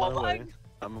coming. I'm Oh on my my way.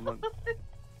 I'm on my.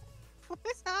 What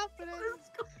is happening?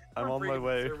 I'm on my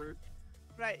way.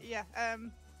 Right, yeah.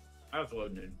 I was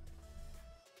loading in.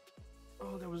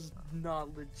 Oh, that was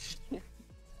not legit.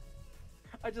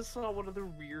 I just saw one of the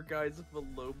rear guys of the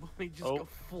low bunny just go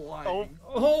flying.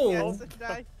 Oh! Yes, did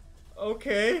I?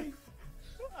 Okay.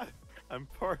 I'm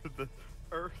part of the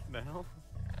Earth now.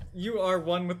 You are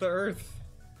one with the Earth.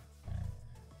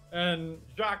 And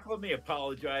Jacques, let me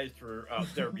apologize for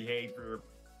their behavior.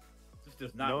 This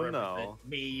does not represent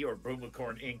me or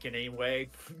Boomlicorn Inc. in any way.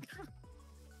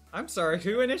 I'm sorry,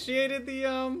 who initiated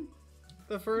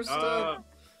the first crazy?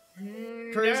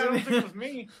 I don't think it was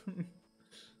me.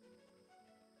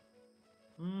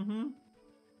 Mm-hmm.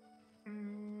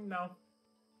 No.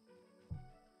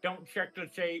 Don't check the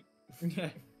tape. Yeah,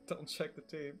 don't check the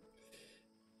tape.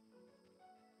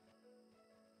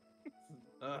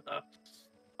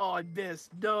 Oh, I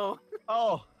missed. No.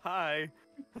 Oh, hi.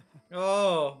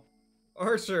 Oh,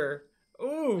 Archer.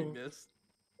 Ooh. I missed.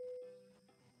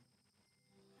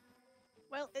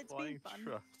 Well, it's been Flying fun,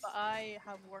 trucks. but I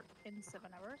have worked in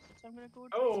 7 hours, so I'm gonna go.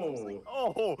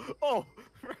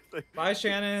 Sleep. Bye,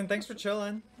 Shannon. Thanks for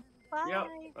chilling.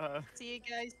 Bye. See you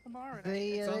guys tomorrow.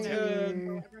 See you Sounds later.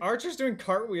 good. Archer's doing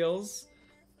cartwheels.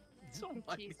 So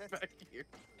much Jesus. back here.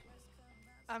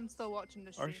 I'm still watching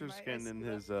the stream. Archer's right? getting in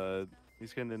his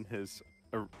he's getting in his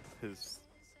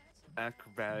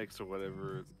acrobatics or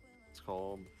whatever it's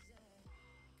called.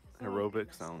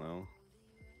 Aerobics, I don't know.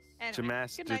 Anyway,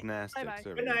 Gymnastics. Bye-bye.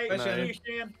 Good night. Bye, Shannon. See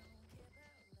you, Shan.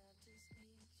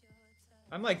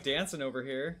 I'm like dancing over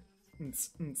here. Add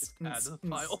to the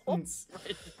file.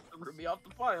 Right, threw me off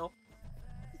the file.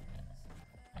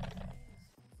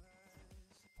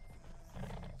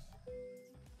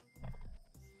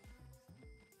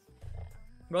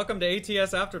 Welcome to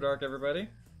ATS After Dark, everybody.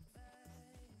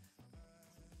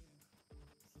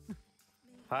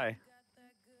 Hi.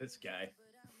 This guy.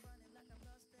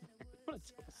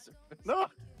 No.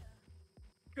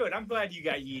 Good. I'm glad you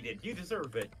got yeeted. You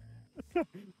deserve it.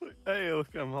 Hey, look,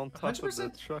 I'm on top of the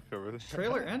 100% truck over there.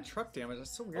 Trailer and truck damage.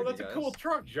 That's so weird. Oh, that's you a guys. cool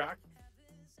truck, Jacques.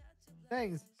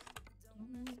 Thanks.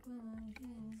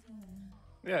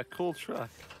 Yeah, cool truck.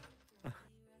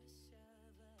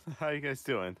 How you guys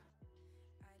doing?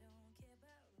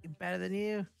 Better than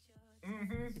you.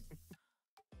 Mm-hmm.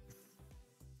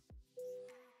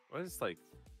 What is like?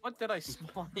 What did I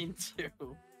spawn into?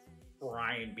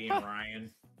 Ryan being Ryan.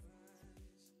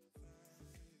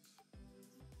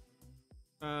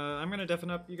 I'm gonna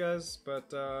deafen up you guys,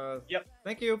 but Yep.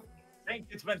 thank you. Thanks.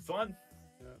 It's been fun.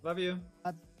 Love you.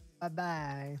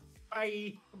 Bye-bye.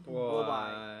 Bye.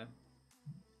 Bye.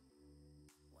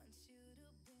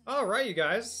 All right, you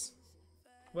guys.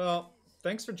 Well,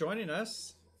 thanks for joining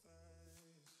us.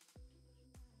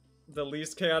 The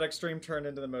least chaotic stream turned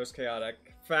into the most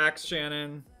chaotic. Facts,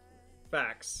 Shannon.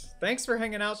 Facts. Thanks for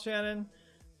hanging out, Shannon.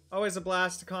 Always a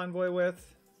blast to convoy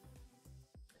with.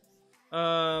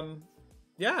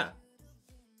 Yeah.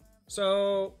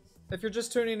 So, if you're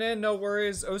just tuning in, no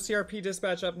worries. OCRP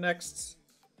dispatch up next.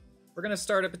 We're gonna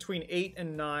start at between 8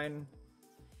 and 9.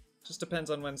 Just depends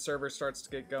on when server starts to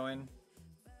get going.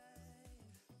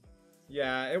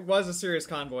 Yeah, it was a serious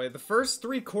convoy. The first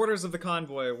 3/4 of the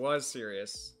convoy was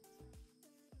serious.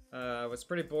 It was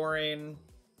pretty boring.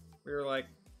 We were like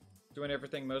doing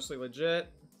everything mostly legit.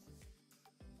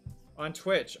 On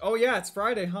Twitch. Oh yeah, it's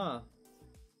Friday, huh?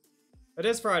 It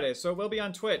is Friday, so it will be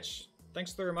on Twitch.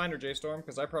 Thanks for the reminder, JStorm,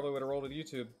 because I probably would have rolled with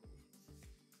YouTube.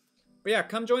 But yeah,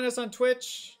 come join us on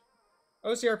Twitch.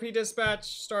 OCRP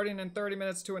dispatch starting in 30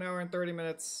 minutes to an hour and 30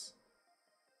 minutes.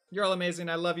 You're all amazing.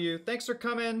 I love you. Thanks for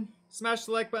coming. Smash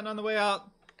the like button on the way out.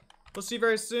 We'll see you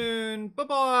very soon.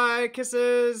 Bye-bye.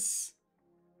 Kisses.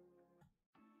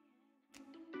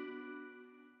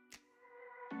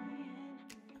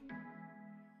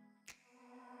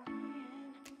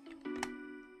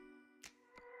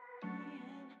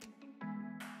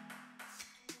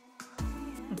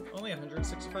 Only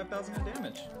 165,000 in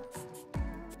damage.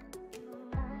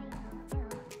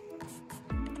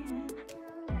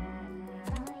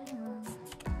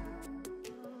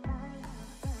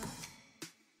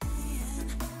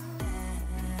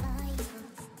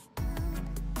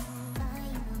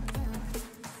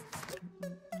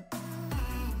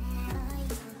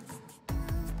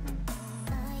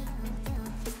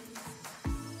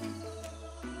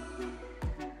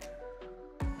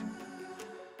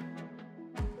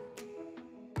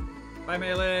 Bye,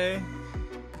 Melee.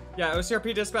 Yeah,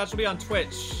 OCRP dispatch will be on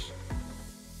Twitch.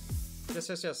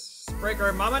 Yes.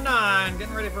 Breaker Mama 9,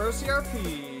 getting ready for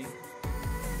OCRP.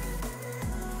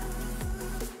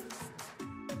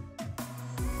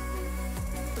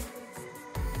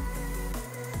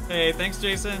 Hey, thanks,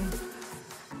 Jason.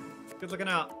 Good looking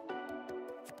out.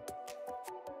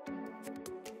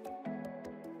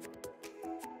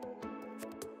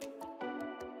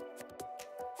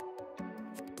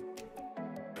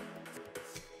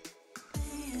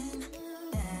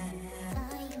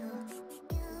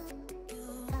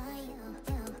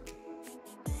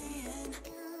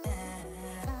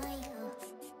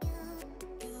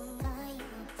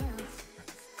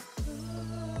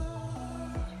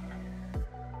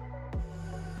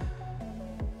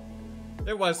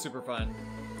 It was super fun.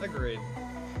 Agreed.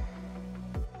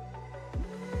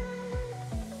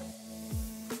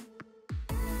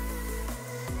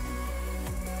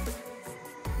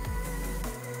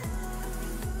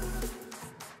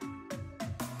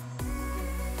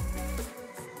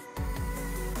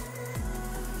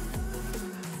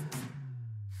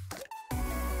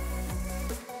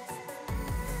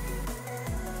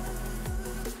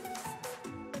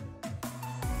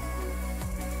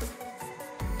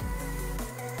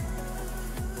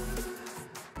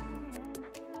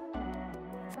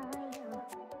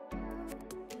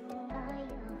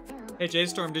 Hey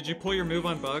J-Storm, did you pull your move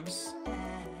on Bugs?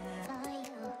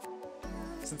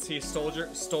 Since he stole your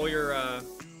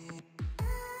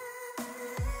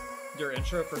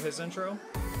intro for his intro?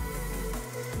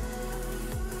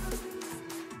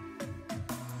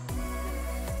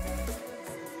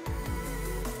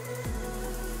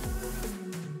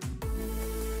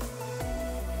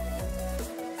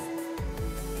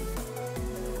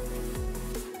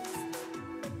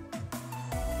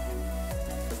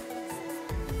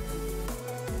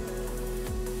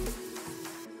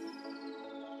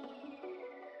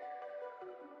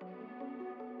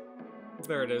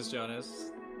 There it is,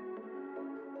 Jonas.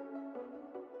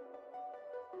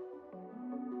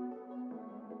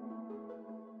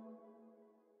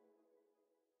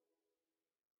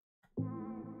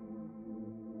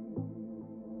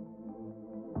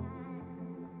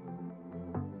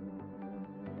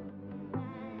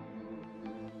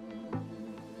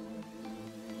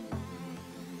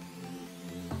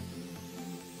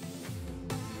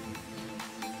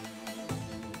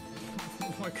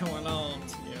 What's going on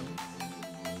to you?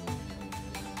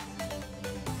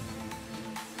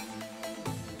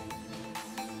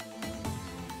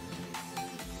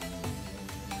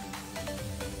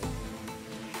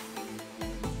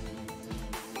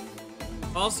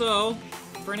 Also,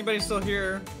 for anybody still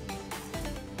here,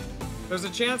 there's a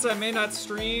chance I may not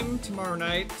stream tomorrow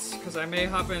night because I may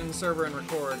hop in server and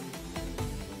record.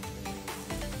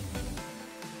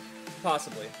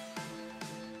 Possibly.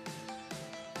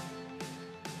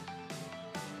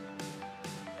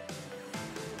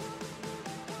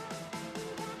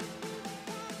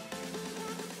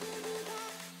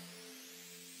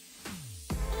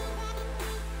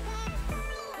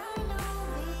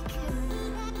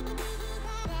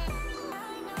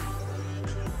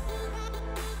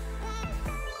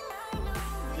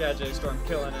 Yeah, J-Storm,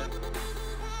 killing it.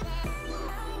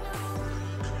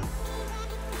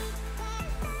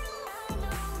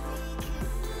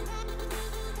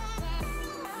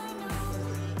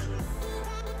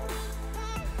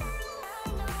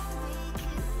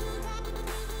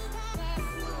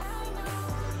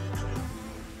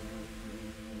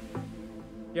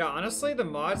 Yeah, honestly, the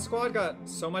mod squad got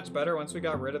so much better once we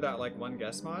got rid of that, like, one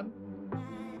guest mod.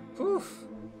 Poof!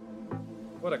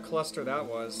 What a cluster that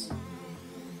was.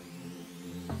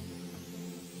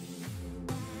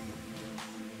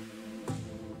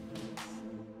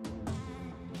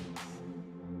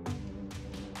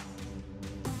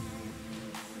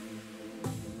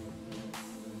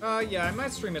 Yeah, I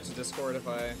might stream it to Discord if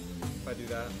I do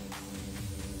that.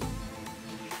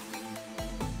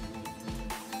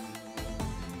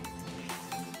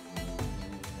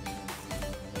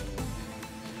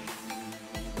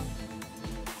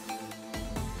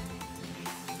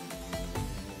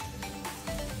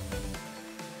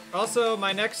 Also,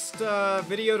 my next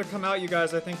video to come out, you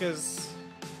guys, I think is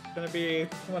gonna be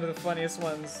one of the funniest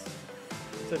ones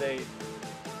to date.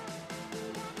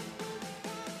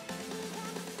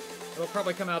 It'll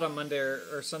probably come out on Monday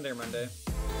or Sunday or Monday.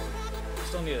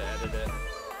 Still need to edit it.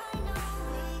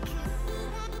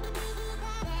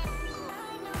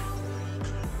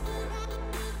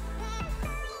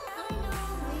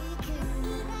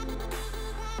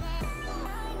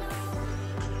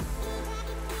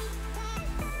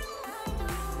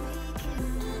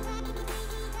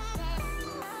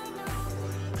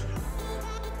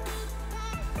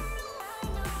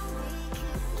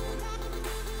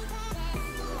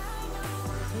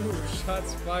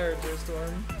 Shots fired,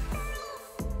 J-Storm.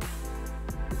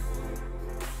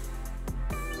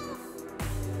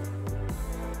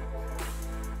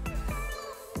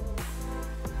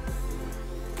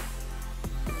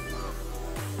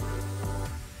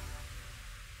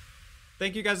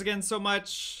 Thank you guys again so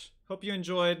much. Hope you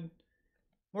enjoyed.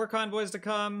 More convoys to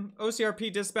come.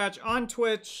 OCRP Dispatch on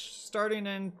Twitch, starting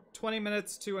in 20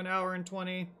 minutes to an hour and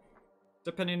 20,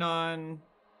 depending on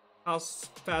how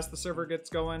fast the server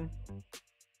gets going.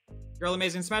 You're all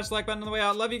amazing. Smash the like button on the way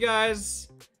out. Love you guys.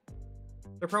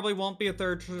 There probably won't be a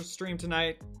third stream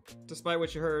tonight, despite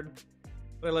what you heard.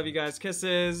 But I love you guys.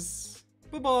 Kisses.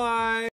 Bye-bye.